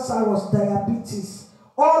sickness, cancerous, diabetes,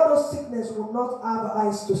 all those sickness will not have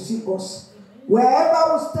eyes to see us.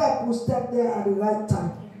 Wherever we step there at the right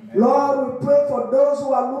time. Lord, we pray for those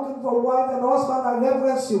who are looking for wife and husband and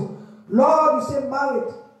reverence you. Lord, you say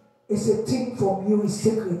marriage is a thing from you, is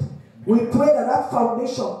sacred. We pray that that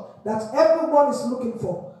foundation that everyone is looking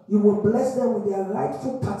for, you will bless them with their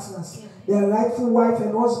rightful partners, their rightful wife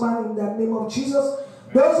and husband in the name of Jesus.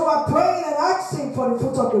 Those who are praying and asking for the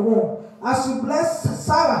fruit of the womb, as you bless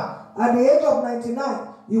Sarah at the age of 99,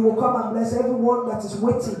 you will come and bless everyone that is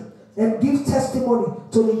waiting and give testimony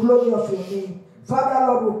to the glory of your name. Father,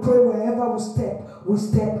 Lord, we pray wherever we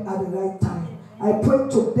step at the right time. I pray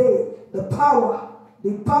today the power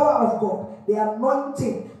of God, the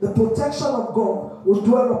anointing, the protection of God will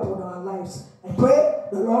dwell upon our lives. I pray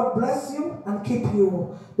the Lord bless you and keep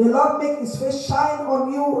you. The Lord make his face shine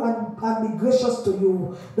on you and be gracious to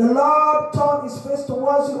you. The Lord turn his face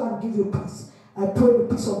towards you and give you peace. I pray the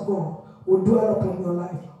peace of God will dwell upon your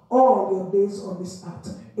life all your days on this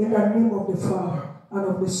earth. In the name of the Father, and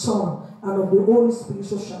of the Son, and of the Holy Spirit,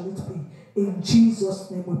 so shall it be. In Jesus'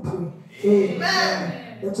 name we pray.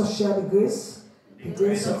 Amen. Let us share the grace. The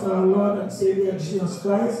grace of our Lord and Savior Jesus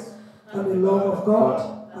Christ, and the love of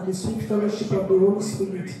God, and the sweet fellowship of the Holy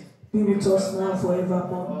Spirit be with us now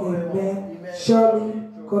forevermore. Amen. Surely,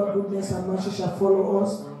 God's goodness and mercy shall follow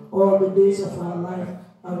us all the days of our life,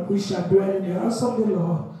 and we shall dwell in the house of the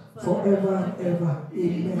Lord forever and ever.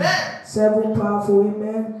 Amen. 7 powerful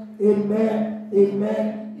amen. Amen.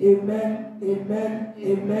 Amen. Amen. Amen.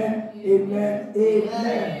 Amen. Amen.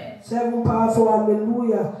 Amen. 7 powerful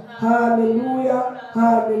hallelujah. Hallelujah.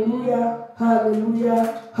 Hallelujah.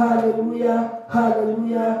 Hallelujah. Hallelujah.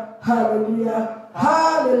 Hallelujah. Hallelujah.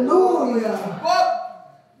 Hallelujah.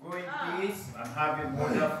 Go in peace and have a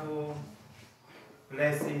wonderful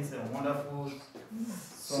blessings and wonderful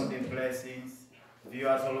Sunday blessings.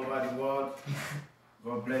 Viewers all over the world,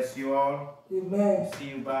 God bless you all. Amen. See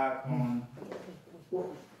you back on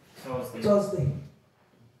Thursday.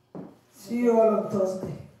 See you all on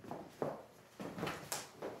Thursday.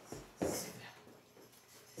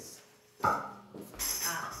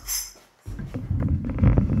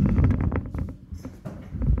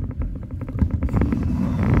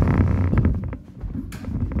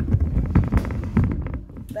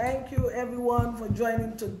 Thank you everyone for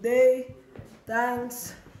joining today.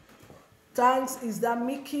 Thanks is that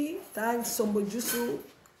Mickey. Thanks Sombojusu,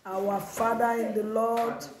 our father in the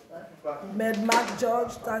Lord. Med Mark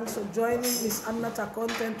George, thanks for joining. Miss Amnata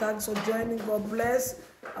Content, thanks for joining. God bless.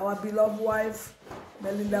 Our beloved wife,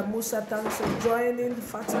 Melinda Musa, thanks for joining.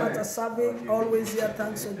 Fatima Tasavi, always here,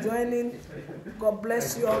 thanks for joining. God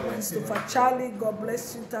bless you all. Christopher Charlie, God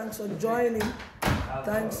bless you, thanks for joining.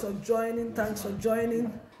 Thanks for joining, thanks for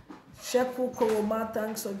joining. Sheku Koroma,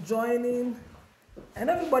 thanks for joining. And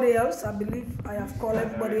everybody else, I believe I have called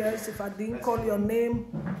everybody else. If I didn't call your name,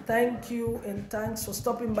 thank you and thanks for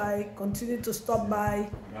stopping by. Continue to stop by.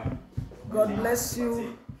 God bless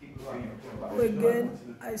you. Again,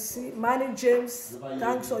 I see Manny James,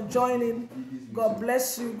 thanks for joining. God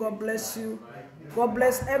bless you. God bless you. God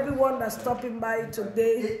bless everyone that's stopping by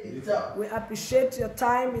today. We appreciate your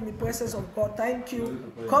time in the presence of God. Thank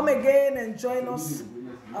you. Come again and join us.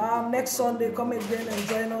 Next Sunday, come again and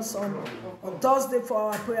join us on Thursday for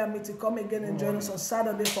our prayer meeting. Come again and join us on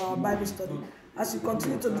Saturday for our Bible study. As you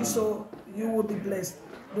continue to do so, you will be blessed.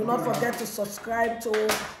 Do not forget to subscribe to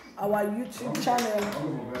our YouTube channel,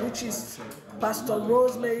 which is Pastor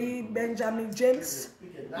Rosemary Benjamin James.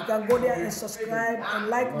 You can go there and subscribe and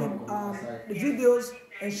like the videos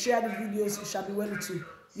and share the videos. It shall be well with you.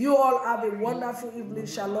 You all have a wonderful evening.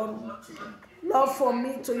 Shalom. Love from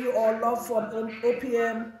me to you all. Love from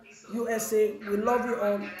OPM USA. We love you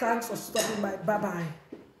all. Thanks for stopping by. Bye-bye.